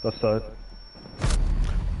 That side.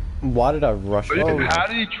 Why did I rush? Oh, how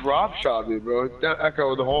did he drop shot me, bro? That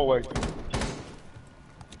echo in the hallway.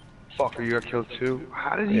 Fucker, you got killed too.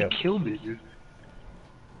 How did he kill me, dude?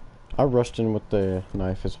 I rushed in with the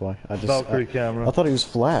knife, is why. Valkyrie camera. I thought he was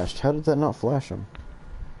flashed. How did that not flash him?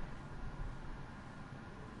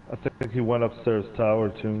 I think he went upstairs tower,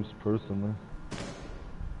 Tombs, personally.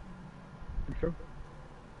 You sure?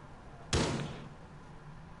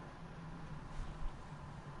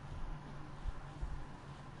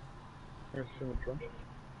 Here's the drum.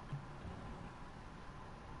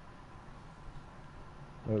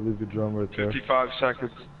 Alright, leave your drum right there. 55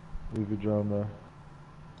 seconds. Leave your drum there.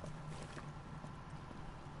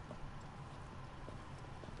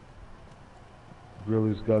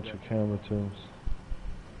 Really's got your camera, Tombs.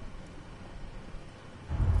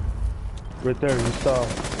 Right there, you saw.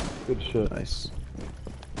 Good shit. Nice.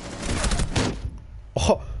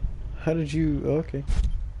 Oh! How did you... okay.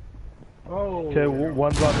 Oh! Okay,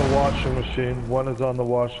 one's on the washing machine. One is on the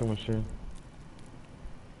washing machine.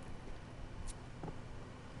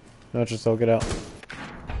 No, just all get out.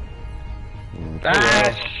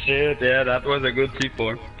 Ah, shit, yeah, that was a good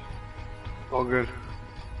C4. All good.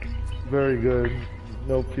 Very good.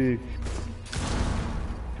 No peek.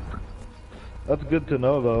 That's good to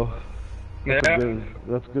know, though.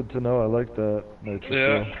 That's good to know. I like that.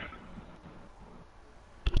 Yeah.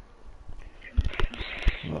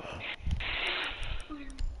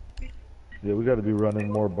 Yeah, we got to be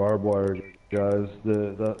running more barbed wire, guys.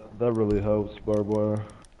 That really helps, barbed wire.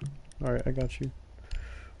 All right, I got you.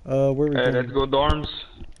 Where are we going? Let's go dorms.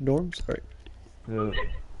 Dorms? All right.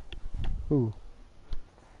 Yeah. Ooh.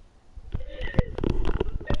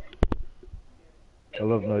 I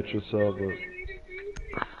love nitro cell, but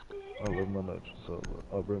I love my nitro cell, but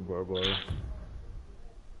I'll bring barbed wire.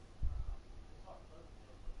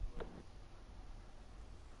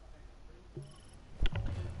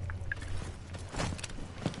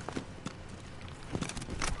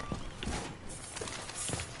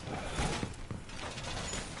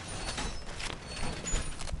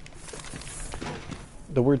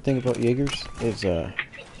 The weird thing about Jaegers is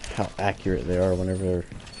how accurate they are whenever they're,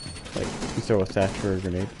 like, you throw a Thatcher or a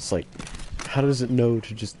grenade. It's like, how does it know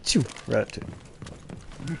to just chew right at it?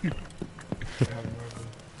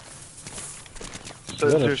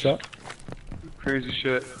 Is that a shot? Crazy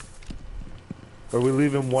shit. Are we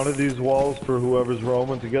leaving one of these walls for whoever's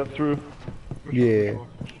roaming to get through? Yeah.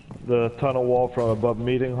 The tunnel wall from above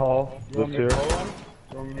meeting hall. That's here.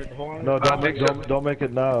 No, don't make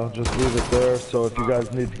it now. Just leave it there. So if you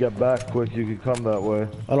guys need to get back quick, you can come that way.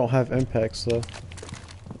 I don't have impacts though.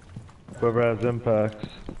 Whoever has impacts.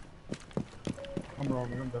 I'm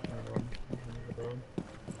wrong. I'm definitely wrong.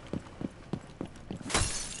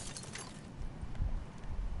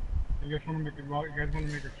 You guys want to make it? You guys want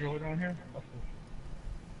to make a kill down here?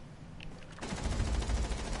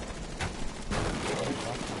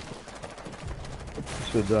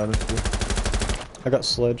 Shit, Dynasty. I got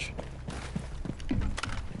sledge.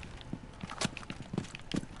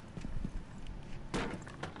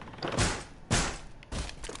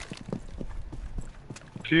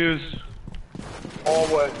 Fuse.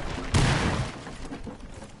 Hallway.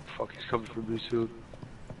 Fuck, he's coming for me soon.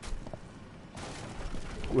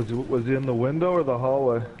 Was he in the window or the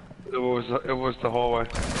hallway? It was the hallway.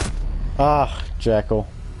 Ah, Jackal.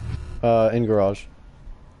 In garage.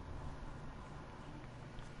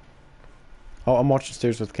 Oh, I'm watching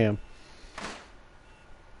stairs with Cam.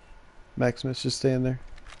 Maximus, just stay in there.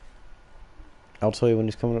 I'll tell you when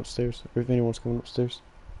he's coming upstairs, or if anyone's coming upstairs.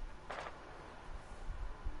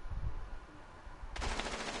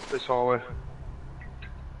 This hallway.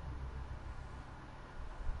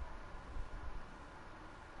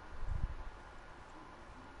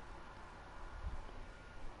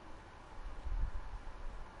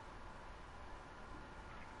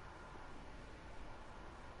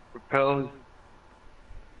 Repel.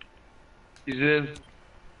 He's in.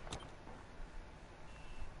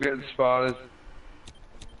 Getting spotted.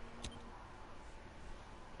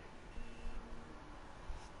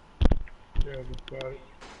 Yeah, just got it.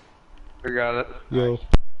 I got it. Yo.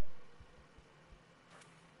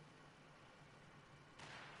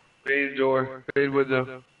 Main door. Main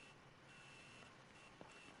window.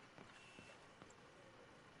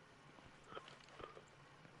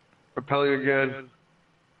 Repelling again.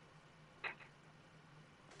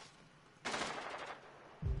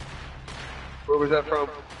 Where was that from?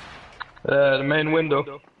 The main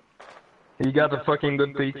window. He got a fucking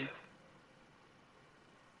good peek.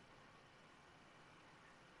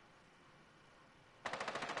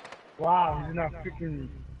 Wow, he's not freaking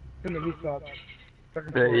in the roof top.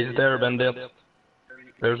 Yeah, he's there, Bandit.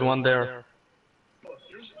 There's one there.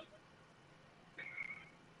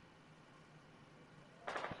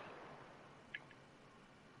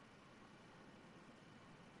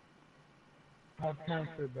 I can't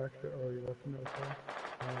sit back there. Oh, you left me okay.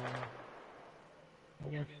 I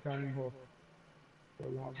want standing hole. So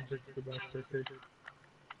long to take the back there, take it.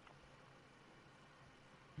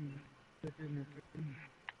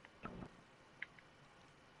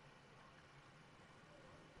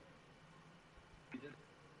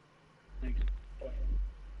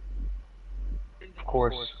 Of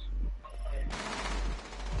course.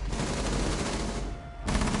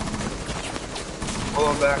 Hold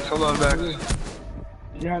on back, hold on back.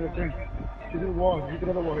 Yeah, the thing. Shoot the wall, shoot the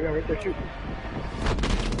other wall. Yeah, right there, shoot.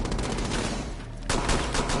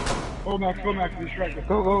 Go Max, distract us.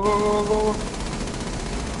 Go, go, go, go, go.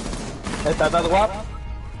 Est à droite.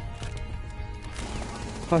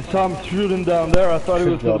 I saw him shooting down there. I thought he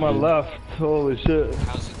was to my left. Holy shit.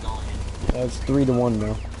 How's it going? It's 3-1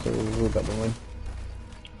 now, so we're about to win.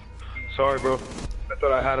 Sorry, bro. I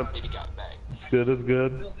thought I had him. He got back. It's good, it's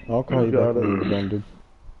good. I'll call you back when you're done, dude.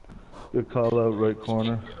 Good call out, right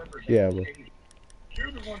corner. Yeah, bro.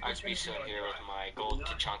 I just be sitting here with my gold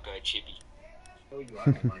Tachanka chibi. Why do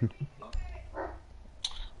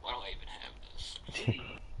I even have this?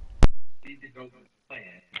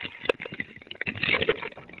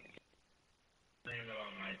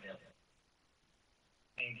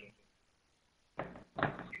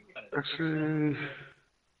 Actually...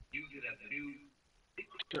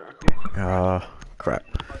 Crap.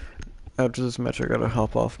 After this match I gotta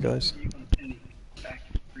hop off, guys.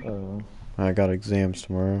 I got exams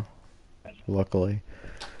tomorrow. Luckily.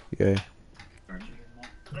 Yay.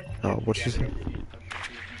 Oh, what'd you say?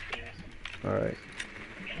 Alright.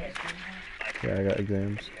 Yeah, I got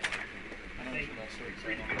exams.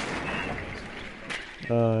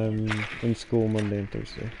 I'm in school Monday and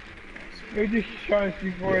Thursday. You're just trying to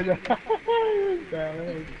see for the...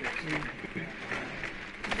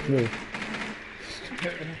 No.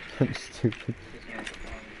 I'm stupid.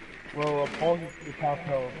 Well, apologies to the top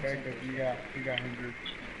hill, okay? Because you got injured.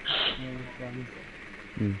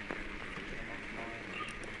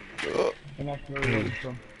 And that's where we're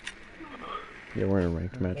from. Yeah, we're in a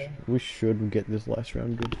ranked match. We should get this last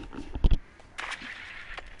round good.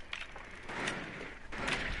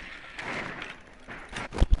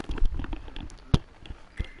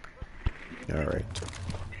 Alright.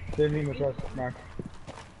 They need to trust Max.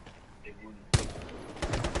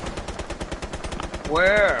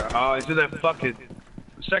 Where? Oh, he's in that fucking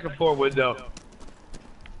second floor window.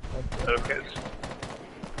 Okay.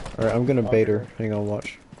 Alright, I'm gonna bait her. Hang on,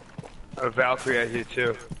 watch. A Valkyrie out here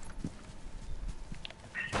too.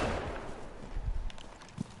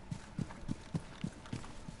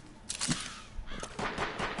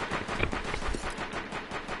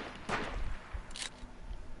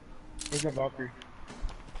 Where's that Valkyrie?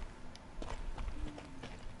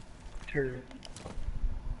 Turret.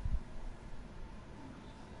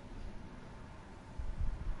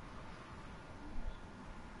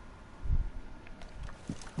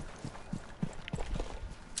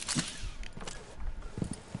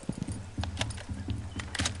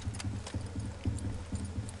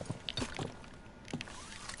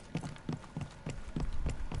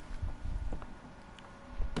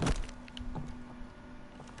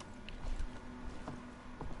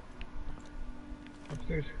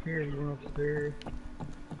 Upstairs here, we're going upstairs.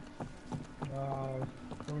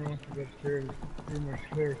 Someone wants to go upstairs. Pretty much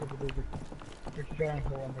clear, so there's a giant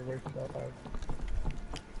hole on the right side.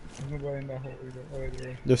 There's nobody in that hole either. Oh, wait, there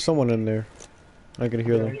is. There's someone in there. I can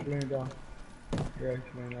hear them. He's laying down. Yeah,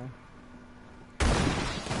 he's laying down.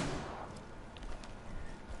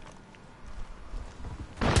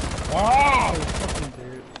 Wow! Fucking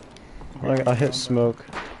dude. I hit smoke.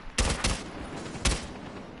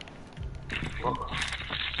 You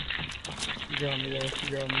got me, yeah,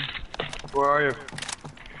 you got me. Where are you?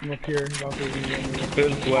 I'm up here. About to Phil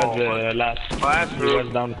was last. He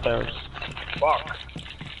was downstairs. Fuck.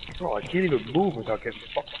 Bro, I can't even move without getting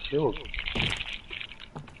fucking killed.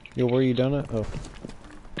 Yo, where you done it? Oh.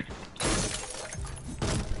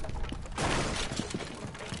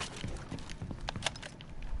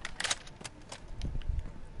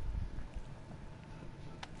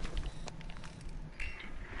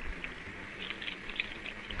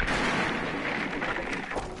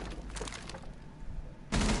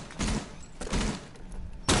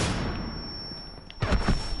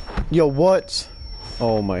 Yo, what?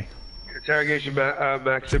 Oh my. Interrogation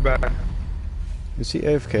Max, you're back. Is he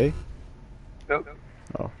AFK? Nope.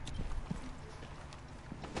 Oh.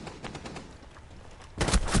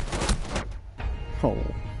 Oh.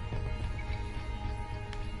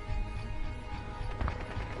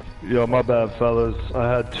 Yo, my bad, fellas. I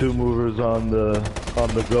had two movers on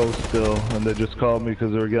the go still, and they just called me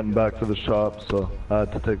because they were getting back to the shop, so I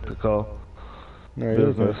had to take the call. Right,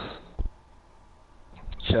 Business.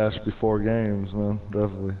 Cash before games, man.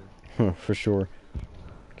 Definitely. For sure.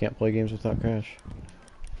 Can't play games without cash.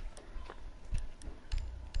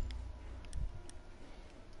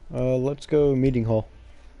 Let's go meeting hall.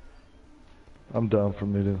 I'm down for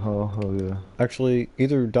meeting hall. Oh yeah. Actually,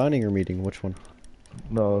 either dining or meeting. Which one?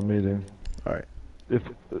 No, meeting. All right. If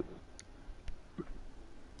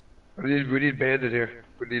we need bandit here.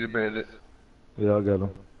 We need a bandit. yeah, I got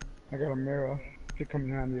him. I got a mirror. Should come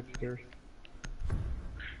in handy upstairs.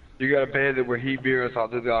 You got a bandit where he mirrors. I'll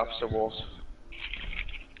do the officer walls.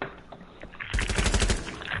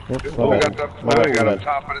 Oh, I got up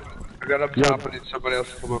top of it. I got up top and need somebody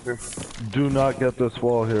else to come up here. Do not get this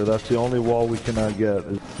wall here. That's the only wall we cannot get.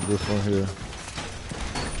 Is this one here.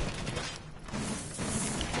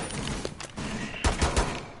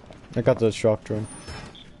 I got the shock drone.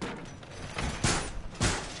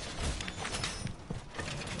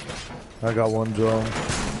 I got one drone.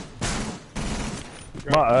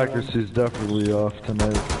 My accuracy is definitely off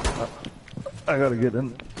tonight. I gotta get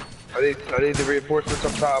in. I need the reinforcements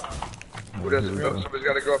up top. Who doesn't go? Somebody's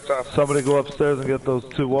gotta go up top. Somebody go upstairs and get those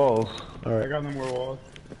two walls. Alright. I got no more walls.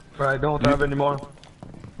 I don't have any more.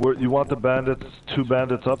 You want the bandits, two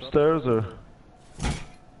bandits upstairs, or?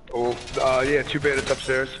 Oh, yeah, two bandits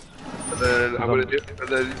upstairs. And then I'm gonna do, and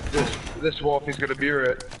then this wall, if he's gonna mirror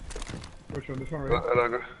it. Which one? This one right And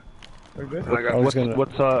I'm gonna, like this? and I got,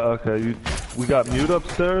 What's okay, we got mute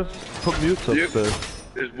upstairs? Put mutes upstairs.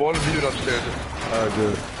 There's one mute upstairs. Alright,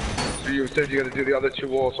 good. So you said you gotta do the other two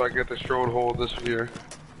walls so I can get the stronghold this from here.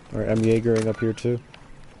 Alright, I'm Jaegering up here too.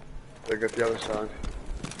 I got the other side.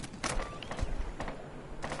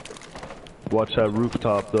 Watch that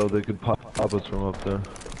rooftop though, they could pop us from up there.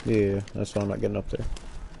 Yeah, that's why I'm not getting up there.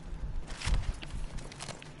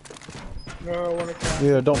 No, I wanna come.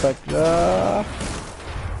 Yeah, don't back.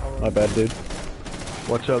 My bad, dude.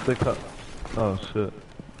 Watch out, they cut. Oh shit.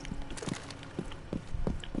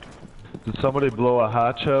 Did somebody blow a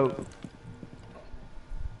hatch out?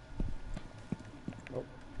 Nope.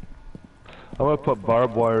 I'm gonna put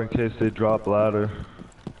barbed wire in case they drop ladder.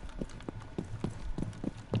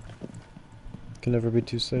 Can never be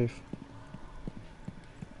too safe.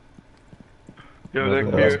 Yo,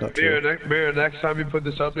 Mirror, next time you put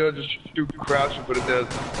this up there, just do crouch and put it down.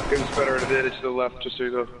 It's better at an edge to the left, just so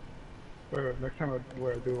you know. Wait, next time I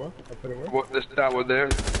do what? I put it where? What, that one there? On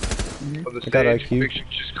the I got stage. IQ. Make sure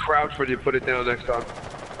you just crouch when you put it down next time.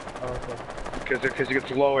 Oh, okay. Because it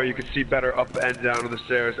gets lower, you can see better up and down on the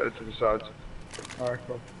stairs and to the sides. Alright,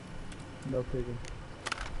 cool. No peeking.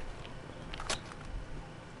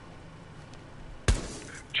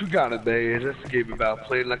 You got it, man. That's a game about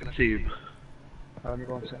playing like a team. Let me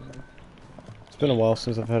go inside now. It's been a while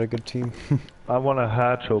since I've had a good team. I want a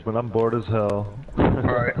hatch open, I'm bored as hell.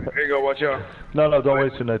 Alright, here you go, watch out. No, don't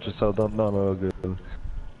waste your nitrous cell, no, good.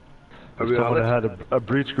 I If mean, someone had a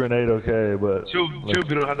breach grenade, okay, but... Tube, you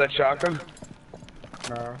don't have that shotgun?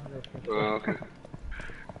 No. Oh, okay.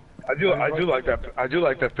 I do like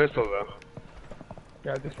that pistol though.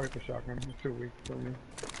 Yeah, I just like the shotgun. It's too weak for me.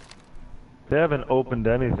 They haven't opened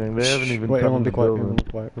anything, they haven't even Wait, come everyone in be the quiet, building. everyone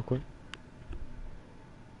be quiet real quick.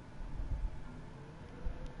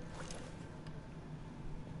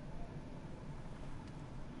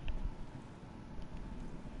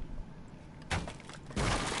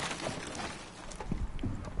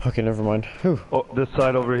 Okay, never mind. Whew. Oh, this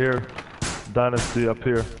side over here. Dynasty up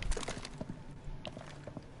here.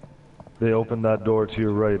 They opened that door to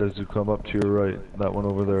your right as you come up to your right. That one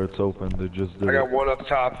over there, it's open. They just did I got it. one up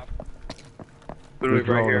top. Literally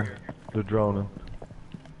right here. They're droning.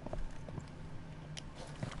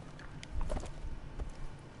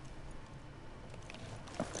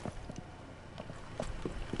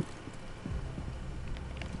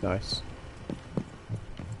 Nice.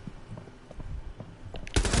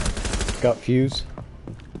 Got fuse.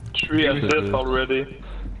 Tree assist already.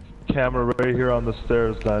 Camera right here on the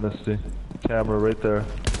stairs, Dynasty. Camera right there.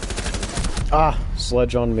 Ah!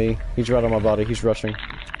 Sledge on me. He's right on my body. He's rushing.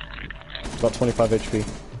 About 25 HP.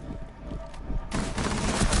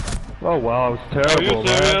 Oh wow, I was terrible,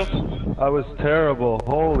 man. I was terrible.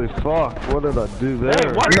 Holy fuck, what did I do there?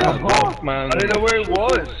 Hey, what the fuck, man? I didn't know where he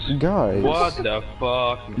was. Guys. What the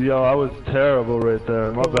fuck? Yo, I was terrible right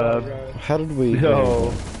there. My bad. How did we...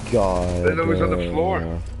 Yo. God. I didn't know he was on the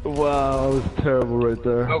floor. Wow, I was terrible right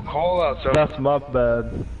there. No call out, so. That's my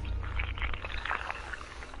bad.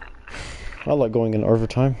 I like going in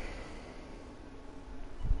overtime.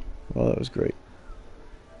 Well, that was great.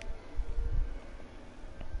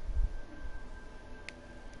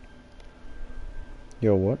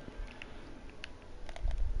 Yo, what?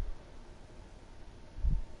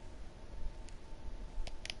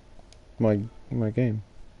 My game.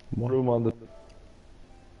 What? Room on the...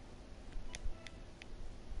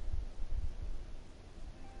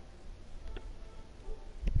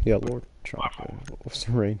 Yeah, Lord Tachanka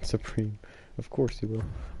will reign supreme. Of course he will.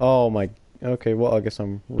 Oh my... Okay, well, I guess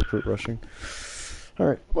I'm recruit rushing.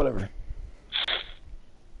 Alright, whatever.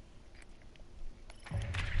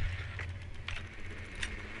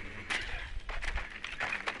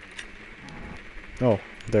 Oh,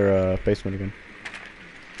 they're basement again.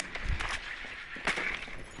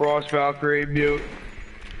 Frost Valkyrie, mute.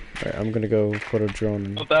 Alright, I'm gonna go put a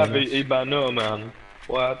drone. What that be Ibano, man?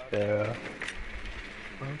 What the?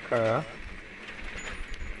 Okay.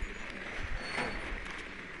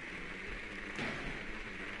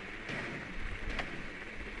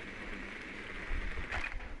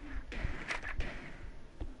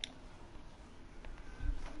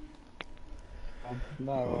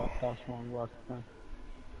 No, that's one left.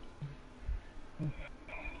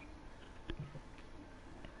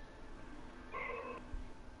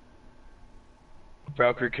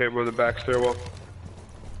 Valkyrie came with the back stairwell.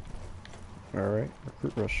 Alright,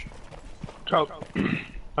 recruit rush. Oh,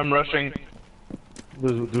 I'm rushing.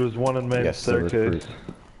 There's one in main staircase.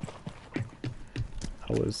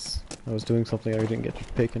 I was doing something I didn't get to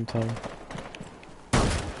pick in time.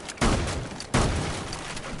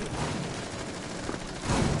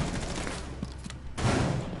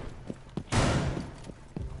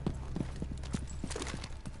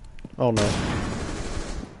 Oh no.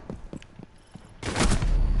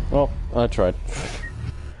 Well, I tried.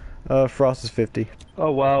 Frost is 50.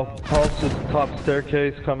 Oh wow, Pulse is top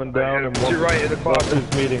staircase coming down and to your right in the closet.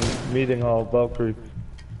 Is meeting hall, Valkyrie.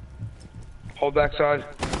 Hold back side.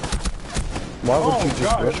 Why would you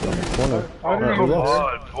just rush on the corner? Come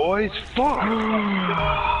on, boys, fuck!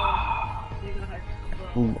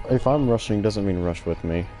 If I'm rushing, doesn't mean rush with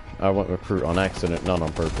me. I went recruit on accident, not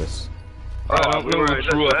on purpose. I don't know if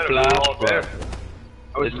through a flash, but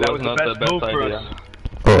that was not the best move for idea. us.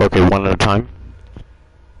 Oh, okay, one at a time.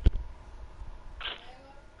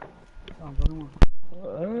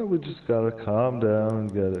 We just gotta calm down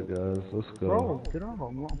and get it, guys. Let's go. Bro, get off,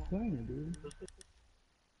 I'm not playing it, dude.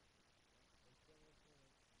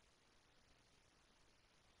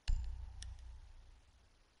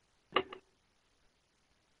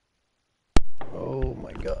 Oh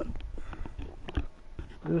my god.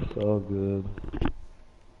 It's all good.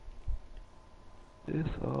 It's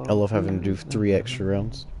all I love having to do 3 extra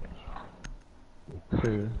rounds.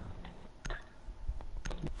 Yeah.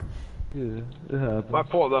 Yeah, it happens. My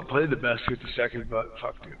fault, I played the best 52nd, but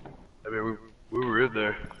fuck it. I mean, we were in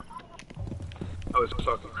there. That was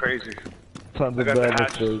fucking crazy. Tons I of got the bad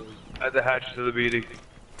hatches. mistakes. I had the hatches to the meeting.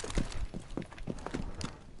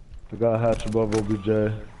 I got a hatch above OBJ.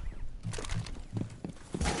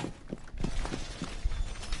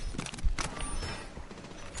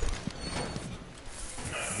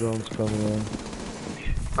 Drones coming in.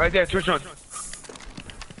 Right there, Twitch on.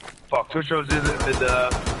 Fuck, Twitch on's in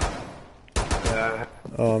the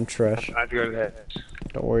Oh, I'm trash. I have to go to the head.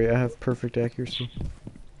 Don't worry, I have perfect accuracy.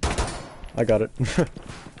 I got it.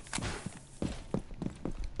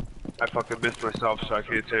 I fucking missed myself, so I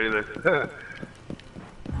can't say anything.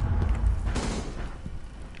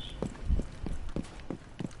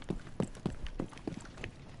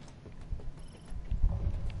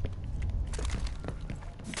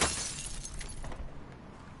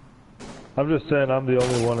 I'm just saying I'm the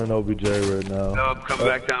only one in OBJ right now. No, I'm coming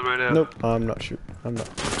back down right now. Nope, I'm not sure. I'm not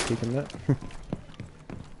taking that.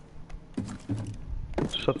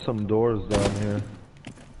 Shut some doors down here.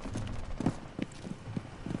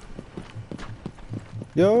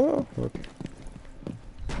 Yo. Okay.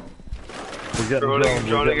 We're getting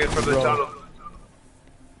droning in from the tunnel.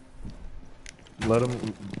 Let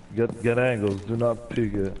him get angles. Do not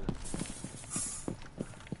peek it.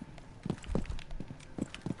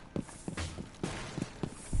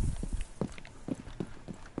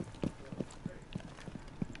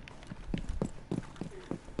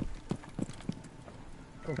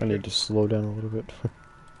 I need to slow down a little bit.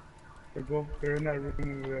 They're in that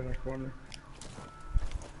room over there in the corner.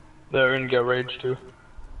 They're in get rage too.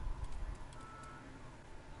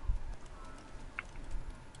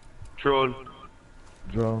 Drone.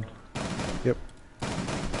 Drone. Yep.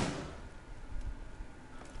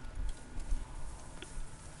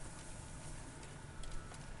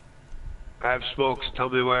 I have smokes. Tell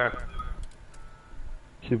me where.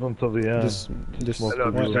 Keep them till the end. Just I know, a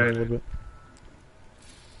little bit.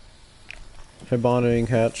 Hibanaing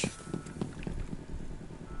hatch.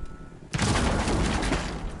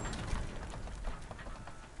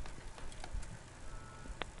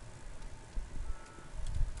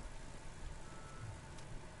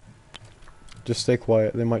 Just stay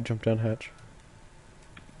quiet, they might jump down hatch.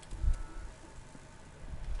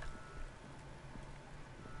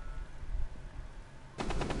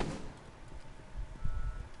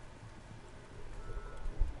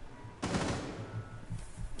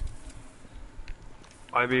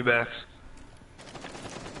 I be Max.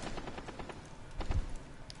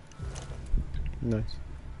 Nice.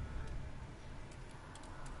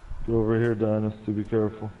 Go over here, Dynasty. Be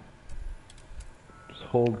careful. Just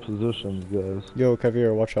hold positions, guys. Yo,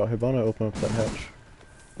 Caviar, watch out. Hibana, open up that hatch.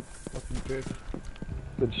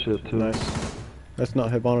 Good shit, too. Nice. That's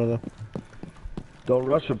not Hibana, though. Don't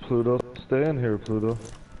rush it, Pluto. Stay in here, Pluto.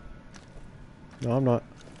 No, I'm not.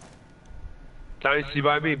 Dynasty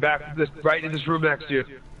by me, back this, right in this room next to you.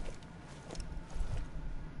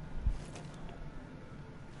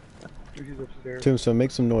 He's upstairs. Tombstone, make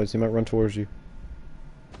some noise. He might run towards you.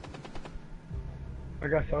 I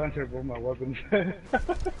got silencer for my weapons.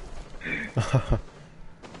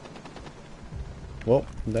 Well,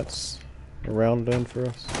 that's a round done for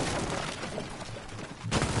us.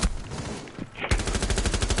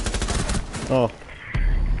 Oh,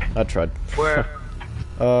 I tried. Where?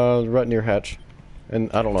 Right near hatch. And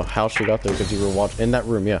I don't know how she got there because you were watching. In that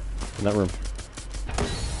room, yeah. In that room.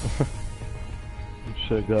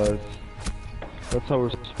 Shit, guys. That's how we're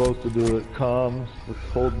supposed to do it. Comms, let's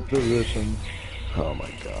hold positions. Oh my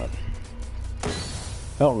god.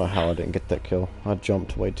 I don't know how I didn't get that kill. I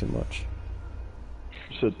jumped way too much.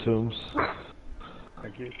 Shit, Tombs.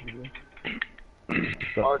 Thank you.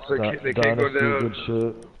 Oh, it's like they can't go down. Good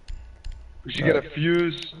shit. We should get a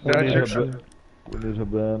fuse. We need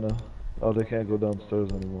Habana. Oh, they can't go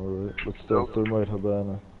downstairs anymore, right? But still, thermite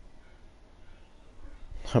Habana.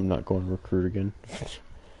 I'm not going to recruit again.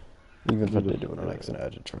 Even if I did do it on accident, I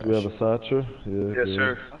had to trash. Do we have a Thatcher? Yeah. Yes,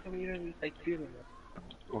 sir. How come you didn't take two?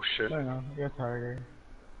 Oh shit. I know, you're tired.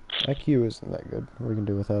 IQ isn't that good. What we can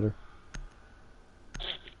do without her.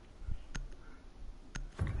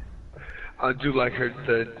 I do like her.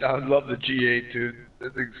 I love the G8, dude.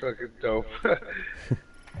 That thing's fucking dope.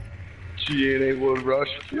 G8 A1 rush.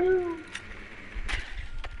 Phew.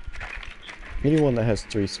 Anyone that has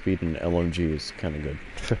 3 speed and LMG is kind of good.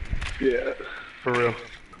 Yeah, for real.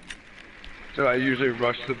 So I usually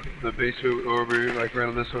rush the basement over, like right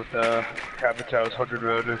on this with Capitão's 100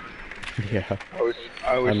 rounder. Yeah. I always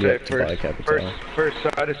I'm say yet to buy Capitão. first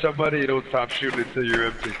side of somebody, you don't stop shooting until you're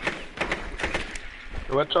empty.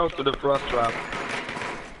 Watch out to the frost trap.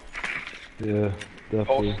 Yeah,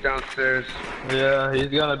 definitely. Pulse downstairs. Yeah, he's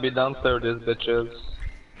gonna be downstairs, these bitches.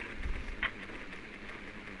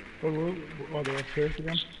 Oh, they're upstairs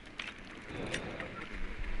again?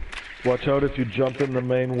 Watch out if you jump in the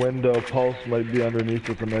main window, Pulse might be underneath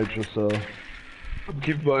with the nitro cell. I'm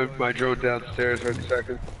keeping my drone downstairs right a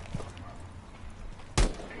second.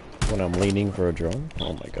 When I'm leaning for a drone?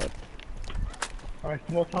 Oh my god. Alright,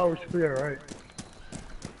 small tower's clear, right?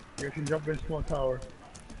 You guys can jump in small tower.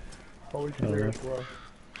 Always clear as well.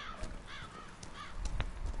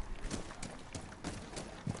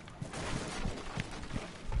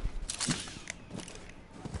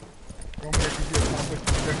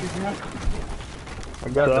 I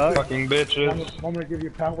got the fucking bitches. I'm gonna give you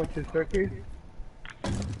a pallet to the staircase.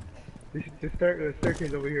 The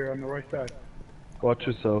staircase over here on the right side. Watch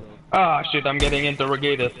yourself. Ah shit, I'm getting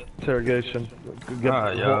interrogated. Interrogation.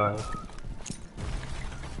 Yeah.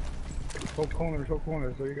 Whole corner,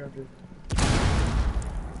 so you got this.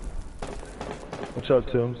 Watch out,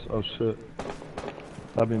 Tim's. Oh shit.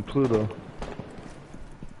 I mean Pluto.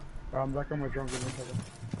 I'm back on my drone. Give me a second.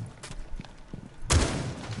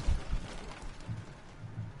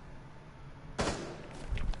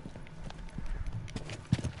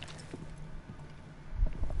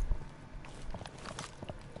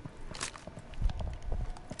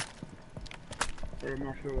 I'm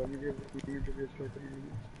not sure. Let me give you a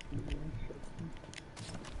second.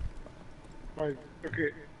 Alright, okay.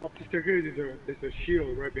 Up the staircase there's a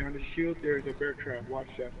shield. Right behind the shield there is a bear trap. Watch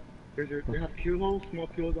that. They have kill holes, small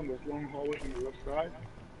kills on those long hallways on the left side.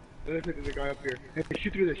 There's a guy up here. Hey,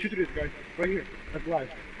 shoot through this, guys. Right here. That's live.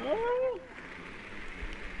 Oh!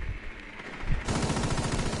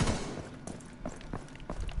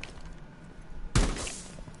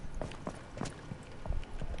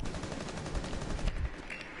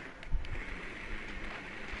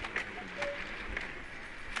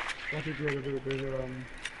 Watch it, there's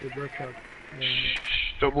a bear trap.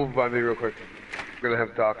 Don't move by me real quick. I'm gonna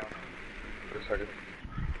have Doc for a second.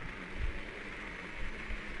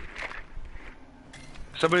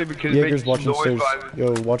 Somebody can make Jaeger's some watching noise stairs. by the...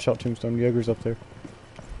 Yo, watch out, Tombstone. Jaeger's up there.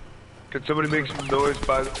 Can somebody make some noise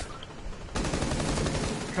by the...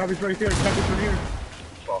 Copy's right here. Copy's right here.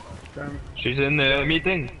 Damn it. She's in the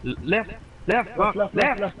meeting. Left. Left.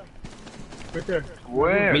 Right there.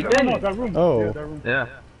 Where? That room. Oh. Yeah, that room. Yeah.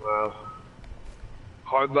 Wow.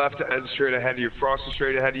 Hard left and straight ahead of you. Frost is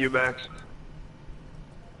straight ahead of you, Max.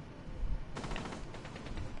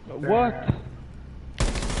 What?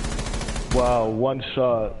 Wow, one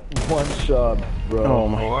shot, bro. Oh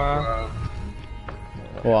my. Wow.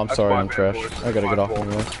 Well, I'm That's sorry, my I'm bad, trash. boys. I gotta My get off fault.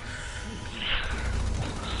 anyway.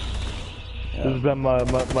 This has been my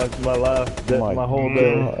last day, My my whole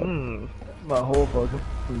day, God. my whole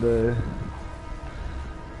fucking day.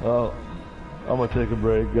 Well, I'm gonna take a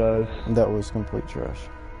break, guys. That was complete trash.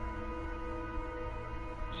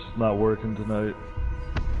 It's not working tonight.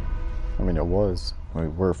 I mean, it was. I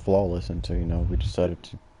mean, we're flawless until, you know, we decided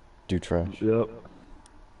to do trash. Yep.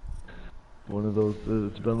 One of those.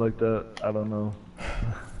 It's been like that. I don't know.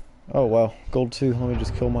 Oh, wow. Gold 2. Let me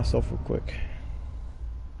just kill myself real quick.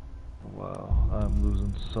 Wow, I'm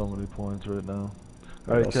losing so many points right now.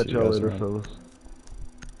 Alright, I'll catch see you y'all guys later, around. fellas.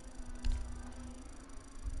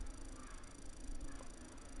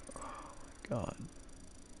 God.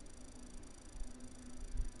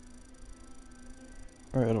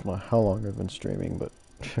 Alright, I don't know how long I've been streaming, but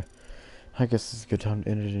I guess it's a good time to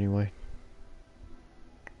end it anyway.